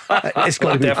 it's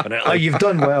got to be. Definitely. Oh, you've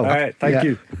done well. All right, thank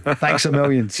you. Thanks a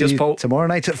million. See Cheers, you Paul. tomorrow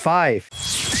night at 5.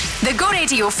 The Go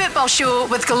Radio Football Show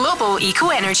with Global Eco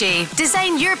Energy.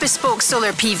 Design your bespoke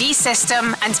solar PV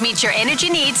system and meet your energy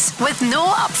needs with no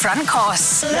upfront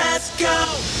costs. Let's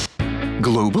go!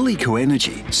 Global Eco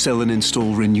Energy sell and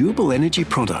install renewable energy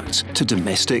products to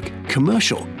domestic,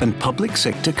 commercial and public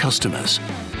sector customers.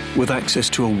 With access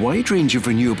to a wide range of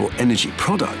renewable energy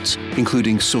products,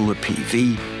 including solar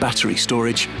PV, battery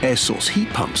storage, air source heat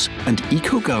pumps and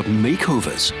eco-garden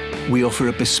makeovers, we offer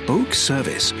a bespoke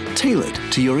service tailored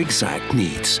to your exact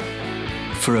needs.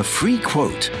 For a free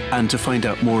quote and to find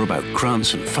out more about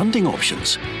grants and funding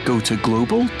options, go to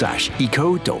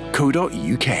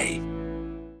global-eco.co.uk.